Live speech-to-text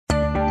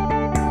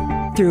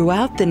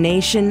throughout the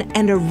nation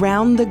and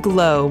around the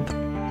globe.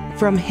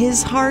 From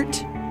his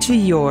heart to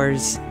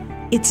yours,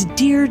 it's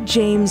Dear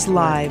James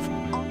Live,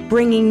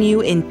 bringing you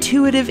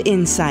intuitive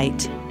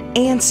insight,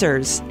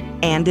 answers,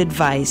 and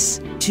advice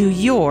to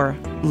your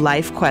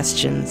life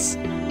questions.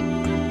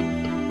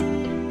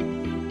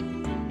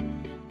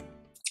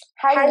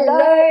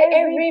 Hello,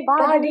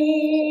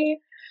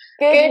 everybody.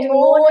 Good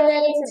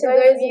morning to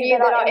those of you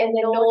that are in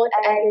the north,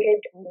 and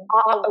good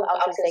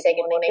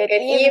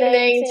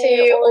evening to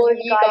all of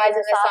you guys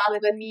in the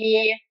south with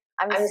me.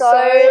 I'm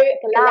so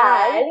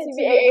glad to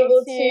be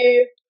able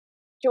to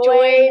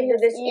join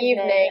this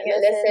evening.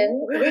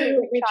 Listen,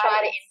 we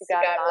tried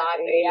Instagram Live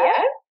earlier,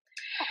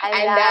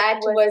 and that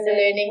was a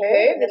learning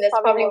curve, and that's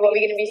probably what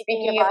we're going to be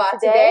speaking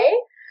about today.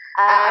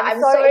 I'm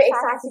so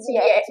excited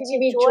to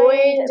be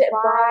joined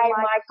by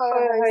my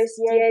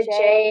co-host, Dear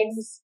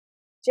James.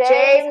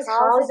 James,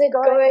 how's it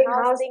going?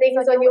 How's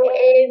things on your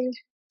end?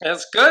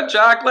 It's good,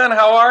 Jaclyn.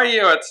 How are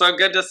you? It's so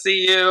good to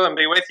see you and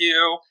be with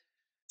you.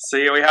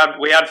 See, we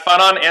had fun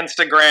on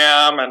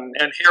Instagram,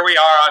 and here we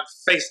are on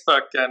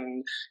Facebook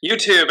and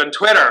YouTube and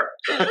Twitter.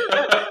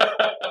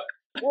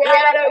 We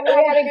had a good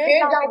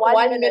like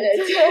 1 minute.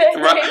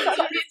 Right.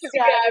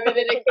 Instagram, and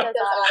then it kept us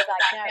all like,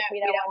 no, we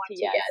don't want to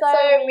yet.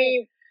 So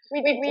we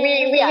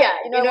yeah,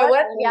 you know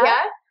what?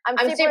 Yeah. I'm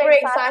super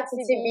excited to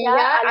be here.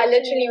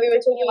 We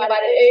were talking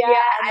about it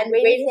earlier, and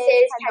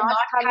Wednesdays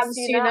cannot come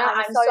sooner.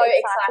 I'm so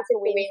excited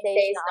for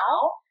Wednesdays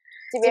now.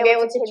 To be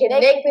able to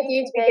connect with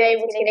you, to be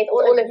able to connect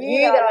all of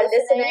you that are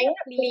listening.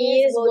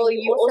 Please, will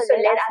you also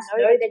let us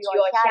know that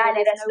you are here?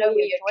 Let us know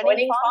where you're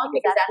joining from,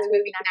 because that's where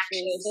we can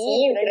actually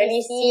see. We can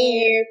only see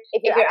you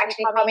if you're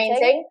actually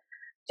commenting.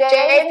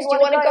 James, do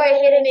you want to go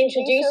ahead and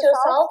introduce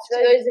yourself to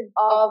those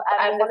of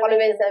the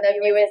followers and the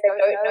viewers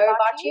that don't know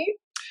about you?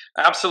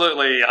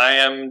 Absolutely. I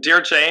am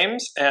Dear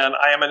James, and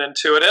I am an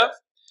intuitive,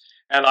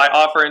 and I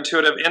offer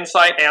intuitive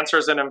insight,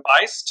 answers, and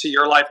advice to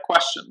your life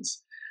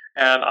questions.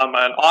 And I'm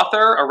an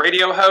author, a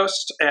radio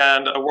host,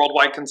 and a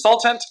worldwide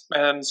consultant,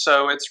 and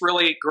so it's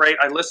really great.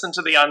 I listen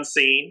to the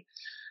unseen,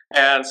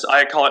 and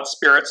I call it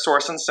Spirit,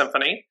 Source, and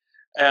Symphony.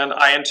 And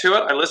I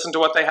intuit, I listen to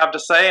what they have to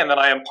say, and then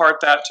I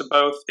impart that to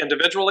both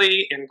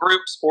individually, in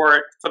groups,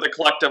 or for the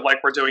collective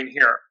like we're doing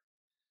here.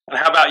 And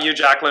how about you,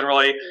 Jaclyn?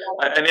 Really,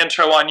 an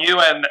intro on you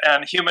and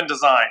human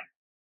design.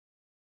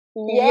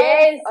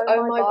 Yes.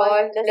 Oh my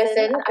God.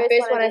 Listen, I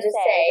first want to just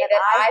say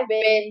that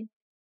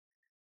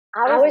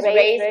I was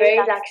raised very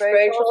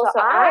spiritual,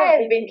 so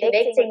I've been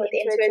connecting with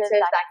intuitives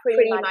like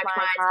pretty much my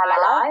entire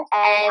life.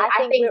 And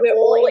I think we're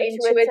all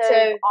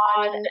intuitive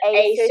on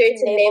a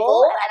certain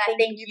level, and I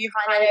think you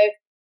kind of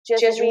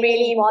just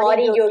really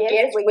embodied your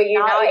gift where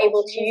you're now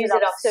able to use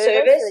it of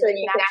service so that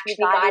you can actually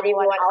guide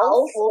everyone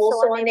else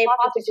also on their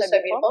path, which is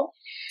so beautiful.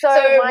 So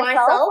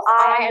myself,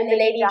 I am the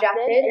Lady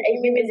Jaclyn, a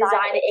human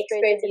design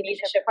expert and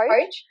leadership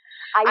coach.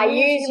 I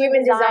use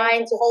human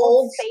design to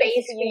hold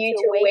space for you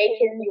to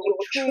awaken your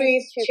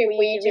truth, for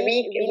you to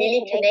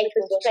really connect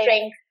with your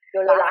strength,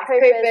 your life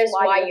purpose,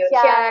 why you're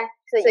here,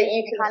 so that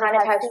you can kind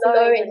of have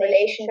flow in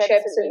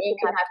relationships, so that you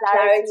can have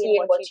clarity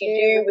in what you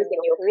do within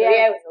your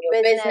career, within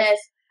your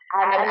business,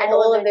 and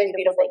all of those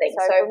beautiful things.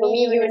 So for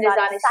me, human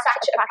design is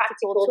such a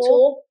practical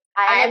tool.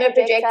 I am a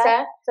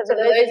projector, so for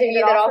those of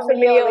you that are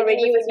familiar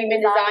already with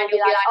human design,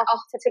 you'll be like, oh,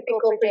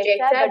 typical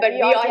projector, but we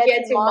are here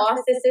to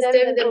master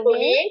systems, and for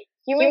me,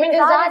 human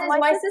design is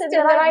my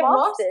system that I've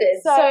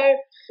mastered. So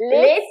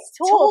let's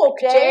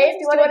talk. James,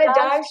 do you want to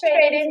dive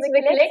straight into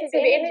the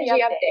collective energy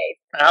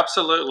update?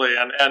 Absolutely,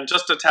 and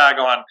just to tag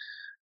on,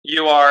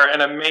 you are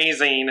an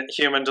amazing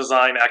human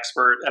design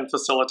expert and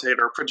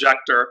facilitator,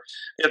 projector.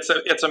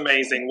 It's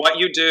amazing what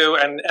you do,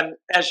 and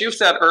as you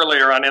said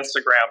earlier on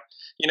Instagram,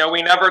 you know,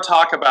 we never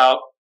talk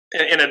about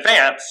in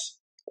advance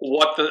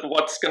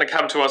what's going to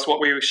come to us, what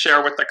we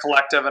share with the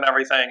collective and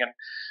everything, and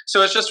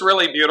so it's just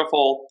really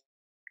beautiful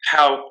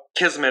how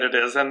kismet it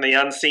is, and the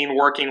unseen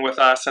working with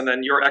us, and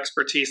then your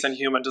expertise in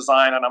human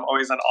design, and I'm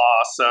always in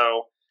awe.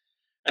 So.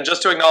 And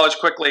just to acknowledge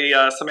quickly,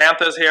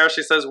 Samantha's here.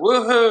 She says,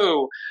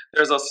 woohoo!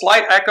 There's a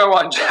slight echo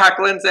on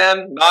Jaclyn's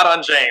end, not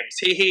on James.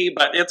 Hee hee,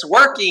 but it's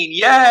working.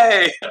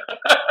 Yay!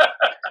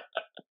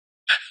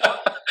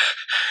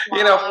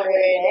 You know,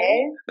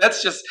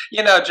 that's just,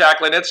 you know,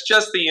 Jaclyn, it's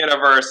just the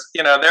universe.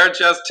 You know, they're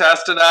just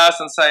testing us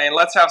and saying,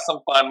 let's have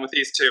some fun with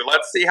these two.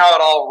 Let's see how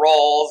it all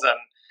rolls, and,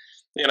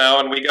 you know,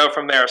 and we go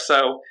from there.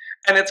 So,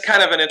 and it's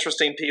kind of an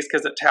interesting piece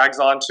because it tags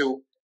on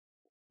to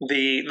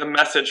the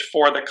message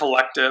for the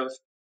collective.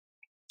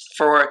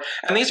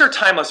 And these are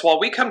timeless. While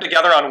we come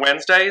together on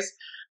Wednesdays,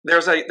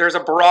 there's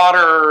a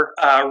broader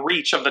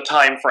reach of the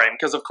time frame,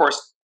 because of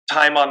course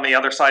time on the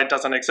other side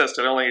doesn't exist.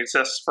 It only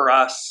exists for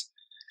us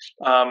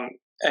on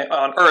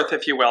Earth,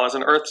 if you will, as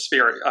an Earth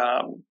sphere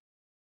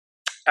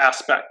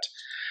aspect.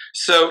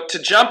 So to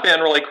jump in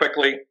really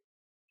quickly,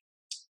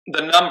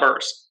 the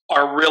numbers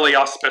are really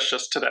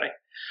auspicious today.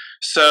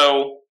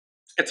 So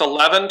it's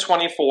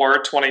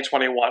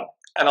 11/24/2021.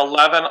 And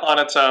 11 on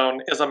its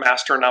own is a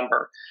master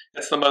number.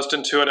 It's the most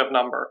intuitive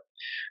number.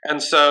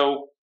 And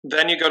so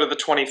then you go to the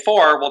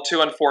 24, well, 2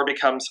 and 4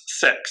 becomes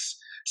 6.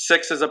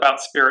 6 is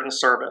about spirit and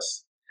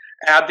service.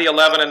 Add the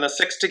 11 and the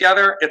 6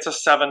 together, it's a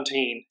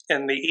 17.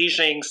 In the I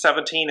Ching,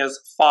 17 is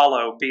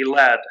follow, be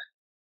led.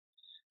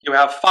 You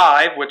have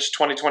 5, which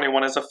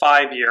 2021 is a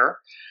 5-year,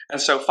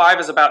 and so 5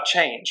 is about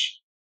change.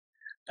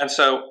 And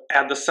so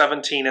add the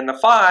 17 and the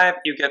 5,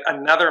 you get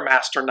another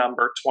master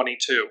number,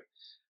 22,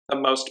 the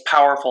most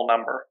powerful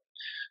number.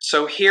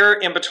 So here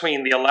in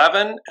between the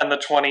 11 and the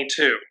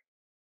 22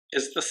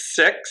 is the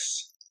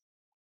 6,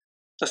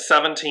 the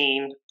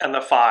 17, and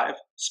the 5.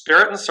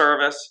 Spirit and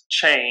service,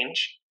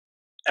 change,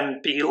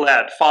 and be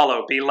led,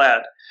 follow, be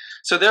led.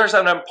 So there's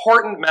an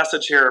important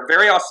message here,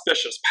 very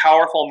auspicious,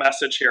 powerful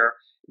message here,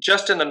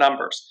 just in the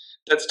numbers,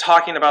 that's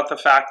talking about the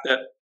fact that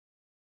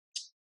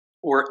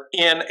we're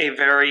in a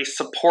very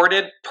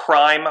supported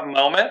prime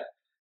moment.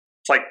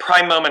 It's like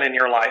prime moment in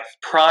your life,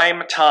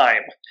 prime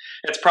time.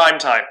 It's prime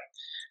time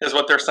is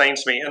what they're saying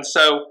to me. And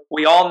so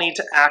we all need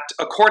to act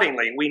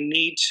accordingly. We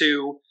need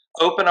to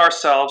open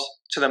ourselves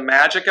to the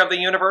magic of the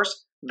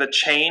universe, the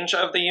change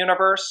of the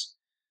universe,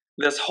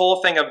 this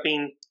whole thing of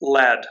being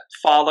led,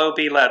 follow,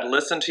 be led,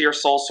 listen to your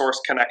soul source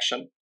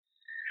connection.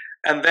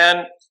 And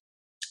then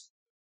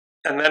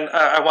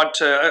I'm going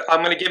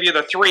to give you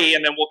the 3,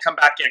 and then we'll come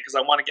back in because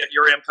I want to get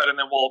your input, and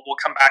then we'll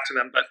come back to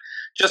them. But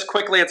just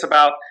quickly, it's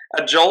about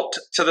a jolt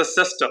to the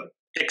system,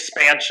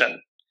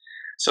 expansion.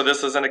 So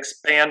this is an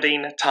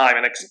expanding time,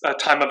 a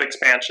time of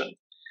expansion.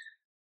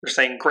 They're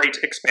saying great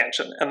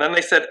expansion. And then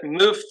they said,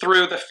 move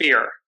through the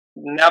fear.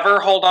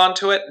 Never hold on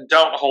to it.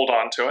 Don't hold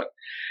on to it.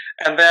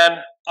 And then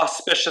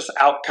auspicious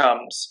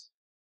outcomes.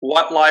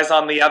 What lies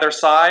on the other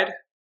side?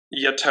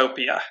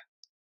 Utopia.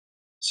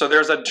 So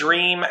there's a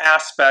dream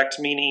aspect,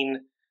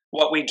 meaning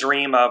what we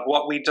dream of,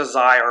 what we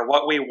desire,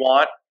 what we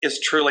want is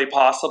truly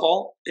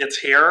possible. It's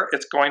here.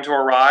 It's going to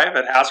arrive.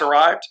 It has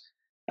arrived.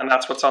 And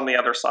that's what's on the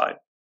other side.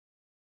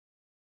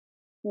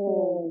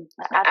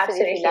 I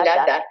absolutely love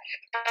that.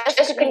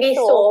 Just quickly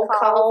saw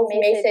Carl's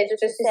message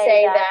just to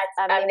say that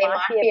there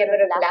might be a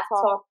bit of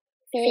laptop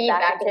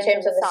feedback in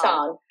terms of the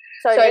sound.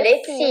 So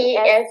let's see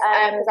if,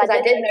 because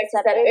I did notice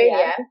that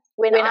earlier,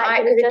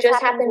 because it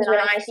just happens when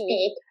I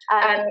speak,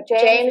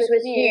 James,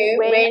 with you,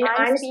 when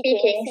I'm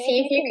speaking,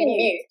 see if you can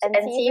mute and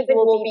see if it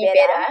will be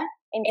better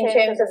in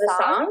terms of the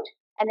sound.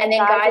 And then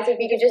guys, if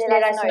you could just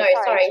let us know,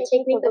 sorry,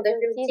 technical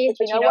difficulties,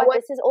 but you know what?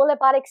 This is all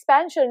about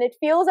expansion. It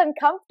feels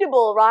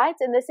uncomfortable, right?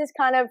 And this is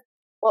kind of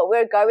what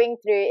we're going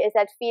through, is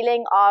that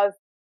feeling of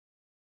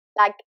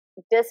like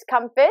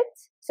discomfort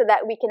so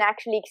that we can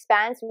actually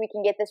expand, so we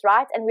can get this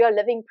right. And we are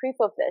living proof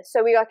of this.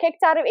 So we got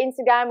kicked out of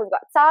Instagram. We've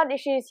got sound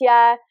issues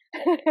here.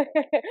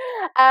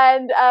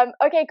 And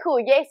okay,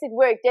 cool. Yes, it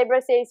worked. Deborah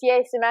says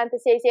yes. Samantha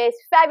says yes.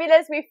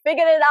 Fabulous. We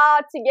figured it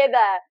out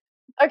together.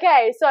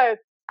 Okay, so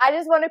I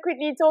just want to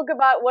quickly talk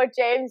about what,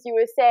 James, you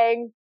were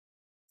saying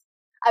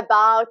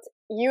about,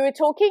 you were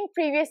talking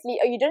previously,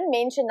 or you didn't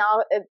mention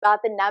now about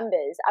the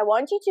numbers. I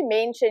want you to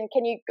mention,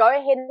 can you go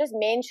ahead and just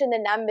mention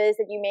the numbers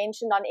that you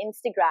mentioned on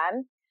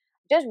Instagram?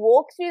 Just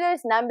walk through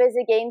those numbers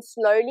again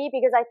slowly,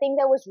 because I think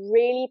that was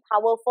really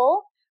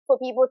powerful for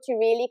people to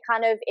really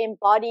kind of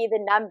embody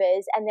the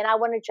numbers. And then I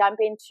want to jump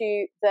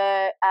into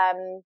the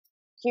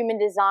human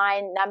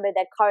design number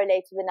that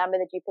correlates with the number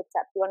that you picked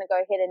up. You want to go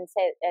ahead and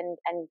say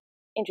and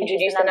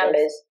introduce the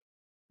numbers?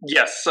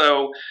 Yes.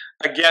 So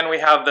again, we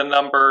have the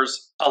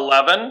numbers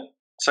 11.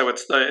 So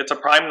it's a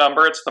prime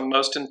number. It's the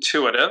most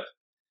intuitive.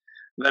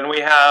 Then we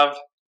have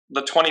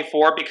the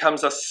 24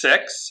 becomes a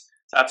 6.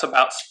 That's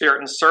about spirit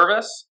and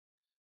service.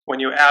 When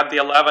you add the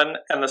 11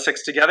 and the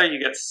 6 together, you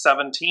get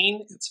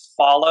 17. It's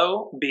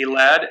follow, be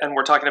led. And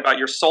we're talking about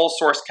your soul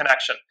source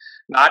connection,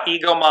 not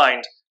ego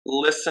mind.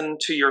 Listen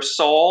to your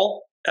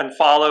soul and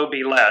follow,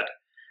 be led.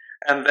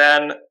 And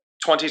then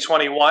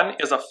 2021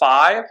 is a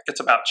 5. It's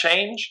about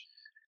change.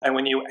 And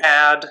when you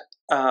add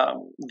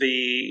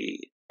the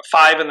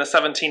 5 and the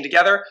 17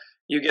 together,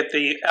 you get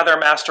the other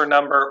master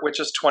number, which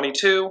is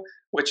 22,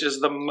 which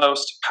is the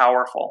most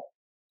powerful.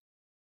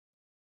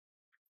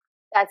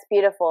 That's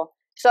beautiful.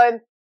 So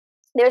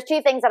there's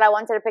 2 things that I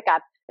wanted to pick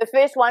up. The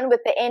first one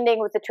with the ending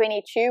with the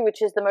 22,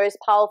 which is the most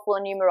powerful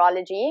in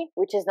numerology,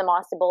 which is the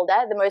master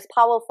builder. The most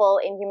powerful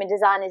in human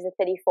design is the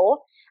 34.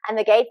 And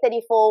the gate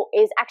 34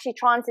 is actually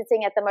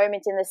transiting at the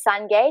moment in the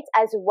sun gate,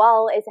 as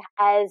well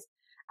as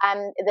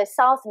the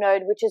south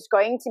node, which is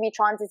going to be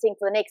transiting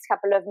for the next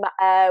couple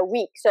of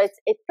weeks. So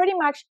it pretty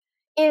much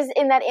is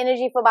in that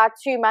energy for about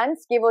 2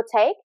 months, give or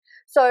take.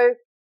 So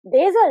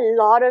there's a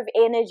lot of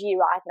energy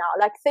right now.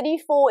 Like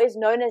 34 is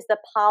known as the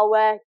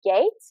power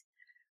gate,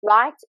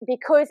 right?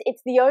 Because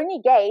it's the only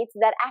gate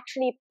that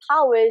actually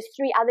powers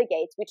 3 other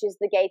gates, which is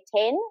the gate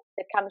 10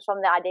 that comes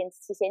from the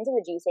identity center,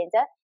 the G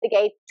center, the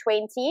gate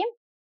 20,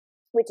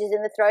 which is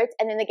in the throat,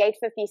 and then the gate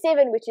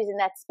 57, which is in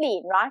that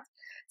spleen, right?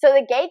 So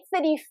the gate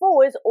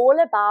 34 is all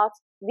about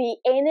the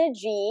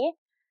energy,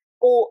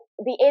 or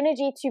the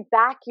energy to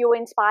back your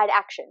inspired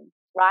action,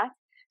 right?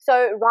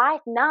 So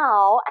right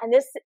now, and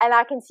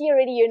I can see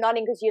already you're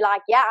nodding because you're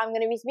like, yeah, I'm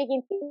going to be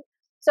speaking to you.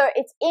 So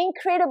it's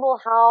incredible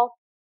how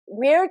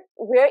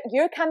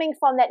you're coming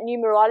from that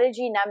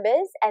numerology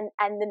numbers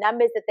and the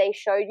numbers that they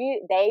showed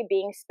you, they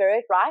being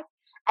spirit, right?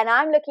 And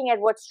I'm looking at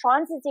what's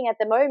transiting at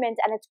the moment,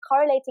 and it's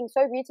correlating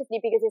so beautifully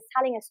because it's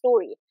telling a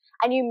story.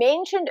 And you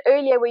mentioned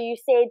earlier where you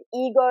said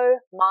ego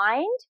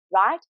mind,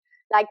 right?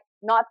 Like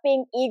not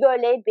being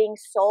ego-led, being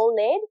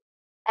soul-led.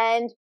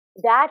 And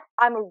that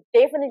I'm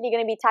definitely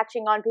going to be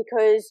touching on,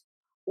 because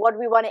what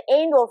we want to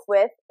end off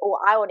with, or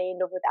I want to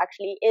end off with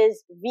actually,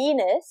 is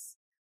Venus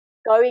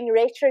going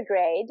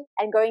retrograde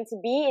and going to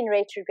be in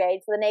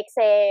retrograde for the next,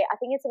 say, I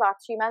think it's about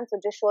 2 months or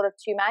just short of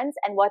 2 months,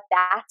 and what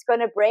that's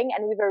going to bring.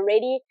 And we've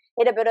already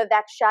hit a bit of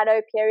that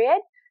shadow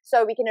period,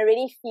 so we can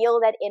already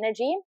feel that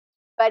energy.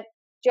 But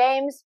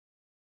James,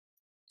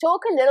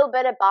 talk a little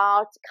bit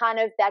about kind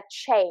of that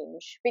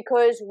change,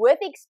 because with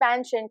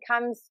expansion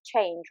comes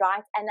change,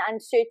 right? And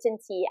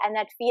uncertainty, and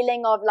that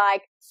feeling of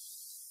like,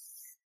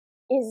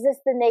 is this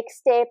the next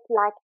step?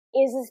 Like,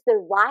 is this the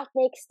right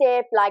next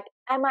step? Like,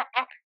 am I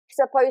actually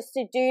supposed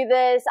to do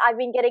this? I've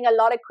been getting a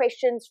lot of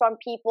questions from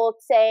people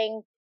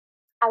saying,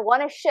 I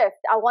want to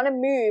shift, I want to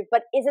move,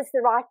 but is this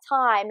the right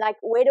time? Like,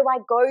 where do I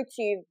go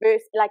to?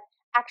 Versus like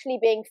actually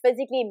being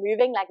physically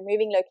moving, like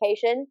moving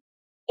location,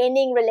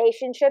 ending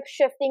relationships,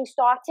 shifting,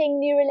 starting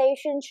new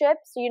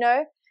relationships, you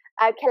know,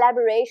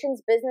 collaborations,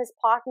 business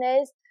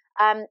partners,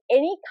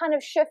 any kind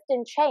of shift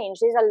and change.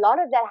 There's a lot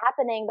of that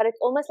happening, but it's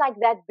almost like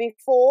that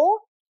before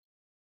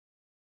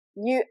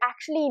you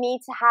actually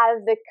need to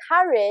have the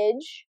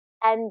courage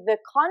and the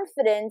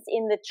confidence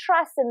in the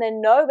trust and the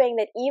knowing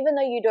that even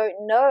though you don't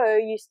know,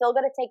 you still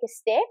got to take a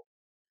step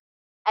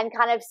and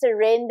kind of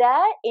surrender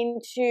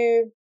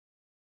into,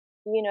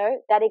 you know,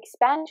 that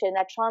expansion,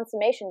 that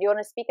transformation. Do you want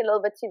to speak a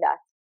little bit to that?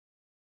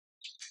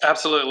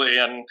 Absolutely.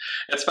 And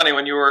it's funny,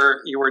 when you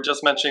were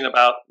just mentioning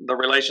about the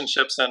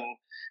relationships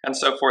and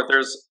so forth,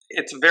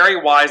 it's very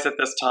wise at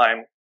this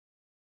time.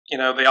 You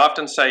know, they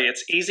often say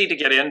it's easy to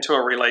get into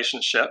a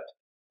relationship,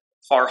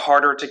 far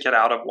harder to get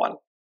out of one.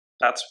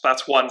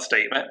 That's one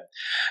statement.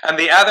 And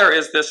the other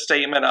is this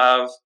statement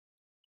of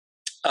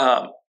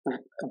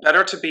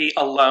better to be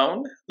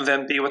alone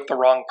than be with the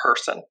wrong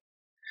person.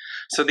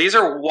 So these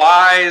are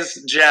wise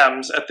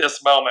gems at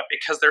this moment,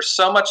 because there's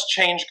so much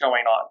change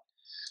going on.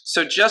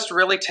 So just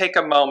really take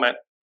a moment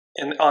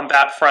on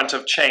that front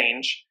of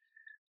change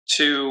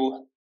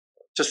to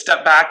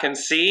step back and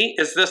see,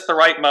 is this the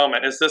right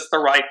moment? Is this the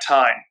right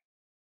time?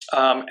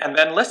 And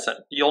then listen,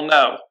 you'll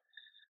know.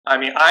 I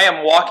mean, I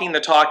am walking the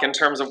talk in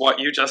terms of what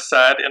you just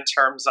said, in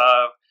terms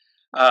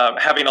of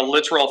having a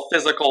literal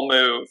physical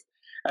move.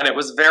 And it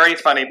was very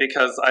funny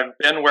because I've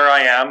been where I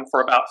am for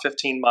about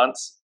 15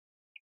 months.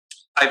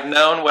 I've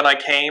known when I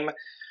came,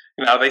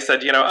 you know, they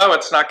said, you know, oh,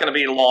 it's not going to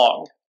be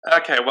long.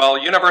 Okay, well,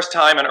 universe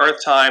time and earth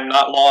time,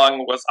 not long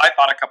was, I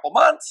thought, a couple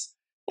months,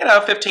 you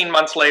know, 15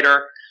 months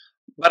later.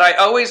 But I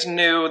always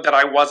knew that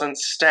I wasn't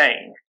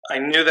staying. I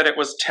knew that it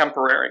was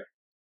temporary.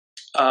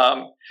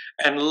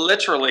 And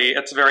literally,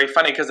 it's very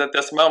funny because at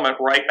this moment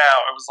right now,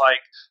 it was like,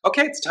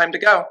 okay, it's time to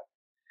go.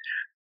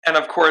 And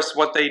of course,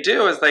 what they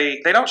do is they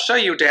don't show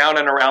you down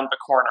and around the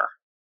corner.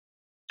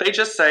 They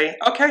just say,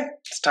 okay,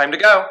 it's time to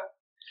go.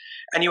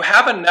 And you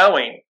have a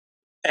knowing.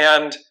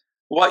 And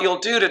what you'll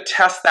do to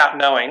test that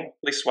knowing, at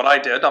least what I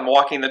did, I'm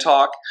walking the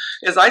talk,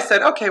 is I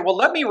said, okay, well,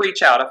 let me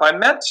reach out. If I'm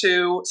meant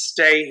to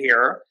stay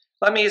here,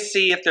 let me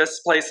see if this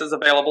place is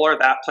available or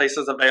that place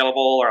is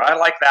available, or I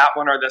like that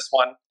one or this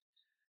one.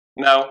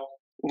 No,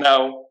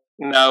 no,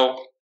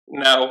 no,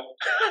 no.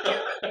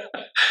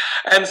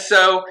 And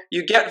so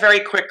you get very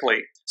quickly.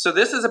 So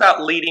this is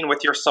about leading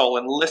with your soul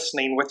and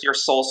listening with your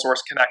soul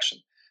source connection,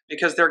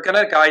 because they're going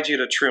to guide you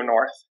to true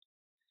north.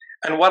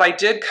 And what I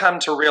did come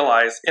to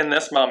realize in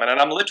this moment, and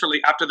I'm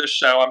literally, after this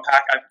show,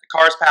 the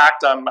car's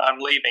packed, I'm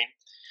leaving.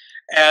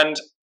 And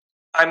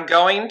I'm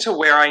going to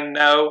where I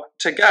know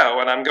to go,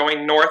 and I'm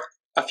going north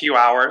a few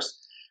hours,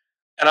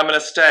 and I'm going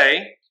to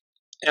stay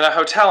in a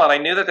hotel, and I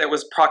knew that it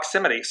was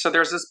proximity. So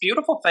there's this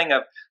beautiful thing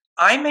of,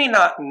 I may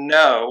not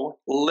know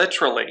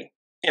literally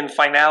in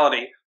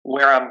finality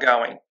where I'm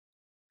going,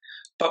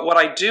 but what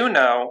I do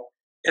know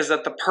is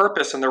that the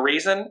purpose and the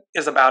reason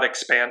is about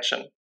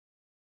expansion.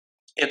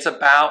 It's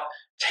about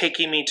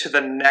taking me to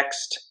the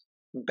next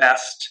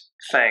best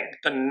thing,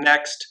 the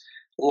next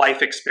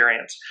life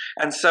experience.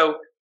 And so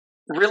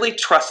really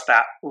trust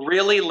that.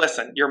 Really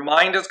listen. Your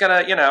mind is going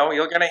to, you know,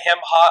 you're going to hem,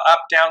 haw, up,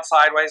 down,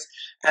 sideways.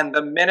 And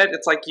the minute,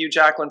 it's like you,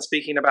 Jaclyn,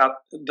 speaking about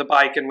the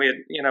bike, and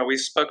we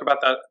spoke about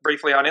that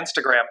briefly on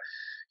Instagram.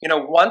 You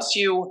know, once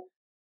you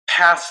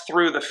pass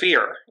through the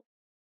fear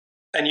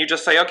and you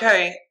just say,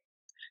 okay,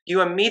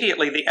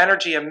 the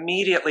energy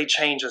immediately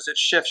changes. It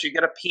shifts. You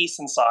get a peace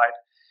inside.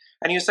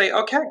 And you say,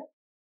 okay,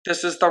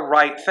 this is the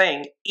right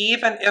thing,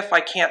 even if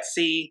I can't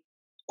see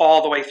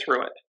all the way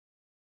through it.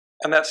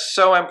 And that's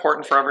so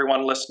important for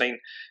everyone listening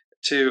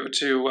to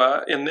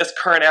in this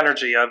current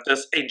energy of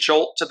this, a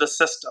jolt to the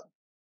system.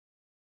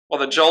 Well,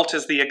 the jolt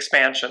is the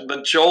expansion.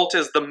 The jolt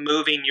is the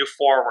moving you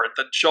forward.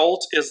 The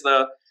jolt is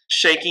the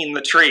shaking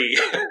the tree.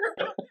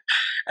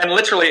 And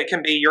literally, it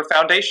can be your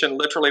foundation,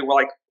 literally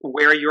like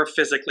where you're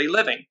physically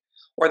living.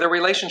 or the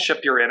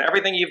relationship you're in,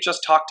 everything you've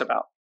just talked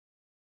about.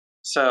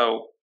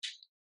 So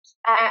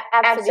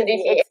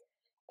absolutely.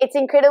 It's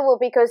incredible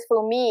because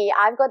for me,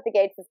 I've got the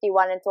gate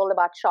 51 and it's all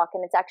about shock,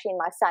 and it's actually in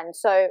my son.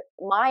 So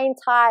my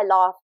entire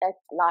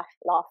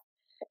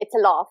it's a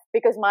laugh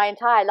because my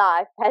entire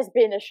life has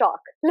been a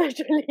shock,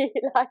 literally.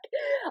 Like,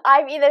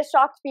 I've either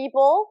shocked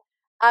people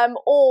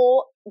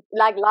or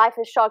like life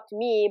has shocked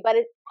me, but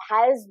it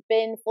has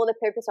been for the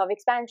purpose of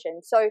expansion.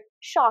 So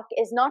shock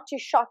is not to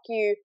shock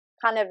you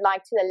kind of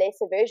like to the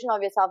lesser version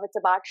of yourself. It's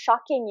about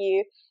shocking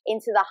you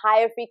into the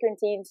higher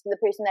frequency, into the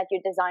person that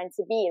you're designed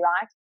to be,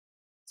 right?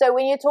 So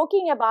when you're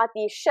talking about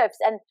these shifts,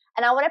 and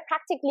I want to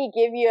practically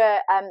give you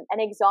an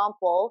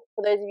example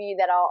for those of you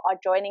that are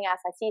joining us.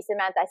 I see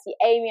Samantha, I see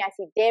Amy, I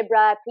see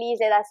Deborah. Please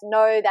let us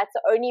know. That's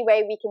the only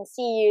way we can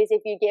see you, is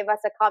if you give us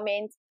a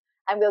comment,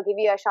 and we'll give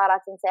you a shout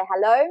out and say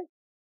hello.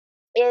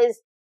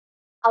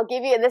 I'll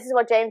give you, this is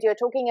what James you're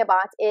talking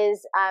about,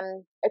 is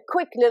a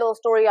quick little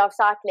story of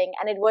cycling.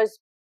 And it was,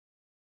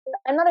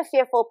 I'm not a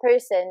fearful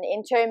person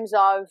in terms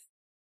of,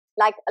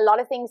 like, a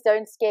lot of things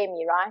don't scare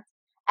me, right?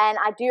 And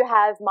I do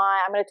have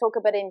I'm going to talk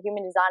a bit in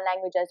human design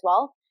language as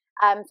well.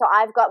 So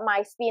I've got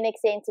my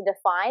Phoenix center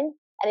defined,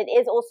 and it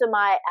is also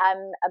my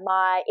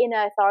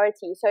inner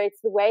authority. So it's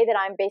the way that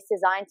I'm best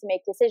designed to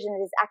make decisions,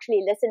 is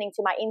actually listening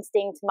to my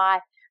instinct, my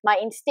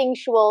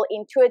instinctual,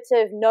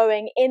 intuitive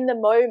knowing in the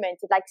moment.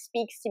 It like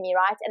speaks to me,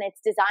 right? And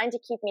it's designed to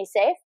keep me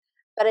safe.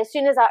 But as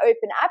soon as I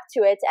open up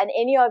to it, and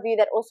any of you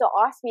that also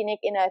are Phoenix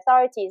inner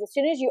authorities, as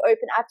soon as you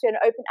open up to it,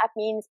 and open up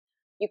means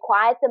you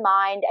quiet the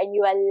mind and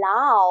you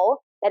allow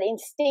that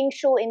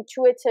instinctual,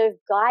 intuitive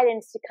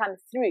guidance to come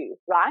through,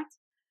 right?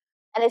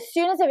 And as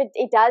soon as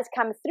it does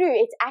come through,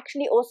 it's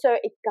actually also,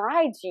 it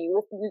guides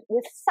you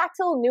with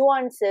subtle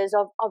nuances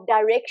of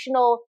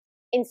directional,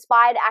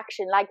 inspired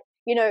action. Like,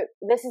 you know,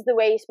 this is the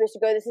way you're supposed to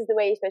go, this is the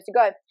way you're supposed to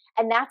go.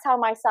 And that's how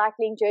my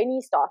cycling journey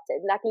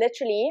started. Like,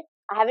 literally,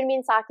 I haven't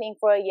been cycling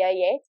for a year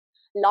yet.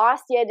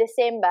 Last year,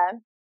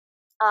 December,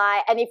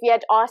 and if you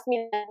had asked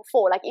me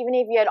before, like even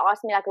if you had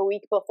asked me like a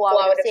week before,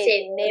 I would have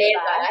said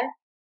never.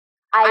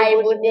 I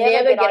would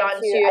never get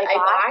onto a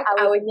bike.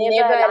 I would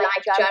never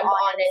like jump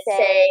on and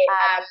say,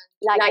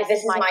 like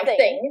this is my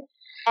thing.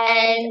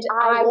 And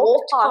I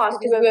walked past,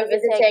 because we were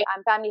visiting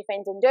family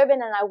friends in Durban,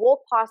 and I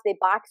walked past, their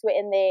bikes were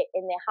in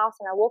their house,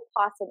 and I walked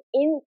past,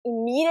 and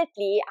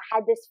immediately I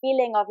had this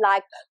feeling of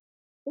like,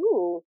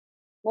 ooh,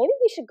 maybe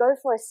we should go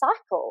for a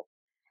cycle.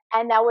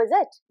 And that was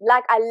it.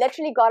 Like, I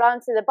literally got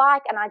onto the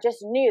bike, and I just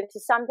knew this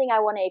is something I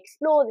want to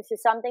explore. This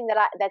is something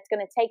that's going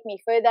to take me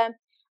further.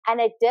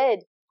 And it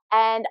did.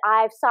 And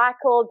I've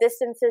cycled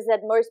distances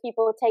that most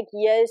people take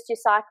years to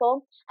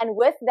cycle. And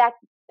with that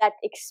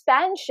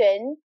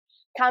expansion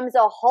comes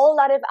a whole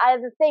lot of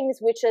other things,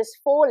 which is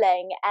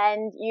falling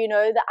and, you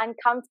know, the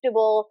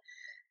uncomfortable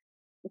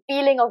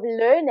feeling of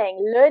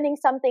learning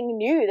something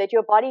new that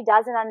your body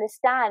doesn't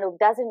understand or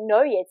doesn't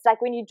know yet. It's like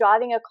when you're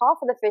driving a car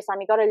for the first time,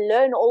 you got to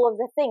learn all of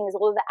the things,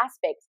 all of the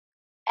aspects.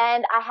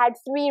 And I had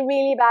 3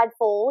 really bad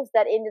falls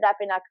that ended up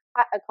in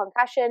a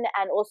concussion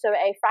and also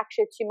a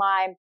fracture to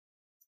my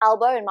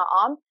elbow in my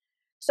arm.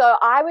 So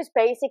I was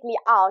basically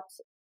out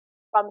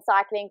from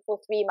cycling for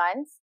 3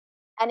 months.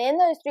 And in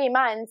those 3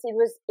 months, it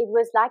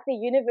was like the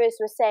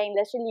universe was saying,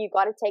 literally, you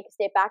got to take a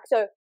step back.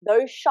 So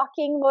those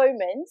shocking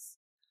moments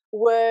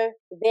were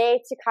there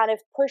to kind of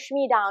push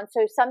me down.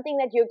 So something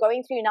that you're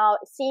going through now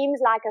seems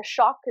like a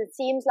shock. It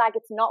seems like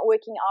it's not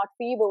working out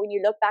for you. But when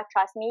you look back,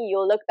 trust me,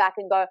 you'll look back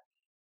and go,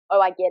 oh,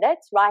 I get it.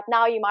 Right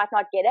now, you might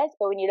not get it.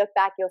 But when you look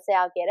back, you'll say,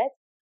 I'll get it.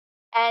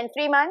 And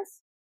 3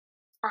 months,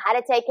 I had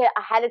to take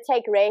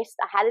rest.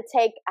 I had to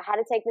take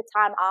the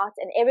time out,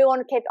 and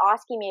everyone kept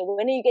asking me,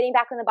 when are you getting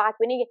back on the bike?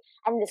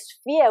 And this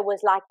fear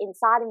was like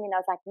inside of me, and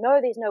I was like, no,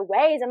 there's no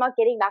ways I'm not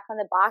getting back on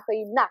the bike. Are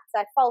you nuts?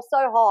 I fell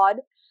so hard,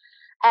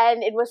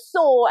 and it was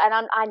sore, and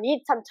I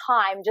need some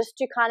time just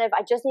to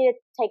I just need to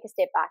take a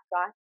step back,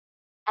 right?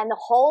 And the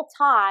whole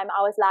time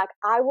I was like,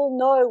 I will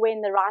know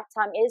when the right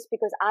time is,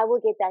 because I will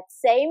get that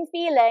same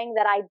feeling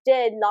that I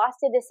did last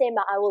year,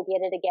 December. I will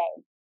get it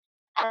again.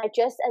 And I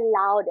just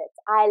allowed it.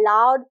 I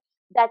allowed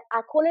that, I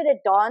call it a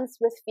dance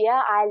with fear.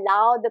 I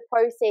allowed the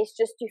process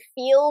just to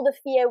feel the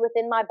fear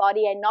within my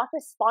body and not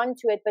respond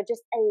to it, but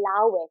just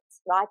allow it,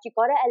 right? You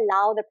got to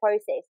allow the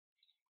process.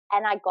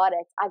 And I got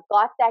it. I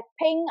got that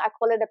ping. I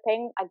call it a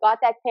ping. I got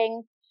that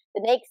ping.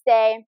 The next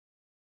day,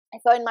 I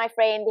phoned my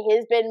friend.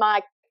 He's been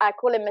I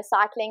call him a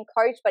cycling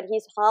coach, but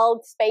he's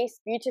held space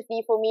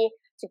beautifully for me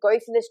to go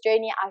through this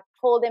journey. I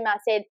called him. I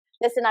said,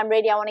 listen, I'm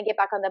ready. I want to get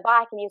back on the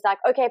bike. And he was like,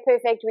 okay,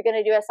 perfect. We're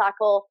going to do a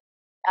cycle.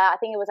 I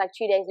think it was like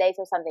 2 days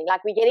later or something.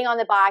 Like, we're getting on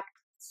the bike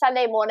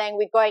Sunday morning.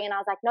 We're going. And I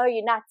was like, no,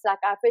 you're nuts. Like,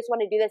 I first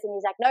want to do this. And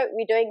he's like, no,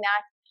 we're doing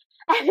that.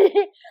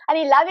 And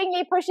he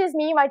lovingly pushes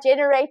me, my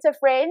generator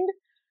friend.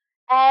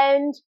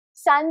 And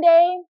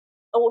Sunday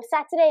or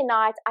Saturday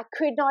night, I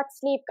could not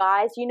sleep,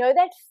 guys. You know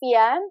that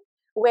fear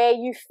where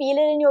you feel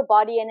it in your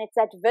body, and it's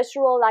that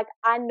visceral, like,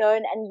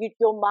 unknown, and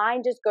your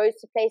mind just goes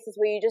to places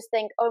where you just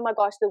think, oh my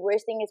gosh, the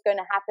worst thing is going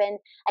to happen,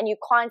 and you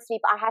can't sleep.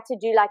 I had to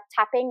do like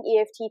tapping,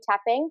 EFT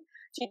tapping,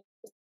 to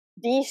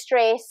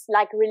de-stress,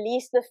 like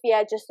release the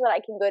fear just so that I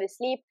can go to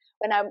sleep.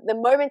 The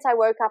moment I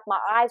woke up, my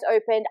eyes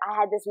opened, I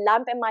had this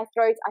lump in my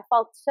throat. I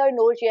felt so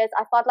nauseous.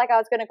 I felt like I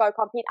was going to go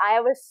compete. I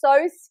was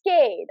so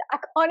scared. I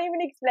can't even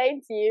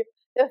explain to you.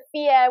 The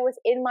fear was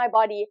in my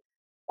body.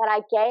 But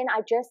again, I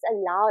just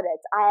allowed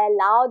it. I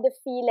allowed the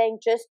feeling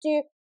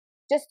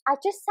I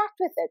just sat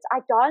with it. I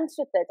danced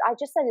with it. I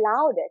just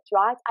allowed it,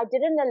 right? I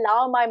didn't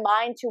allow my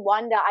mind to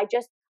wander. I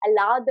just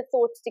allowed the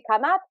thoughts to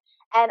come up.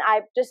 And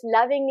I just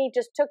lovingly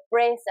just took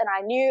breaths, and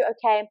I knew,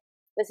 okay,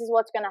 this is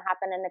what's going to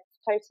happen, and it's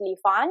totally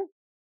fine.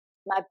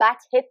 My butt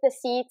hit the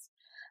seat.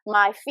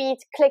 My feet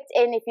clicked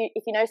in. If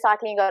you know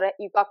cycling,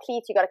 you've got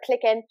cleats, you got to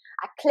click in.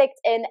 I clicked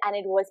in, and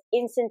it was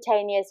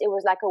instantaneous. It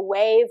was like a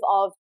wave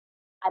of,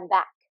 I'm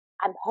back.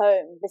 I'm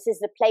home. This is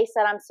the place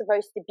that I'm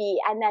supposed to be.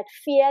 And that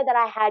fear that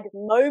I had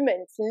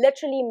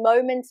literally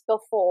moments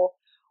before,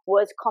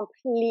 was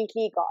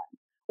completely gone,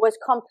 was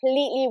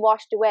completely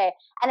washed away.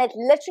 And it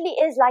literally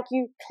is like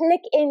you click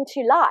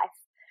into life.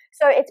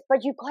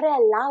 But you got to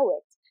allow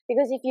it.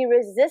 Because if you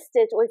resist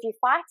it or if you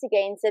fight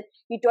against it,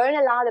 you don't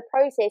allow the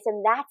process.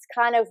 And that's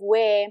kind of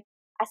where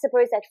I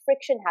suppose that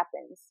friction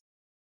happens.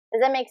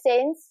 Does that make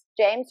sense?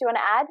 James, do you want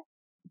to add?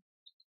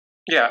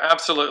 Yeah,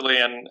 absolutely.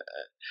 And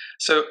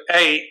so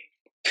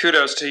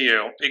kudos to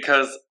you,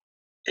 because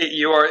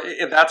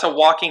that's a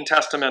walking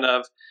testament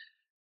of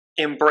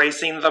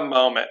embracing the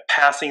moment,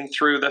 passing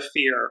through the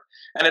fear.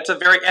 And it's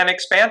an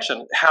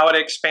expansion, how it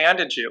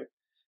expanded you.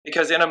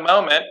 Because in a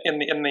moment, in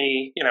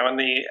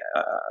the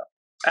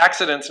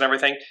accidents and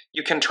everything,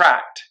 you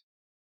contract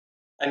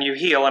and you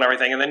heal and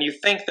everything. And then you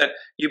think that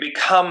you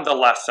become the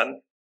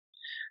lesson.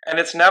 And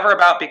it's never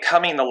about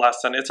becoming the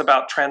lesson. It's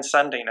about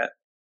transcending it.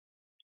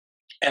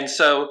 And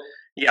so,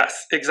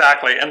 yes,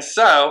 exactly. And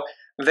so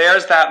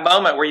there's that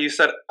moment where you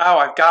said, oh,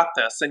 I've got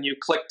this. And you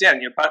clicked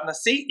in, you button the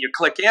seat, you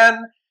click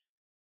in,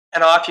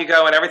 and off you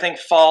go, and everything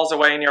falls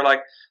away. And you're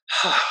like,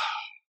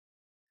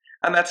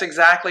 and that's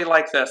exactly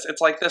like this.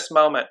 It's like this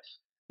moment.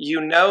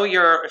 In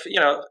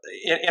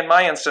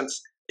my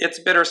instance, it's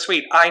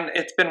bittersweet.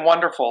 It's been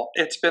wonderful.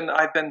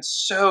 I've been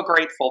so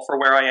grateful for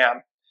where I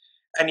am.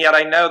 And yet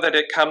I know that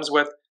it comes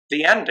with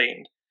the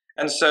ending.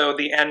 And so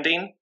the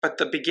ending, but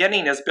the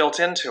beginning is built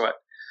into it.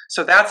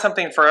 So that's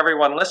something for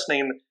everyone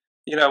listening,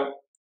 no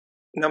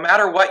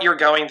matter what you're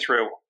going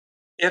through,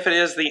 if it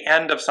is the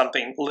end of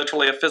something,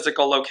 literally a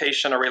physical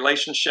location, a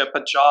relationship,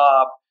 a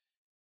job,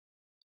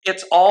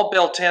 it's all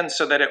built in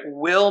so that it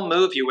will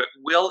move you. It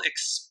will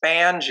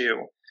expand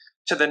you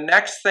to the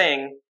next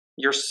thing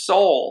your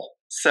soul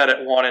said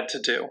it wanted to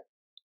do.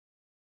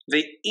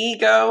 The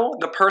ego,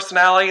 the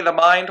personality, the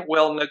mind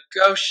will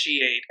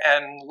negotiate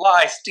and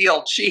lie,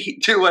 steal,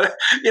 cheat, do it.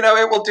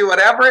 It will do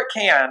whatever it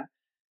can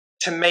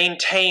to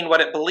maintain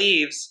what it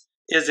believes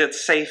is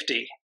its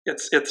safety,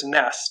 its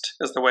nest,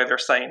 is the way they're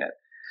saying it.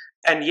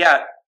 And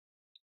yet,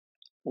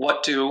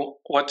 what do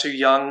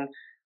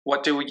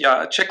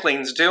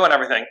chicklings do and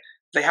everything?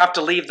 They have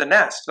to leave the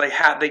nest.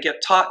 They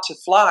get taught to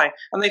fly,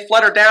 and they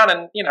flutter down,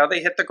 and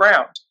they hit the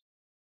ground.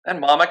 And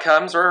mama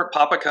comes or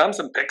papa comes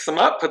and picks them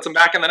up, puts them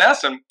back in the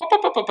nest, and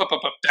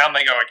down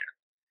they go again.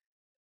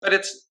 But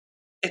it's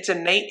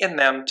innate in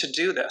them to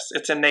do this.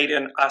 It's innate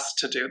in us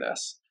to do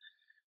this.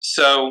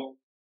 So,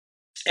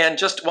 and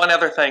just one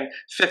other thing,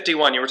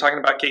 51. You were talking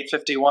about gate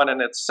 51,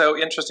 and it's so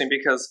interesting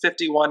because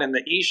 51 in the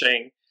I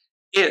Ching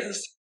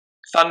is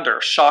thunder,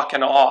 shock,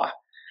 and awe.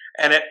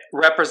 And it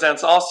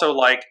represents also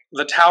like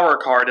the Tower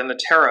card in the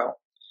tarot.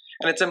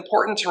 And it's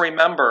important to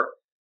remember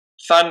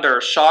thunder,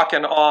 shock,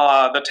 and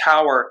awe, the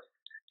Tower,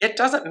 it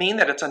doesn't mean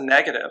that it's a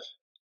negative.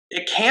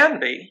 It can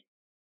be,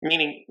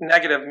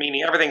 negative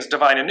meaning everything's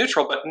divine and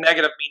neutral, but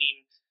negative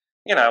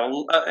meaning,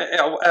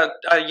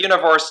 a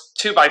universe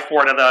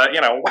 2x4 to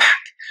the, whack.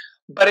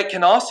 But it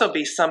can also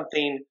be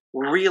something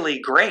really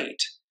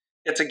great.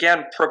 It's,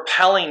 again,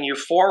 propelling you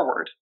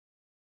forward.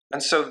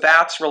 And so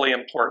that's really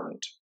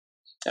important.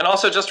 And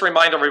also just to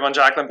remind everyone,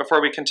 Jaclyn,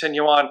 before we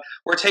continue on,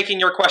 we're taking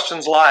your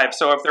questions live.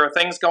 So if there are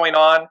things going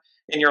on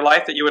in your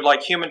life that you would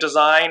like human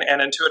design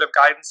and intuitive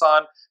guidance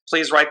on,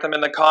 please write them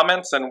in the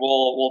comments, and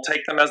we'll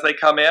take them as they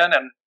come in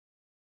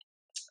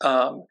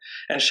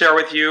and share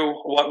with you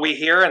what we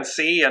hear and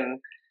see and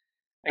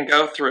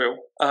go through.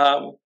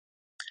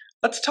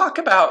 Let's talk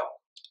about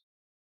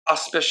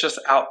auspicious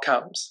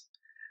outcomes,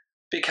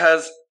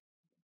 because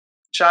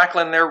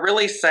Jaclyn, they're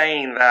really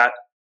saying that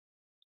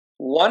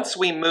once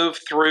we move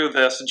through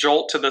this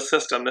jolt to the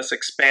system, this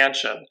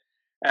expansion,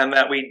 and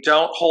that we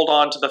don't hold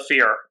on to the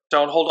fear.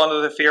 Don't hold on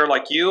to the fear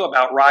like you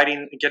about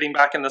riding, getting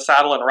back in the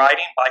saddle and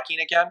riding, biking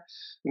again.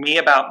 Me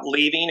about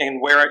leaving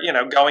and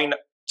going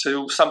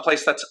to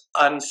someplace that's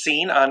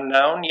unseen,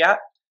 unknown yet.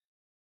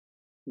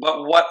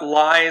 But what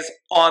lies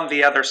on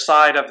the other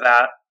side of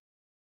that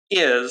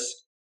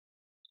is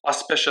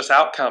auspicious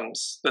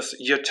outcomes, this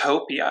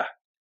utopia,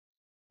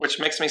 which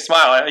makes me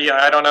smile.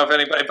 I don't know if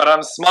anybody, but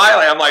I'm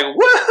smiling. I'm like,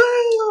 woohoo!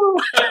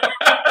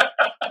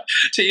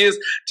 to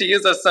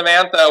use a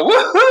Samantha,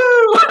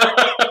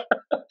 woohoo!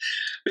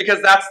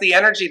 Because that's the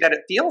energy that it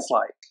feels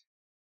like.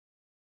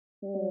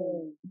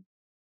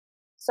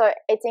 So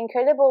it's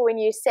incredible when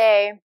you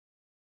say,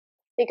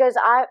 because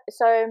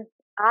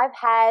I've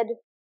had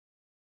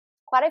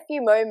quite a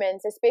few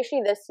moments,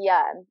 especially this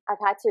year, I've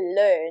had to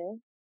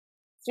learn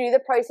through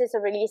the process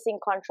of releasing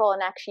control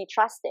and actually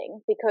trusting,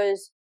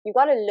 because you've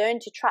got to learn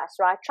to trust,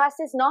 right? Trust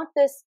is not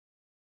this,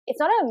 it's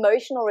not an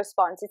emotional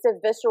response, it's a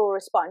visceral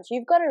response.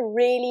 You've got to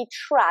really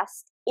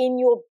trust in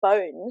your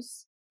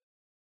bones,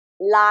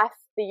 life,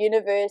 the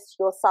universe,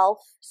 yourself,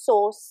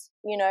 source,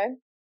 you know,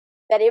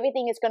 that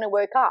everything is going to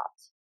work out.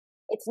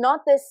 It's not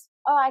this,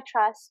 oh, I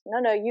trust.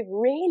 No, you've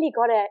really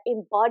got to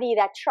embody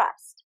that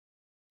trust.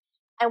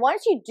 And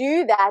once you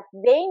do that,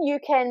 then you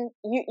can,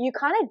 you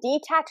kind of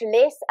detach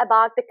less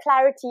about the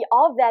clarity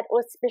of that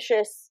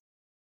auspicious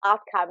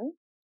outcome.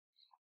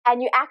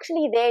 And you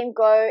actually then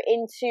go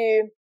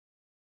into,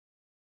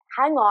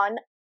 hang on,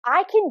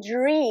 I can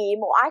dream,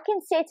 or I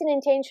can set an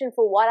intention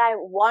for what I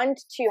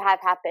want to have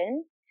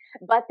happen,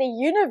 but the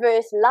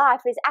universe,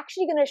 life, is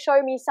actually going to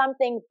show me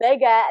something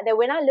bigger that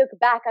when I look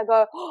back, I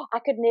go, oh, I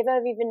could never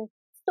have even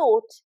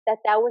thought that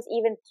that was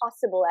even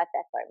possible at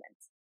that moment.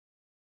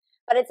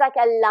 But it's like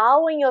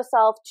allowing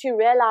yourself to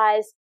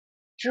realize,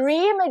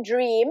 dream a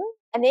dream,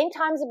 and then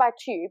times it by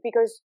two,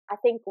 because I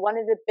think one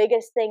of the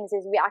biggest things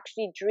is we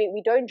actually dream,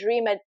 we don't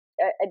dream a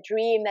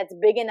dream that's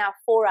big enough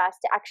for us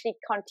to actually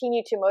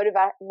continue to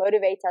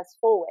motivate us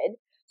forward.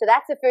 So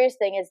that's the first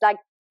thing, is like,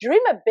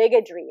 dream a bigger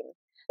dream.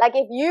 Like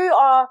if you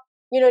are,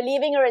 you know,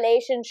 leaving a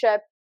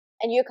relationship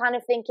and you're kind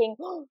of thinking,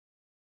 oh,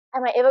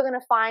 am I ever going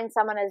to find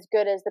someone as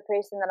good as the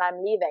person that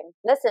I'm leaving?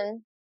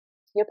 Listen,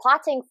 you're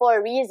parting for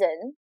a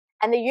reason,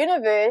 and the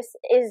universe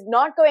is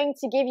not going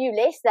to give you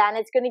less than,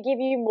 it's going to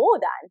give you more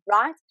than,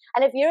 right?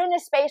 And if you're in a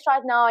space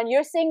right now and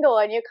you're single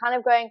and you're kind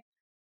of going,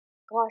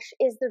 gosh,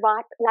 is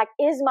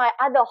my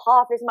other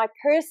half, is my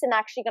person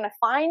actually going to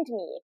find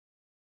me?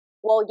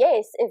 Well,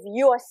 yes, if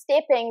you are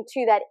stepping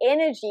to that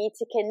energy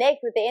to connect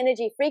with the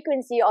energy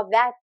frequency of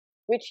that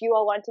which you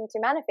are wanting to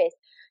manifest.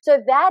 So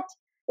that,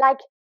 like,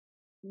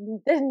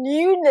 the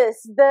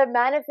newness, the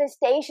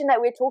manifestation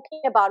that we're talking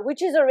about,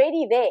 which is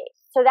already there.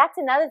 So that's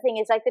another thing.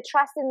 It's like the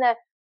trust in the,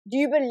 do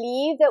you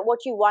believe that what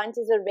you want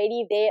is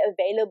already there,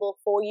 available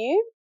for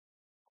you?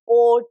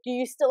 Or do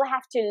you still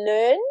have to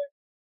learn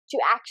to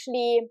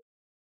actually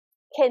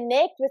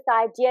connect with the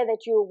idea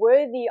that you're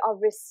worthy of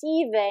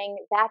receiving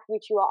that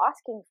which you are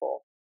asking for?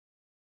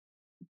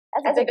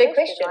 That's a big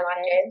question,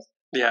 right, James?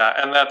 Yeah,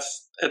 and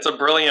it's a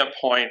brilliant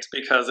point,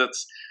 because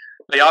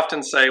they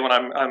often say when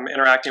I'm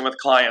interacting with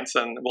clients,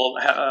 and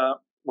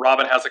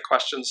Robin has a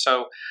question,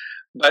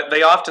 but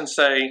they often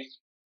say,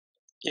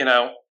 you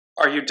know,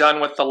 are you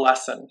done with the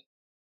lesson?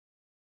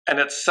 And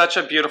it's such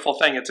a beautiful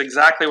thing. It's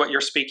exactly what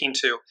you're speaking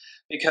to,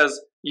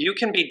 because you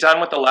can be done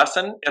with the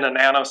lesson in a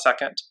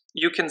nanosecond.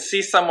 You can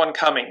see someone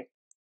coming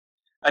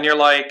and you're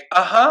like,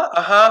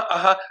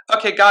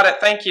 okay, got it,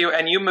 thank you.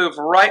 And you move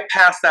right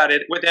past that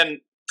within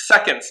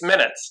seconds,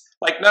 minutes.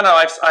 Like, no,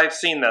 I've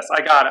seen this.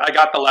 I got it. I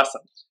got the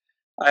lesson.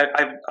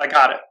 I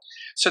got it.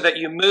 So that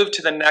you move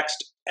to the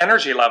next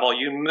energy level.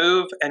 You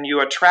move and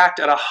you attract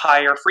at a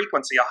higher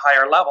frequency, a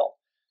higher level.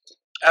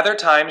 Other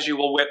times you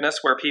will witness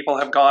where people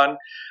have gone,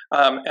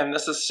 and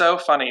this is so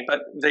funny,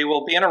 but they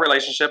will be in a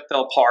relationship,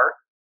 they'll part,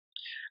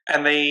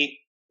 and they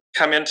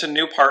come into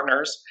new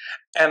partners,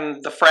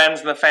 and the friends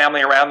and the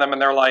family around them, and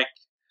they're like,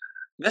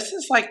 this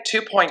is like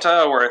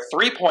 2.0 or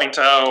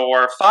 3.0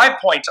 or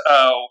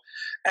 5.0.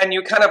 And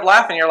you kind of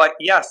laugh and you're like,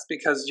 yes,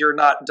 because you're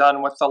not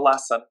done with the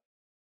lesson.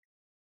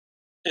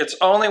 It's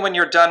only when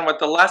you're done with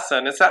the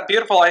lesson. It's that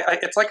beautiful.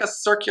 It's like a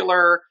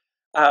circular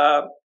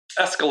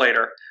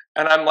escalator.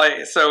 And I'm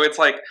like, so it's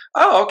like,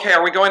 oh, okay,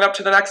 are we going up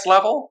to the next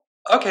level?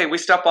 Okay, we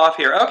step off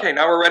here. Okay,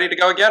 now we're ready to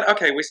go again.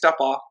 Okay, we step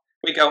off.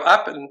 We go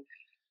up, and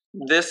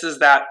this is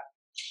that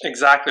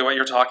exactly what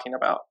you're talking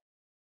about.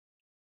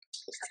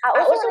 I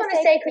also want to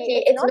say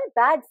quickly, it's not a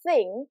bad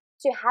thing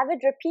to have it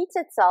repeat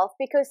itself,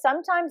 because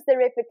sometimes the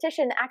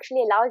repetition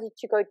actually allows you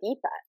to go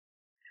deeper.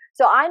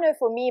 So I know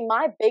for me,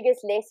 my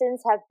biggest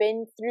lessons have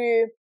been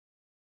through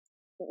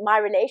my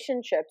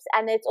relationships,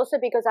 and it's also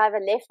because I have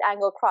a left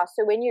angle cross.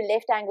 So when you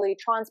left angle, you're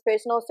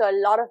transpersonal. So a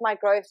lot of my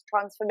growth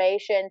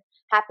transformation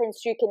happens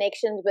through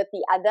connections with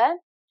the other.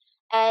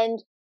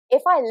 And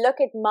if I look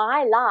at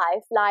my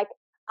life, like,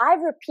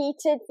 I've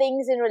repeated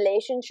things in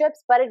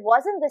relationships, but it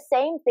wasn't the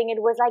same thing. It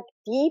was like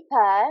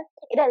deeper.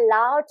 It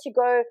allowed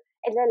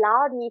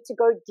me to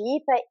go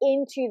deeper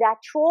into that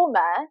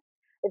trauma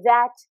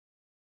that,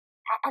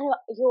 and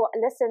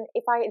listen,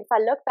 if I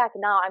look back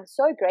now, I'm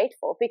so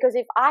grateful, because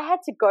if I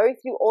had to go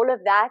through all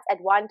of that at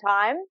one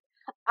time,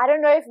 I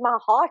don't know if my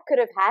heart could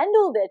have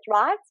handled it,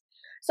 right?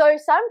 So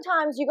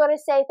sometimes you got to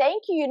say,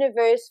 thank you,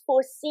 universe,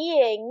 for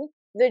seeing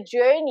the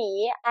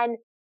journey and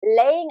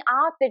laying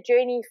out the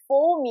journey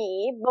for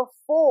me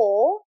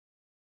before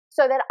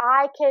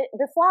I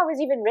was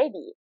even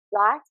ready,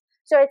 right?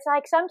 So it's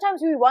like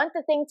sometimes we want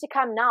the thing to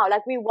come now.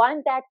 Like we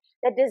want that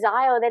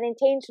desire, that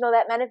intention, or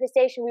that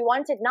manifestation. We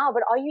want it now,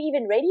 but are you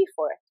even ready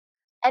for it?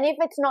 And if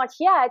it's not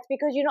here, it's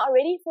because you're not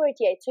ready for it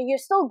yet. So you're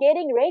still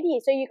getting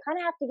ready. So you kind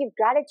of have to give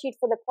gratitude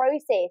for the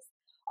process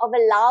of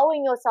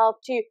allowing yourself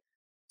to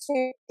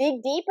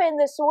dig deeper in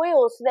the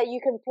soil so that you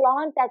can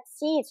plant that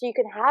seed, so you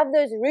can have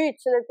those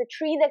roots, so that the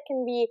tree that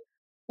can be,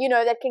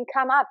 that can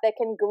come up, that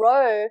can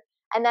grow,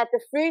 and that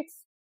the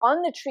fruits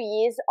on the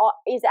trees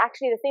is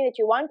actually the thing that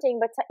you're wanting,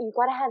 but you've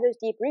got to have those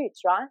deep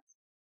roots, right?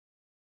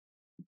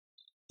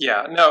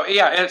 Yeah, no,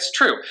 yeah, it's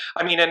true.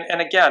 I mean,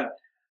 and again,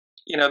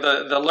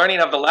 the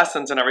learning of the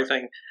lessons and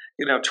everything,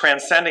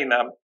 transcending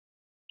them.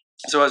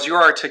 So as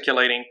you're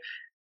articulating,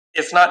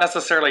 it's not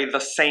necessarily the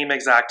same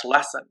exact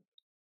lesson.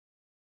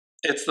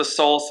 It's the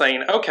soul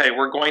saying, okay,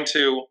 we're going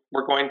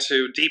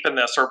to deepen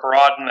this or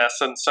broaden this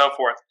and so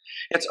forth.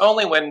 It's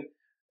only when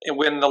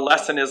the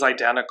lesson is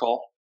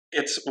identical.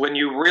 It's when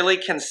you really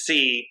can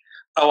see,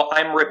 oh,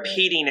 I'm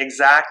repeating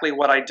exactly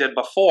what I did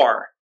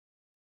before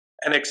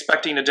and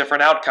expecting a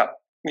different outcome.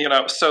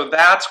 So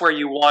that's where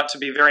you want to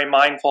be very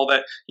mindful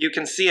that you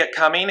can see it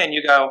coming and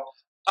you go,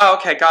 oh,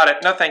 okay, got it.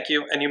 No, thank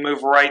you. And you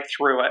move right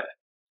through it.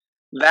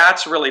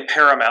 That's really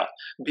paramount.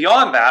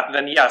 Beyond that,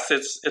 then yes,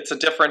 it's a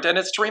different, and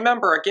it's to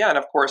remember again,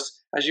 of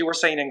course, as you were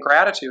saying in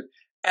gratitude,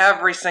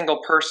 every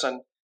single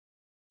person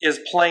is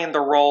playing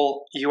the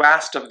role you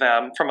asked of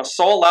them from a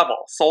soul level,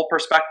 soul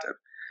perspective.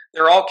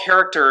 They're all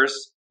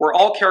characters. We're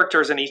all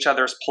characters in each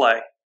other's play.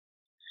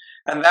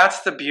 And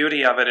that's the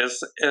beauty of it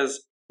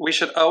is we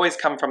should always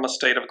come from a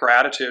state of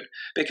gratitude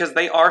because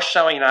they are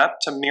showing up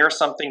to mirror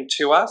something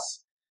to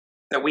us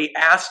that we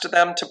asked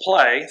them to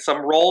play,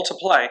 some role to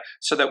play,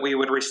 so that we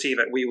would receive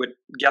it. We would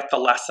get the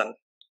lesson.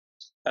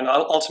 And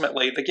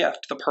ultimately, the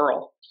gift, the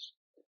pearl.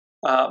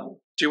 Do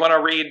you want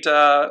to read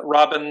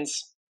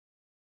Robin's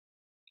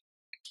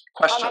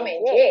question?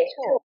 Yeah,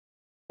 sure.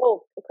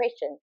 Cool, the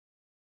question.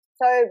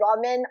 So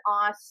Robin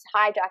asks,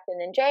 hi,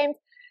 Jaclyn and James.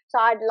 So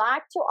I'd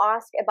like to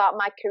ask about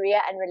my career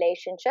and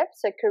relationships.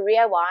 So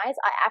career-wise,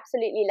 I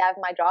absolutely love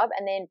my job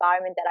and the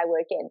environment that I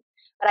work in.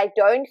 But I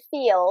don't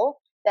feel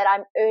that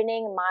I'm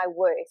earning my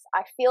worth.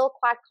 I feel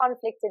quite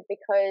conflicted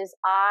because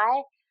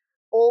I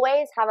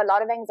always have a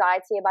lot of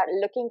anxiety about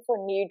looking for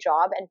a new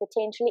job and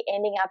potentially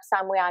ending up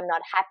somewhere I'm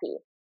not happy.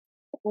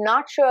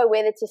 Not sure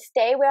whether to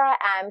stay where I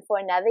am for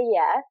another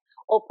year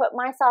or put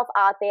myself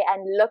out there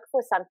and look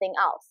for something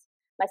else.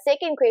 My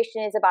second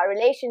question is about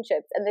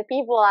relationships and the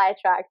people I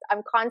attract.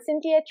 I'm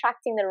constantly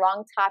attracting the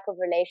wrong type of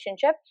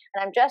relationship,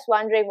 and I'm just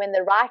wondering when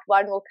the right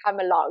one will come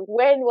along.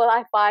 When will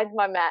I find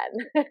my man?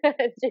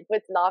 She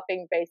puts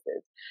laughing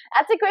faces.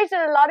 That's a question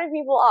a lot of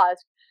people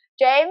ask.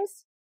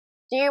 James,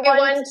 do you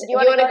want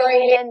to go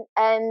ahead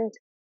and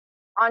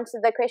answer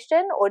the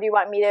question, or do you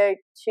want me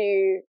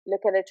to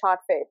look at the chart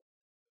first?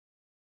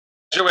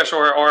 Jewish,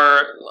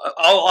 or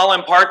I'll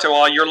impart to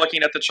while you're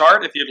looking at the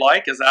chart if you'd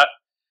like. Is that?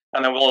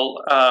 And then we'll,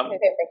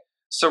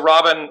 so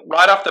Robin,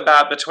 right off the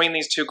bat, between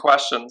these two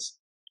questions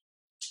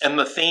and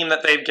the theme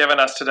that they've given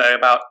us today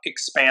about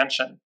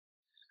expansion.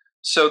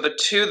 So the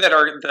two that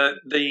are,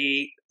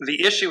 the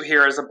issue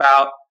here is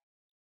about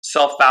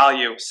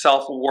self-value,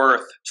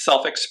 self-worth,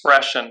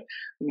 self-expression,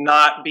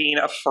 not being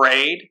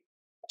afraid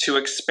to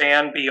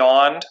expand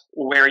beyond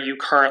where you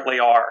currently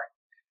are.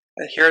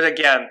 And here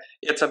again,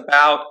 it's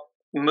about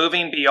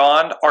moving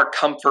beyond our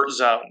comfort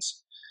zones.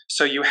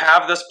 So you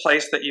have this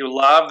place that you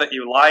love, that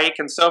you like,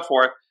 and so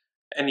forth,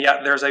 and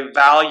yet there's a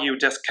value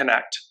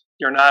disconnect.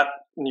 You're not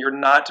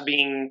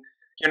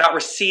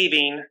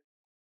receiving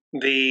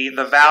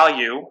the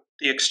value,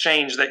 the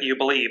exchange that you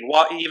believe,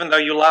 even though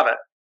you love it.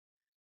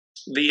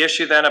 The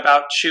issue then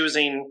about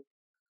choosing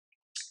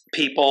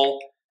people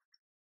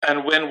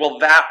and when will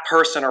that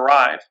person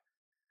arrive?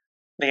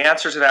 The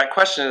answer to that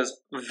question is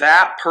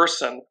that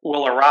person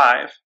will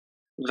arrive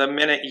the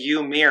minute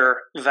you mirror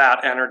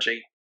that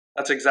energy.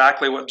 That's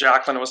exactly what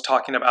Jaclyn was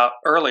talking about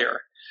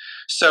earlier.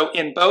 So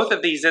in both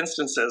of these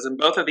instances, in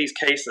both of these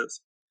cases,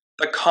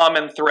 the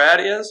common thread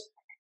is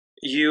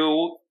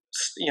the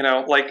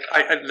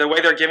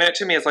way they're giving it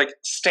to me is like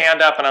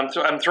stand up, and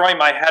I'm throwing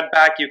my head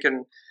back. You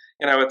can,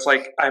 it's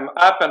like I'm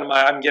up and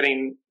I'm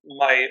getting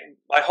my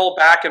whole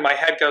back and my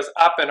head goes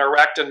up and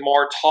erect and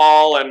more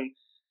tall, and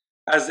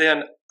as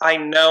in I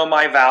know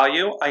my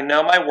value, I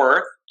know my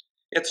worth.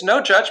 It's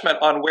no judgment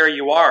on where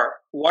you are.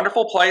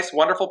 Wonderful place,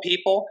 wonderful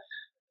people.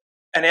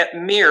 And it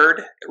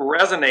mirrored,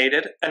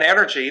 resonated an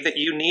energy that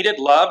you needed,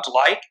 loved,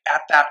 liked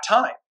at that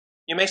time.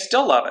 You may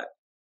still love it.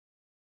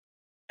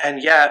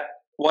 And yet,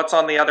 what's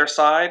on the other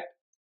side?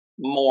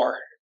 More.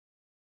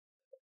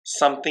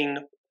 Something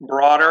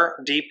broader,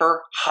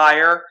 deeper,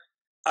 higher,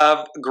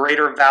 of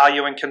greater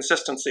value and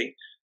consistency.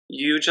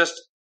 You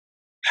just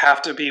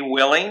have to be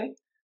willing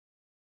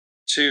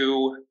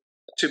to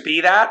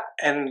be that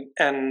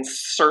and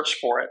search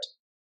for it.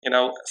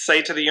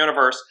 Say to the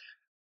universe,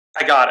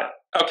 I got it.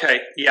 Okay,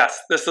 yes,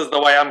 this is the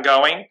way I'm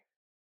going.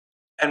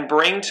 And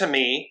bring to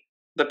me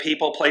the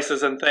people,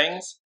 places, and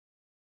things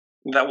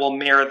that will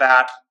mirror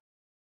that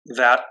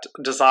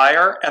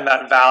desire and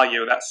that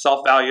value, that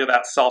self-value,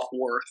 that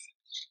self-worth.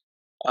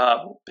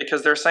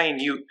 Because they're saying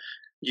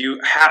you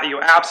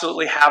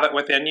absolutely have it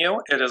within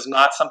you. It is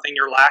not something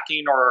you're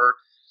lacking or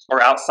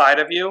outside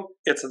of you.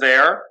 It's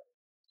there.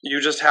 You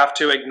just have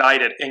to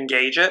ignite it,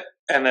 engage it,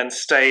 and then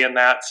stay in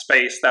that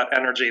space, that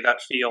energy,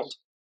 that field.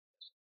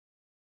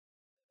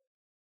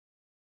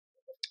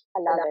 I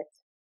love it.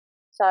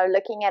 So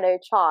looking at her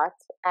chart,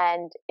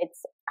 and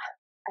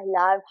I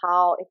love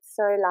how it's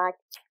so like,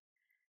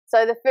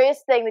 so the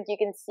first thing that you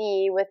can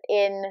see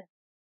within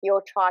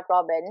your chart,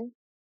 Robin,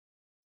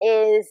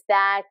 is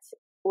that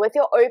with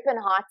your open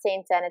heart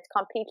center, and it's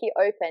completely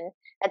open,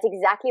 that's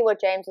exactly what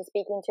James was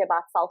speaking to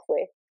about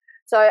self-worth.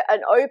 So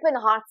an open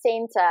heart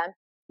center,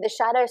 the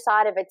shadow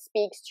side of it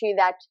speaks to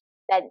that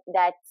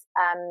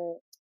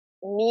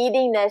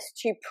neediness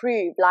to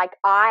prove, like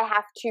I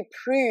have to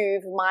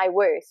prove my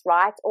worth,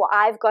 right? Or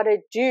I've got to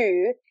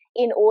do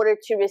in order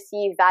to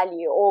receive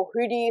value, or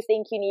who do you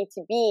think you need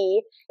to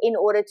be in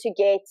order to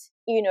get,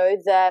 you know,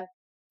 the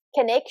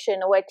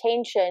connection or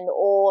attention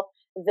or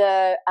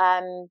the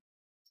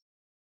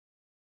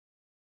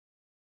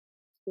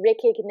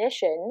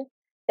recognition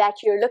that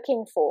you're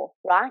looking for,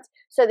 right?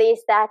 So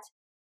there's that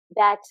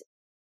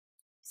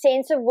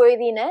sense of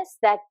worthiness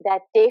that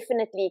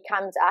definitely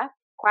comes up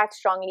quite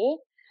strongly.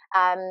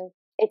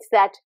 It's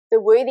that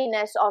the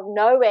worthiness of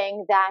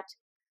knowing that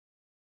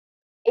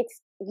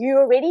you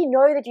already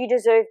know that you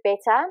deserve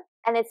better,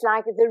 and it's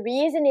like the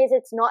reason is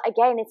it's not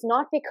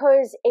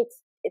because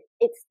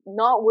it's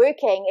not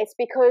working. It's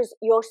because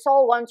your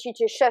soul wants you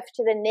to shift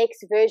to the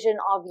next version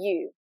of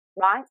you,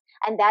 right?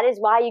 And that is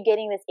why you're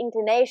getting this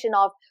inclination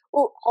of,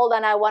 oh, hold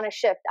on, I want to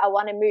shift, I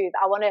want to move,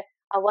 I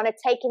want to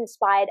take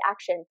inspired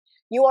action.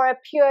 You are a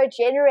pure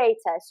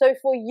generator. So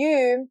for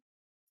you,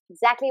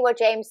 exactly what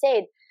James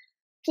said,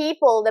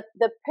 people,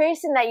 the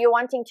person that you're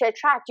wanting to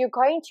attract, you're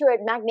going to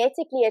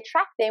magnetically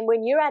attract them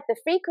when you're at the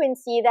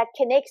frequency that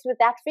connects with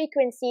that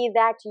frequency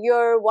that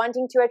you're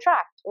wanting to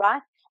attract,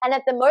 right? And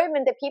at the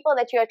moment, the people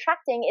that you're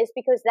attracting is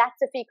because that's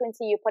the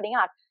frequency you're putting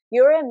out.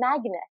 You're a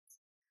magnet.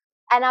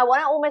 And I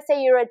want to almost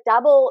say you're a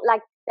double,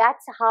 like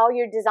that's how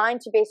you're designed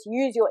to best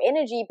use your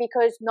energy,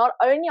 because not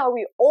only are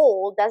we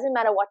all, doesn't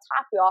matter what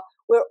type we are,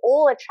 we're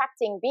all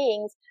attracting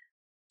beings.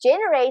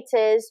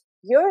 Generators,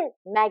 you're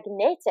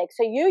magnetic.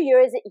 So you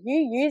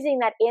using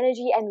that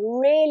energy and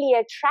really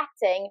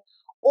attracting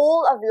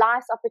all of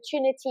life's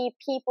opportunity,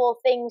 people,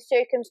 things,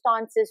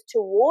 circumstances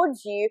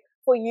towards you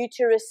for you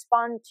to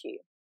respond to,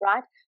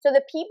 right? So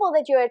the people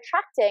that you're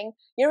attracting,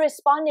 you're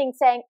responding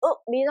saying, oh,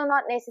 these are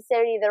not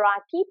necessarily the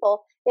right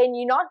people. Then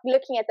you're not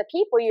looking at the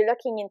people, you're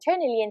looking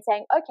internally and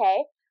saying,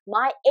 okay,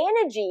 my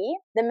energy,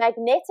 the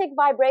magnetic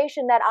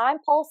vibration that I'm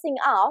pulsing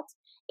out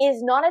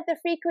is not at the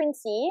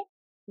frequency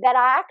that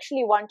I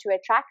actually want to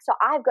attract. So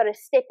I've got to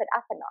step it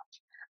up a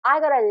notch. I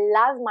got to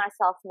love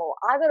myself more.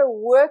 I got to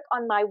work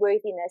on my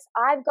worthiness.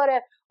 I've got to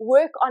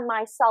work on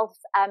my self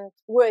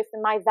worth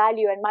and my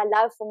value and my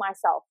love for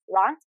myself,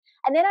 right?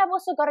 And then I've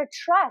also got to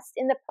trust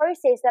in the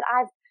process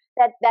that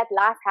that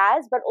life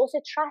has, but also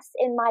trust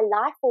in my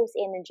life force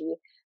energy,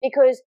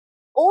 because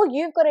all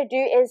you've got to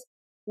do is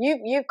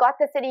you've got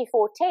the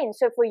 3410.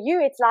 So for you,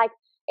 it's like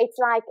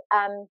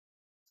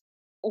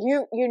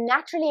you're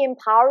naturally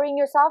empowering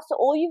yourself. So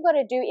all you've got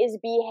to do is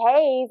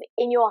behave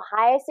in your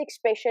highest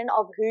expression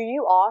of who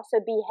you are. So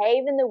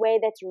behave in the way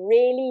that's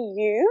really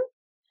you,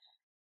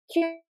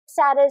 cute,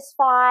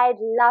 satisfied,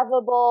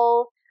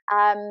 lovable,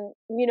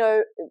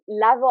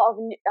 lover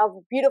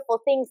of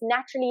beautiful things,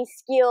 naturally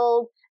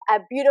skilled, a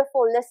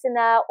beautiful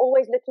listener,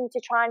 always looking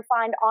to try and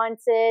find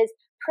answers,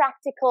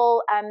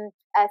 practical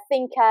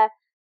thinker.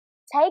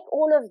 Take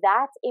all of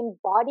that,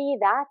 embody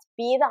that,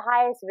 be the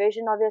highest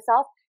version of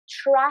yourself.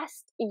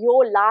 Trust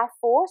your life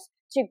force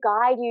to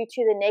guide you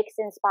to the next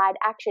inspired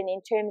action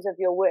in terms of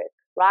your work,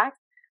 right?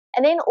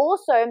 And then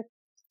also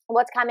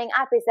what's coming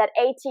up is that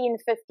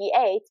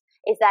 1858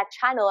 is that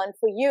channel. And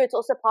for you, it's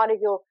also part of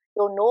your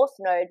north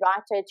node,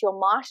 right? So it's your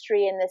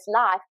mastery in this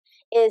life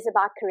is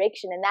about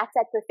correction. And that's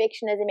that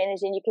perfectionism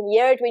energy. And you can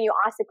hear it when you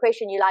ask the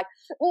question. You're like,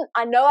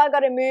 I know I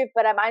got to move,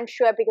 but I'm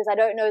unsure because I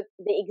don't know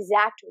the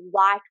exact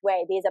right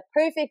way. There's a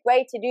perfect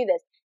way to do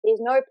this. There's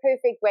no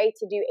perfect way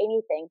to do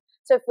anything.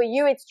 So for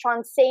you, it's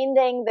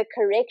transcending the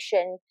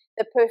correction,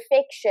 the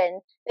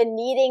perfection, the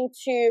needing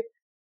to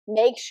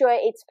make sure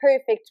it's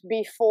perfect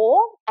before,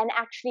 and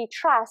actually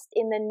trust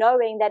in the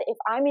knowing that if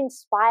I'm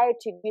inspired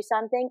to do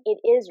something, it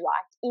is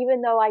right.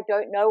 Even though I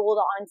don't know all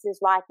the answers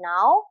right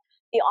now,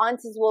 the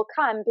answers will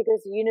come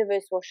because the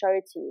universe will show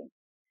it to you.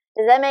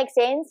 Does that make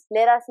sense?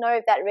 Let us know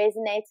if that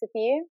resonates with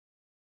you.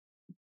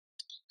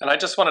 And I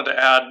just wanted to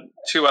add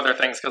two other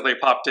things because they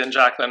popped in,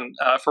 Jaclyn,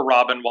 for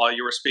Robin while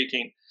you were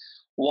speaking.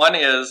 One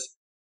is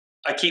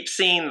I keep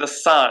seeing the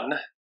sun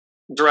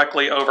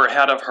directly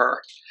overhead of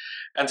her.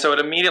 And so it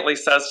immediately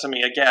says to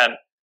me again,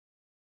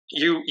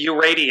 you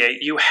radiate,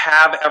 you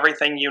have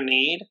everything you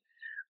need.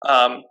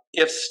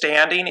 If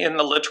standing in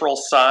the literal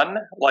sun,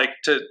 like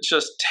to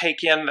just take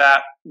in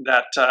that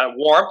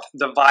warmth,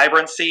 the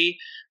vibrancy,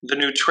 the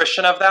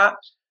nutrition of that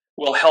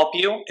will help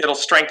you. It'll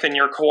strengthen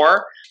your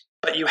core,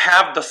 but you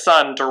have the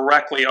sun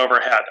directly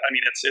overhead. I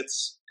mean,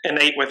 it's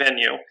innate within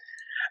you.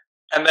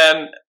 And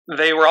then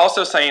they were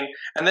also saying,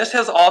 and this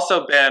has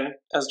also been,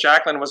 as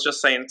Jaclyn was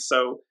just saying,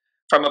 so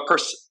from a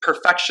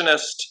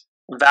perfectionist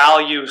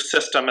value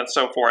system and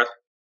so forth,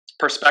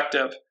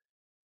 perspective.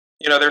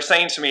 You know, they're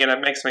saying to me, and it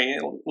makes me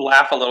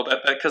laugh a little bit,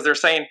 because they're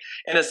saying,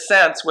 in a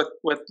sense, with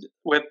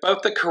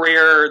both the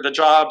career, the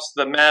jobs,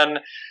 the men,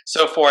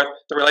 so forth,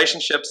 the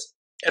relationships,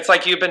 it's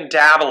like you've been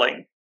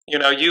dabbling. You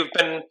know, you've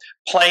been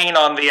playing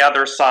on the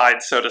other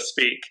side, so to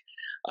speak,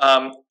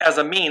 as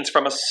a means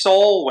from a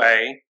soul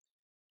way,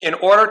 in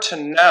order to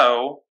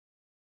know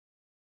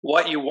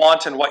what you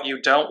want and what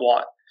you don't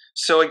want.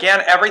 So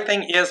again,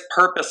 everything is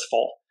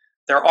purposeful.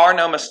 There are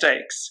no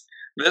mistakes.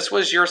 This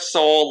was your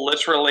soul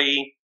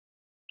literally.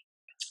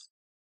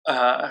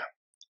 They're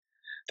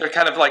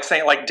kind of like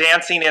saying, like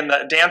dancing in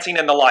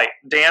the light,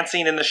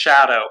 dancing in the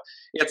shadow.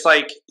 It's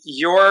like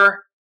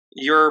you're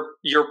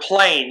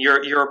playing.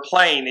 You're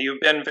playing.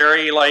 You've been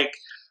very like,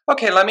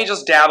 okay, let me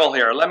just dabble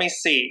here. Let me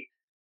see.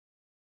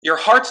 Your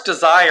heart's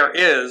desire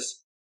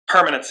is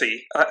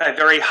permanency, a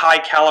very high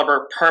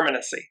caliber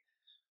permanency.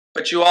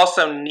 But you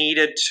also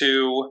needed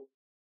to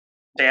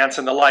dance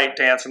in the light,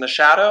 dance in the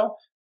shadow,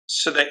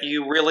 so that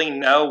you really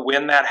know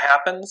when that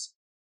happens,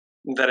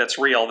 that it's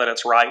real, that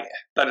it's right,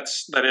 that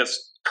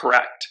is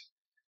correct.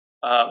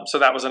 So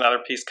that was another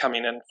piece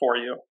coming in for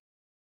you.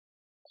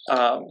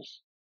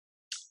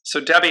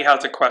 So Debbie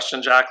has a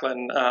question,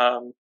 Jaclyn.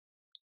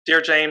 Dear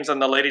James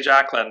and the Lady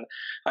Jaclyn,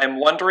 I'm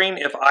wondering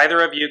if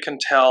either of you can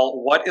tell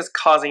what is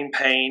causing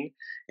pain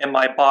in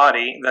my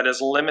body that is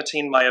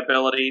limiting my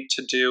ability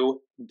to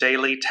do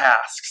daily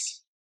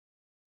tasks.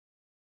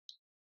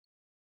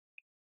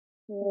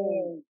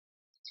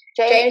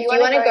 James, do you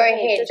want to go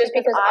ahead? Just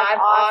because I've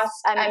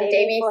asked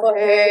Debbie for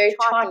her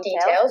chart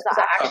details,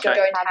 because I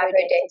actually don't have her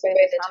date of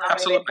birth, the time of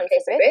her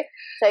place of birth.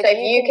 So if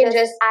you can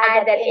just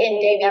add that in,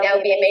 Debbie, that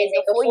would be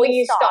amazing. Before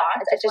you start,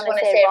 I just want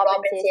to say,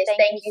 Robin says,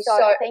 thank you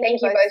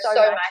both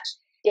so much.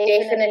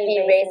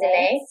 Definitely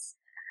resonates.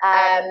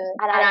 And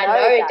I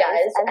know it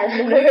does.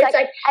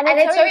 And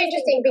it's so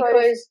interesting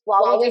because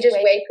while we just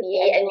wait for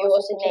you and you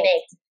also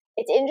connect.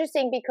 It's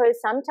interesting because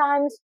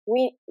sometimes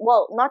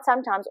not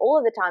sometimes, all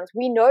of the times,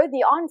 we know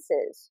the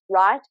answers,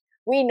 right?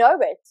 We know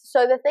it.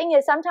 So the thing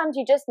is, sometimes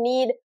you just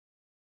need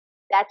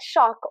that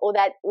shock or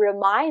that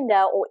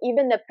reminder or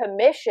even the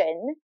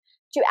permission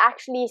to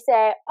actually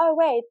say, oh,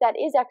 wait, that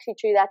is actually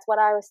true. That's what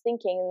I was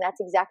thinking. And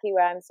that's exactly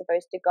where I'm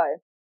supposed to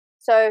go.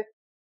 So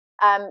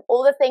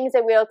all the things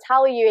that we'll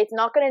tell you, it's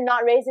not going to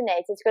not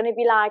resonate. It's going to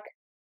be like,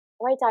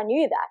 wait, I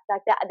knew that.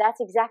 Like that's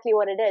exactly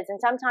what it is. And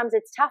sometimes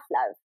it's tough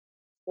love,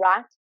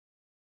 right?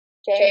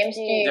 James,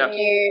 are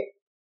you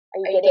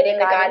getting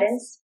the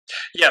guidance?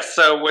 Yes.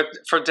 So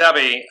for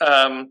Debbie,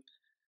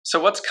 so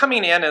what's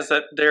coming in is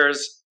that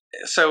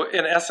so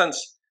in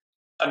essence,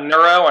 a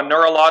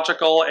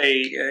neurological,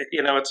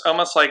 it's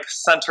almost like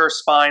center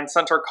spine,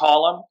 center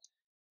column,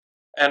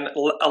 and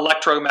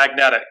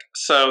electromagnetic.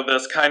 So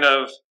this kind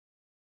of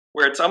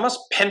where it's almost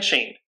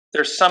pinching.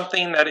 There's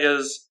something that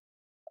is,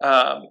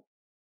 I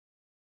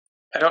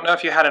don't know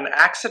if you had an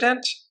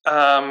accident,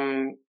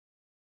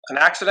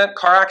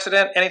 car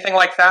accident, anything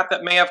like that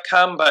may have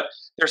come, but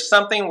there's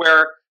something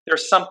where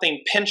there's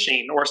something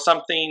pinching or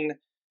something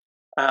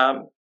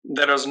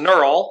that is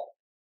neural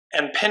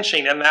and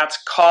pinching, and that's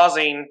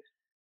causing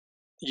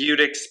you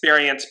to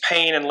experience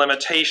pain and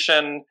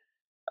limitation.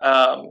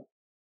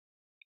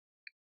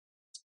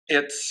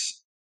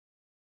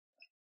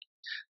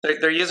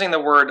 They're using the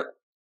word,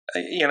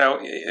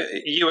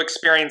 you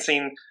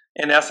experiencing,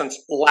 in essence,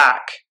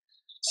 lack.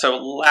 So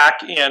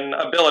lack in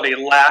ability,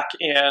 lack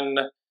in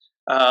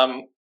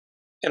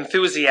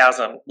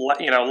enthusiasm,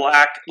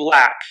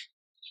 lack,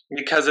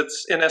 because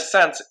it's, in a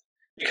sense,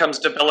 becomes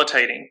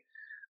debilitating.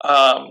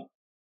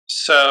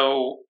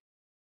 So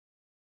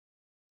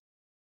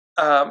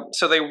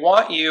they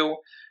want you.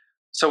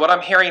 So what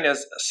I'm hearing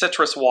is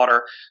citrus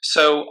water.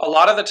 So a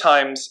lot of the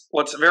times,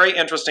 what's very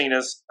interesting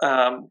is,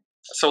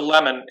 so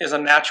lemon is a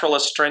natural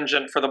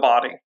astringent for the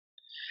body.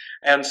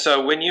 And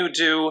so when you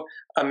do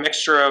a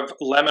mixture of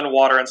lemon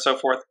water and so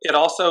forth, it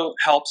also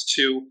helps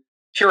to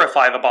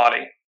purify the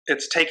body.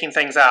 It's taking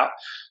things out.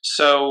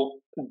 So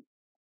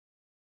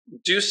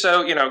do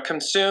so,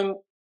 consume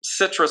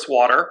citrus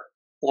water,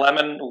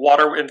 lemon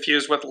water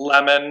infused with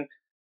lemon,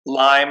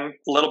 lime,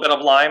 a little bit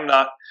of lime,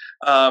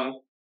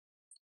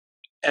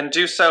 and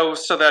do so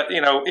that,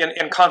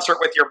 in concert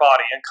with your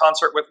body, in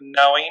concert with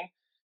knowing.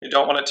 You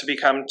don't want it to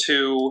become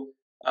too,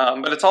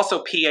 but it's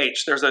also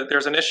pH. There's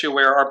an issue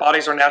where our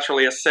bodies are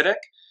naturally acidic.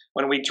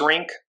 When we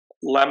drink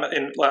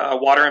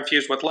water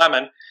infused with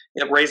lemon,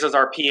 it raises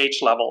our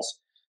pH levels.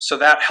 So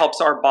that helps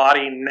our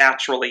body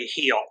naturally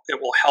heal. It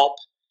will help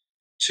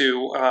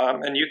to,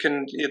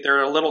 and there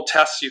are little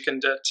tests you can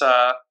do.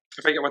 I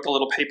forget what the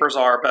little papers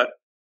are, but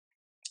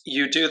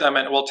you do them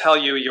and it will tell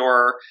you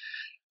your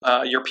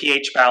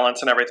pH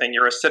balance and everything,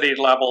 your acidity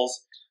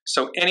levels.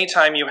 So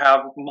anytime you have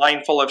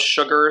mindful of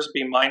sugars,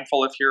 be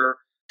mindful if you're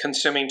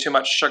consuming too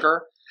much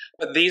sugar.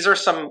 But these are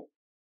some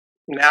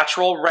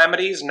natural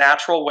remedies,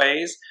 natural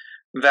ways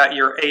that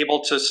you're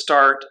able to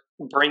start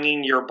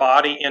bringing your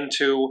body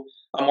into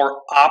a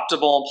more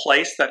optimal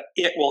place that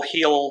it will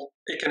heal.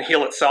 It can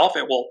heal itself.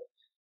 It will,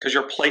 because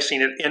you're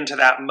placing it into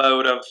that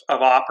mode of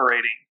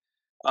operating.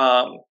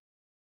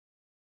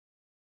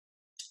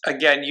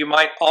 again, you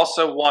might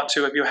also want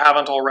to, if you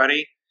haven't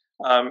already,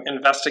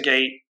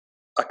 investigate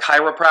a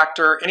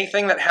chiropractor,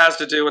 anything that has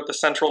to do with the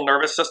central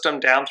nervous system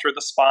down through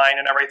the spine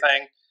and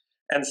everything,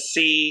 and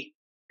see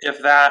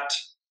if that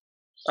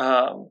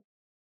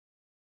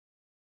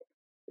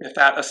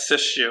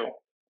assists you.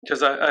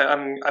 Because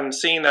I'm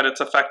seeing that it's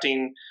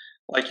affecting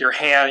like your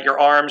hand, your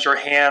arms, your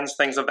hands,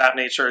 things of that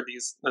nature.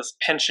 This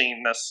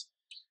pinching, this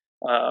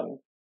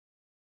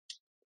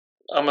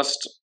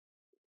almost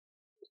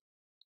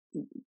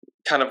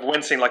kind of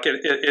wincing, like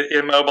it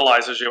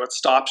immobilizes you, it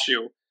stops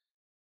you,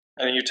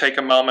 and you take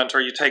a moment or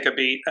you take a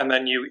beat, and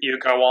then you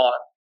go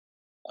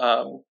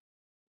on.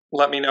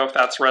 Let me know if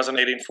that's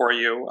resonating for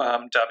you,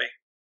 Debbie.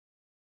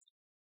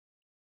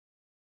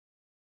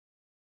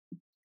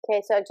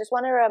 Okay, so I just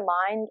want to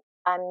remind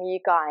you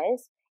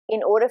guys,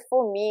 in order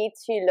for me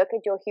to look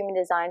at your human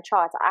design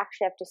chart, I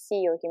actually have to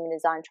see your human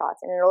design chart.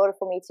 And in order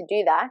for me to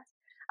do that,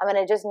 I'm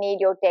going to just need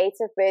your date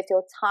of birth,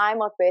 your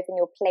time of birth, and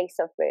your place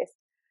of birth.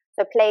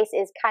 So place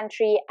is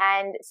country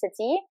and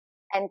city,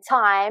 and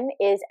time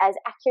is as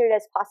accurate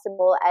as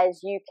possible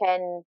as you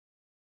can,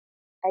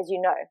 as you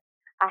know.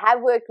 I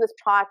have worked with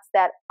charts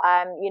that,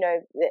 you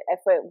know,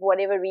 for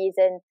whatever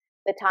reason,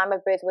 the time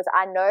of birth was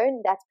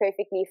unknown. That's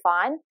perfectly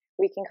fine.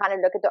 We can kind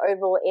of look at the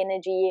overall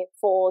energy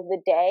for the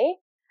day.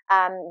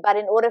 But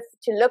in order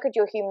to look at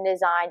your human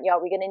design, yeah,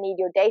 we're going to need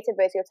your date of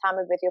birth, your time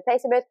of birth, your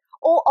place of birth.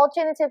 Or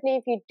alternatively,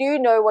 if you do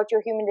know what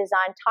your human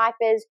design type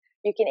is,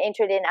 you can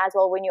enter it in as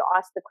well when you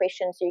ask the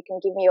question. So you can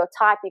give me your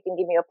type, you can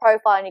give me your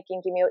profile, and you can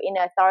give me your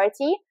inner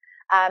authority.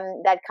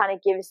 That kind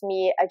of gives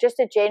me just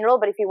a general,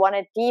 but if you want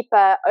a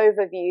deeper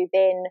overview,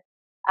 then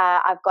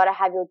I've got to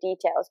have your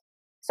details.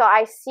 So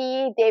I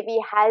see Debbie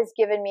has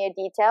given me a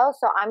detail,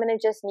 so I'm going to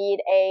just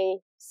need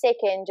a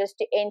second just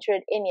to enter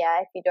it in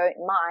here, if you don't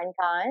mind,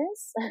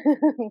 guys.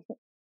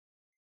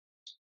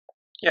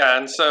 Yeah,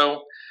 and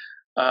so,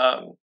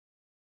 and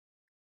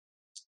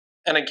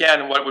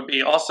again, what would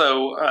be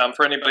also,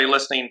 for anybody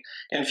listening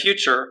in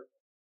future,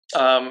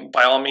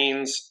 by all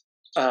means,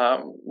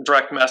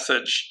 direct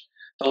message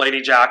the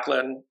Lady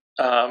Jaclyn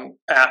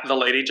at the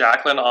Lady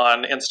Jaclyn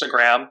on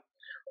Instagram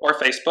or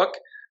Facebook.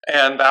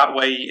 And that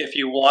way, if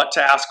you want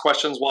to ask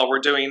questions while we're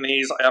doing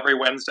these every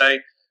Wednesday,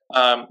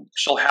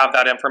 she'll have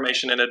that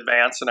information in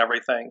advance and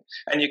everything.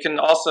 And you can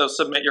also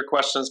submit your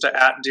questions to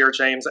at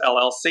DearJames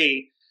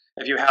LLC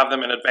if you have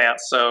them in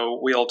advance. So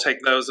we'll take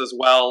those as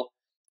well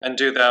and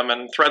do them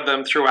and thread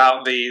them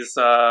throughout these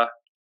the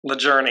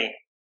journey.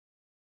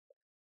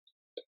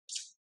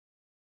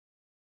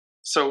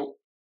 So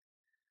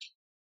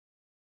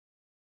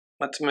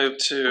let's move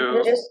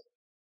to.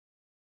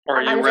 Or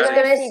are you I'm ready? just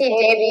going to see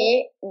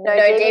Debbie. No,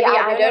 Debbie,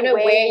 I don't know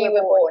where you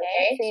were born,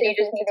 okay? So you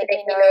just need to let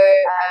me know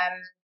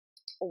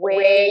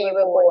where you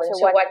were born.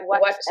 So what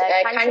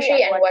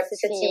country and what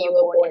city you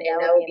were born in.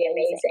 That would be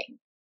amazing.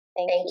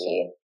 Thank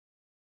you.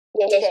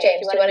 Yes,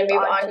 James, do you want to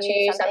move on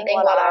to something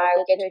while I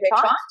get to the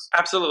chart?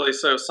 Absolutely.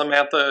 So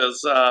Samantha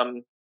is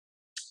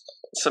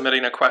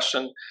submitting a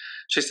question.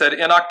 She said,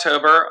 in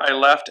October, I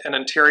left an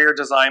interior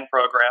design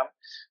program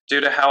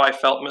due to how I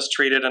felt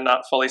mistreated and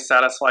not fully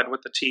satisfied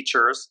with the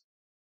teachers.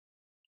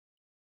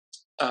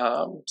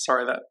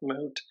 Sorry, that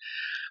moved.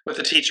 With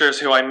the teachers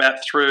who I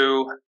met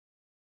through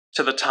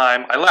to the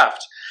time I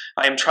left.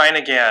 I am trying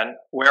again,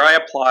 where I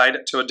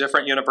applied to a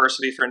different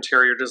university for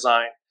interior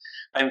design.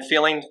 I'm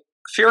feeling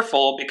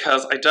fearful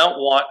because I don't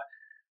want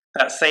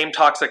that same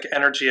toxic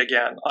energy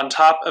again, on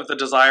top of the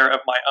desire of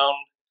my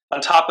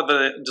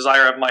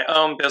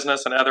own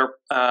business and other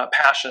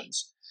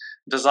passions.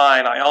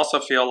 Design, I also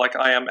feel like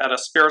I am at a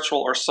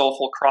spiritual or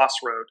soulful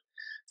crossroad.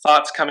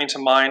 Thoughts coming to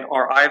mind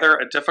are either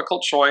a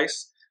difficult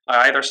choice.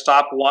 I either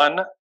stop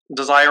one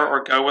desire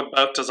or go with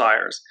both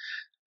desires.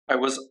 I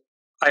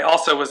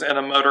also was in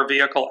a motor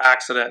vehicle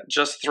accident,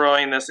 just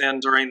throwing this in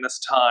during this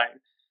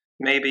time.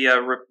 Maybe a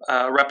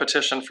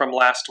repetition from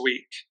last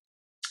week.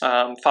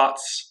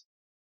 Thoughts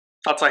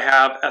I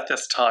have at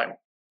this time.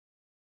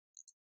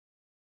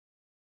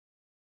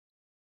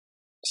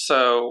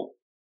 So,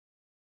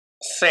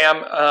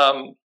 Sam,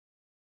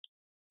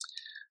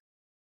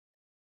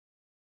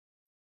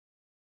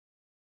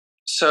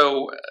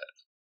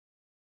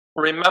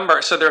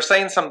 remember, so they're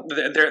saying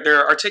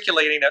they're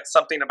articulating it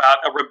something about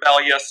a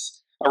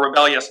rebellious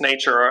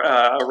nature,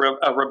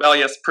 a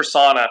rebellious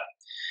persona,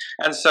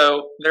 and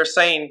so they're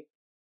saying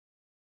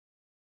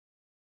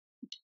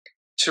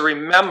to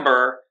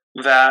remember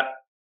that.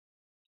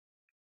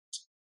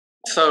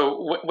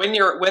 So when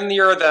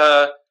you're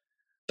the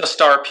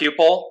star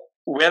pupil,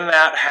 when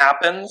that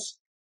happens,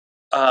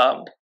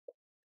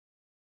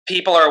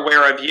 people are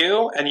aware of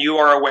you, and you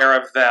are aware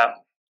of them.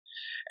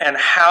 And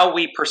how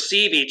we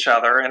perceive each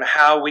other and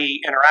how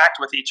we interact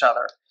with each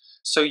other.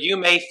 So you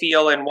may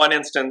feel in one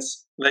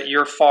instance that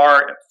you're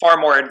far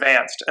more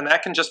advanced, and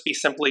that can just be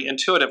simply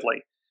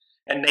intuitively,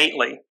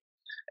 innately.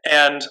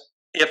 And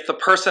if the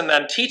person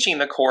then teaching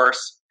the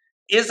course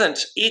isn't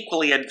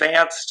equally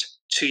advanced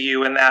to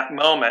you in that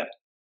moment,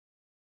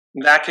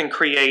 that can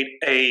create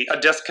a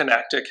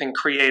disconnect. It can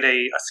create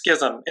a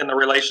schism in the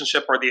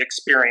relationship or the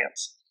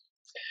experience.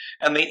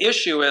 And the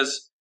issue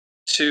is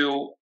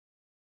to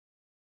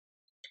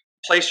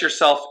place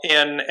yourself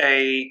in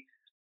a,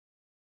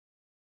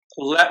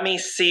 let me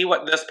see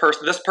what this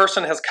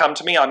person has come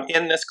to me. I'm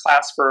in this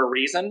class for a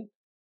reason.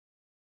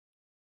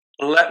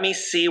 Let me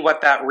see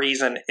what that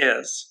reason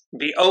is.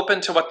 Be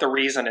open to what the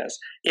reason is.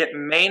 It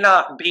may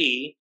not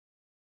be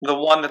the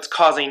one that's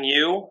causing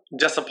you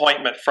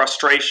disappointment,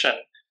 frustration,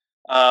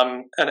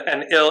 an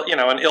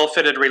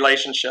ill-fitted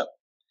relationship.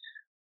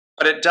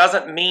 But it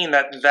doesn't mean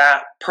that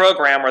that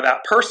program or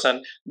that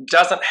person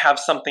doesn't have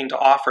something to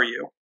offer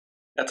you.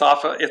 It's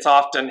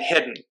often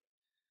hidden.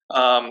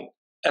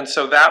 And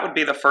so that would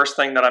be the first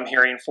thing that I'm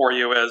hearing for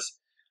you is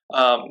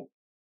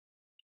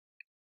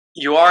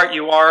you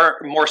are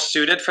more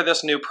suited for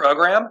this new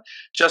program.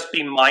 Just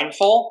be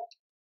mindful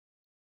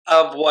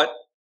of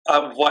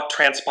what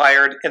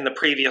transpired in the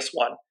previous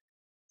one.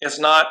 It's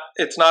not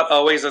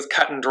always as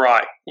cut and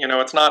dry.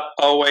 It's not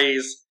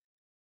always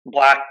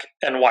black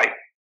and white.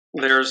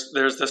 There's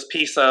this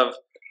piece of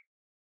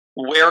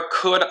where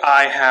could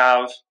I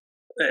have,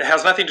 it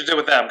has nothing to do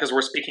with them because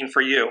we're speaking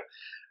for you.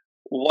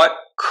 What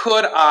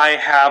could I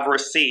have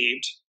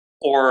received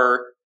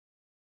or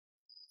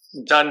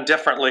done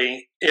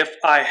differently if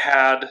I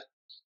had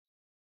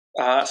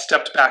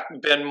stepped back,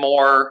 been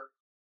more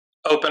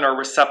open or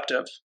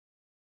receptive?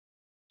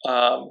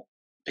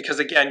 Because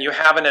again, you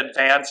have an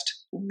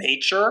advanced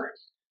nature,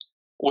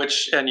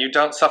 and you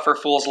don't suffer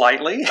fools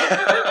lightly.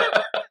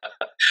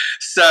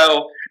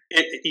 So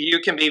you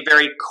can be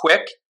very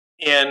quick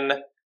in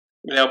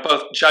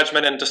both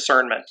judgment and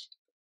discernment.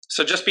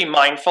 So just be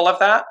mindful of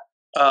that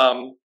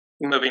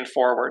moving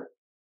forward.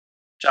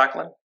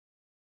 Jaclyn?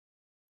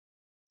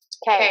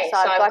 Okay, so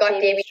I've got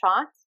Debbie's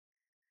chart.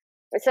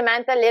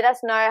 Samantha, let us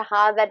know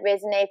how that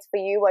resonates for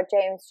you, what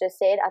James just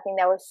said. I think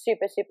that was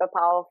super, super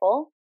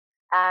powerful.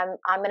 I'm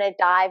going to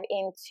dive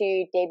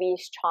into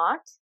Debbie's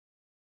chart.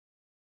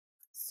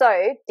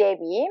 So,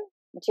 Debbie,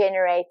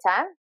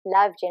 generator,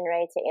 love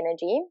generator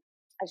energy.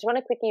 I just want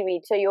to quickly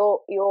read. So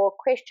your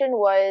question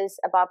was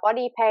about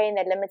body pain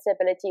that limits the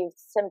ability of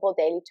simple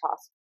daily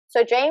tasks.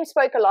 So James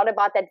spoke a lot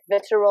about that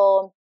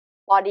visceral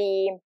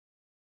body,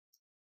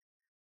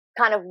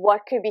 kind of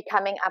what could be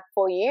coming up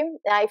for you.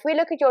 Now, if we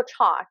look at your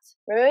chart,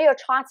 remember your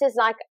chart is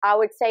like, I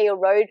would say, your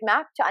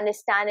roadmap to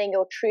understanding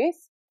your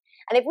truth.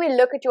 And if we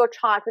look at your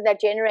chart with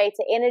that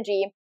generator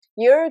energy,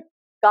 you're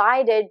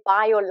guided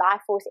by your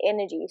life force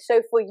energy.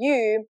 So for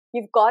you,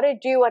 you've got to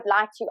do what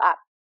lights you up.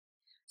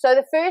 So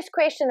the first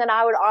question that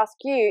I would ask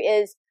you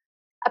is,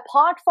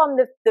 apart from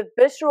the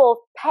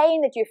visceral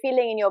pain that you're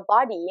feeling in your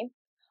body,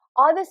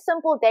 are the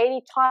simple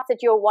daily tasks that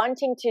you're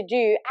wanting to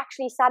do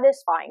actually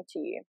satisfying to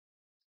you?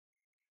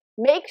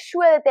 Make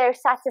sure that they're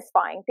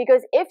satisfying,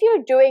 because if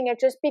you're doing it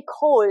just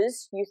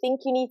because you think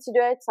you need to do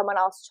it, someone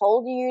else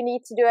told you you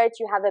need to do it,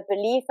 you have a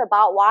belief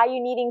about why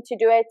you're needing to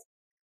do it,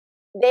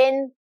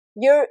 then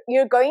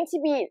you're going to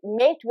be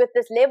met with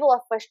this level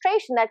of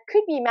frustration that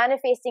could be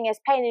manifesting as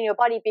pain in your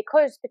body,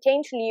 because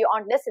potentially you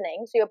aren't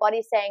listening. So your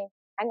body's saying,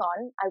 hang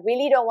on, I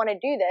really don't want to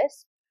do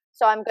this,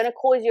 so I'm going to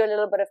cause you a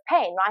little bit of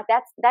pain, right?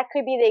 That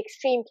could be the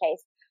extreme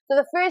case. So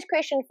the first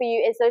question for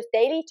you is those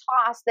daily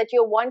tasks that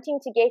you're wanting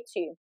to get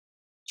to.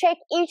 Check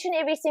each and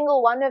every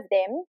single one of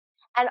them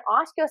and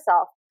ask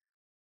yourself,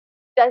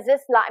 does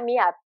this light me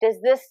up? Does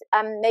this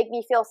make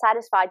me feel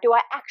satisfied? Do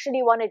I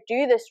actually want to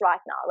do this right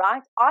now,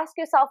 right? Ask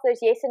yourself those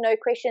yes and no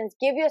questions.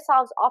 Give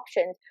yourselves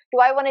options. Do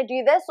I want to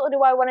do this, or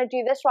do I want to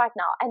do this right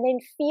now? And then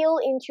feel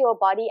into your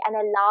body and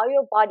allow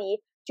your body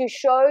to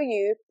show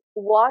you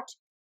what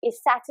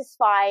is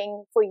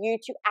satisfying for you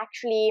to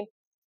actually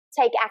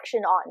take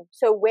action on.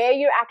 So where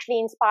you're actually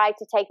inspired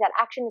to take that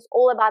action is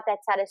all about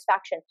that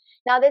satisfaction.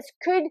 Now, this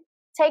could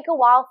take a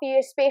while for you,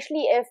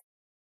 especially if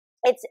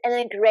it's an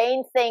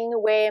ingrained thing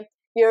where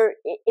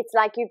it's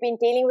like you've been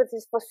dealing with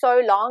this for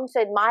so long. So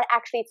it might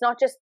actually, it's not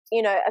just,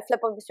 a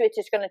flip of the switch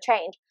is going to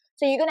change.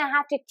 So you're going to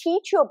have to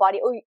teach your body,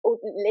 or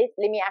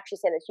let me actually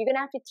say this. You're going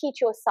to have to teach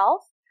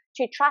yourself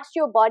to trust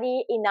your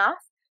body enough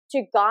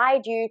to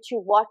guide you to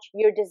what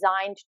you're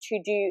designed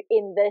to do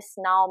in this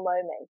now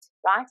moment,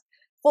 right?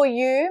 For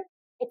you,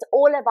 it's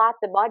all about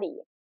the body.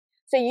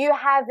 So you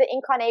have the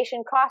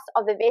incarnation cross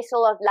of the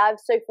vessel of love.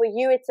 So for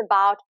you, it's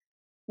about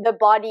the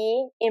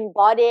body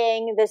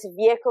embodying this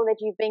vehicle that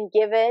you've been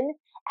given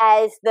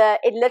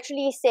it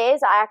literally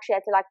says, I actually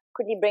had to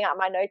quickly bring out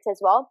my notes as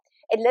well.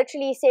 It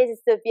literally says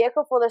it's the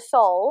vehicle for the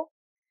soul,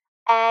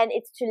 and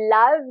it's to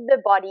love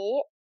the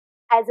body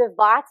as a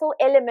vital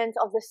element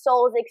of the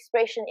soul's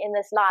expression in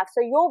this life.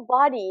 So your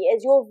body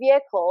is your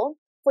vehicle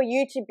for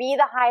you to be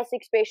the highest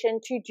expression,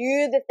 to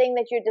do the thing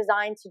that you're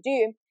designed to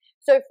do.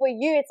 So for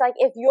you, it's like,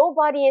 if your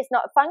body is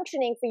not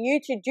functioning for you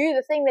to do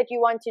the thing that you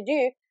want to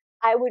do,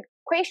 I would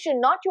question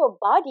not your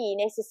body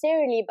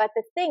necessarily, but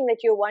the thing that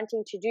you're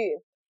wanting to do.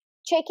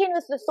 Check in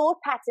with the thought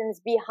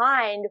patterns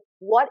behind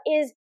what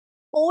is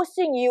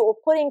forcing you or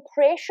putting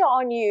pressure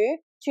on you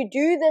to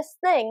do this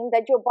thing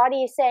that your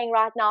body is saying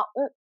right now,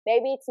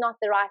 maybe it's not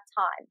the right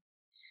time.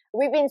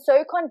 We've been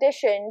so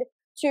conditioned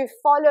to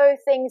follow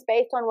things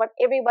based on what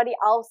everybody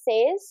else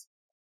says,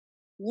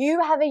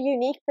 you have a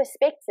unique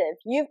perspective.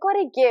 You've got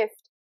a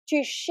gift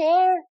to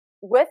share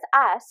with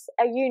us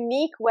a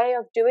unique way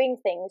of doing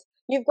things.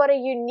 You've got a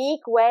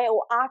unique way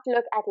or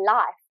outlook at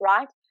life,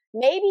 right?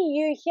 Maybe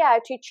you're here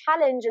to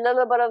challenge a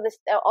little bit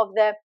of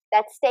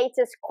that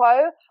status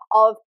quo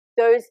of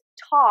those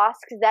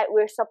tasks that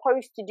we're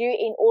supposed to do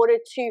in order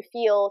to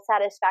feel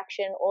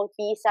satisfaction or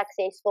be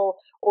successful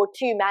or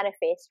to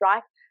manifest,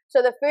 right?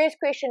 So the first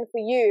question for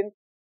you,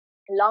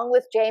 along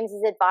with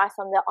James's advice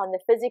on the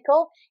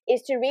physical,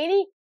 is to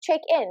really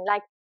check in.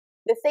 Like,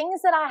 the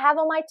things that I have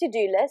on my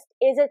to-do list,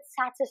 is it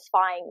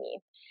satisfying me?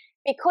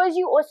 Because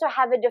you also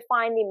have a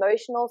defined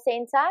emotional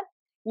center,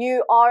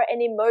 you are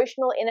an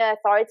emotional inner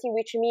authority,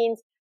 which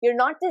means you're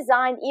not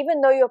designed,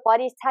 even though your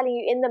body is telling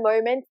you in the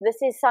moment,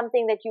 this is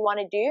something that you want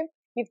to do,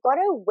 you've got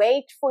to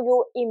wait for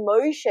your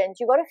emotions.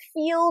 You've got to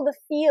feel the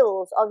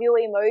feels of your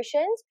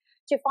emotions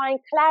to find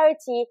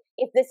clarity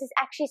if this is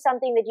actually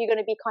something that you're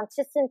going to be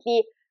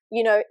consistently,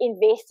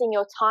 investing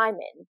your time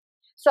in.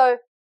 So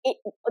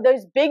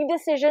those big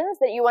decisions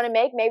that you want to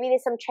make, maybe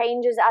there's some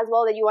changes as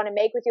well that you want to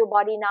make with your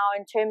body now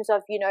in terms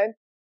of,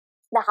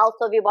 the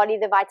health of your body,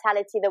 the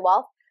vitality, the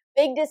wealth.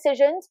 Big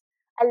decisions,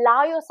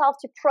 allow yourself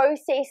to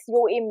process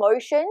your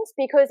emotions,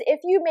 because if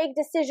you make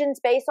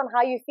decisions based on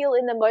how you feel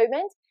in the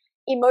moment,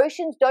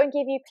 emotions don't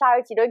give you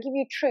clarity, don't give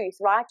you truth,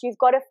 right? You've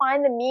got to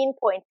find the mean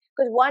point,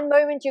 because one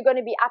moment you're going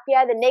to be up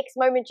here, the next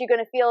moment you're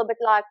going to feel a bit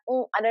like,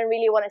 I don't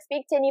really want to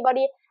speak to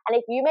anybody. And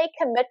if you make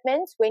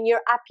commitments when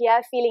you're up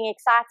here feeling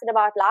excited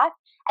about life,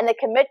 and the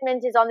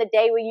commitment is on the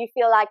day where you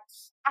feel like,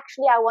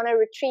 actually, I want to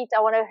retreat,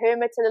 I want to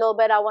hermit a little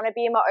bit, I want to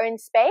be in my own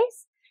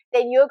space,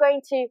 then you're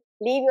going to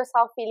leave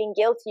yourself feeling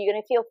guilty. You're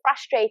going to feel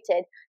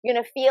frustrated. You're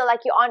going to feel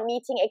like you aren't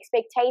meeting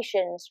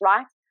expectations,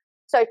 right?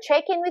 So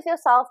check in with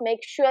yourself,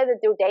 make sure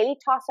that your daily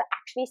tasks are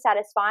actually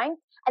satisfying,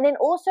 and then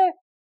also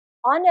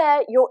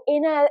honor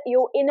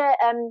your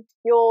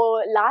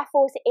life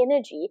force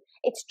energy.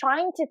 It's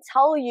trying to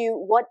tell you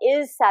what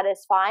is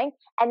satisfying,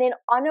 and then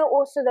honor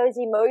also those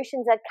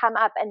emotions that come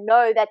up, and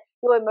know that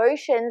your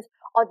emotions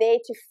are there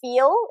to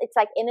feel. It's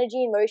like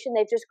energy in motion.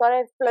 They've just got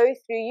to flow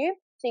through you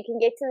so you can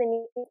get to the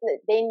meat,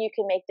 then you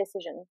can make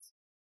decisions.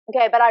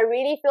 Okay, but I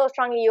really feel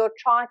strongly your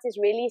chart is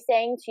really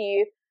saying to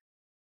you,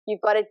 you've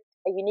got a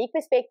unique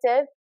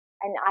perspective,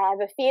 and I have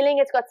a feeling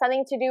it's got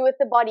something to do with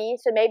the body.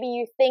 So maybe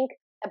you think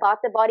about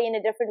the body in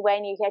a different way,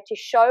 and you're here to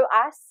show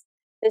us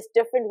this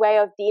different way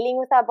of dealing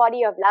with our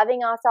body, of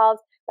loving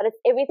ourselves. But it's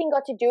everything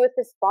got to do with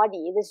this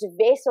body, this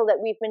vessel that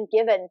we've been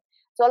given.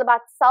 It's all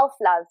about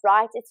self-love,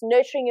 right? It's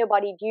nurturing your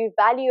body. Do you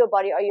value your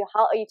body? Are you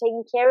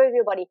taking care of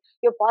your body?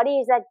 Your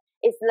body is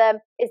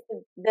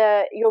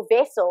your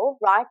vessel,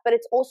 right? But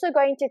it's also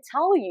going to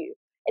tell you.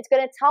 It's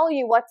going to tell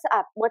you what's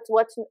up,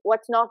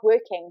 what's not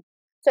working.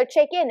 So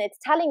check in. It's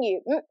telling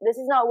you, this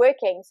is not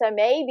working. So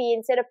maybe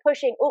instead of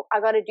pushing, I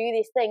got to do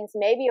these things,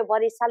 maybe your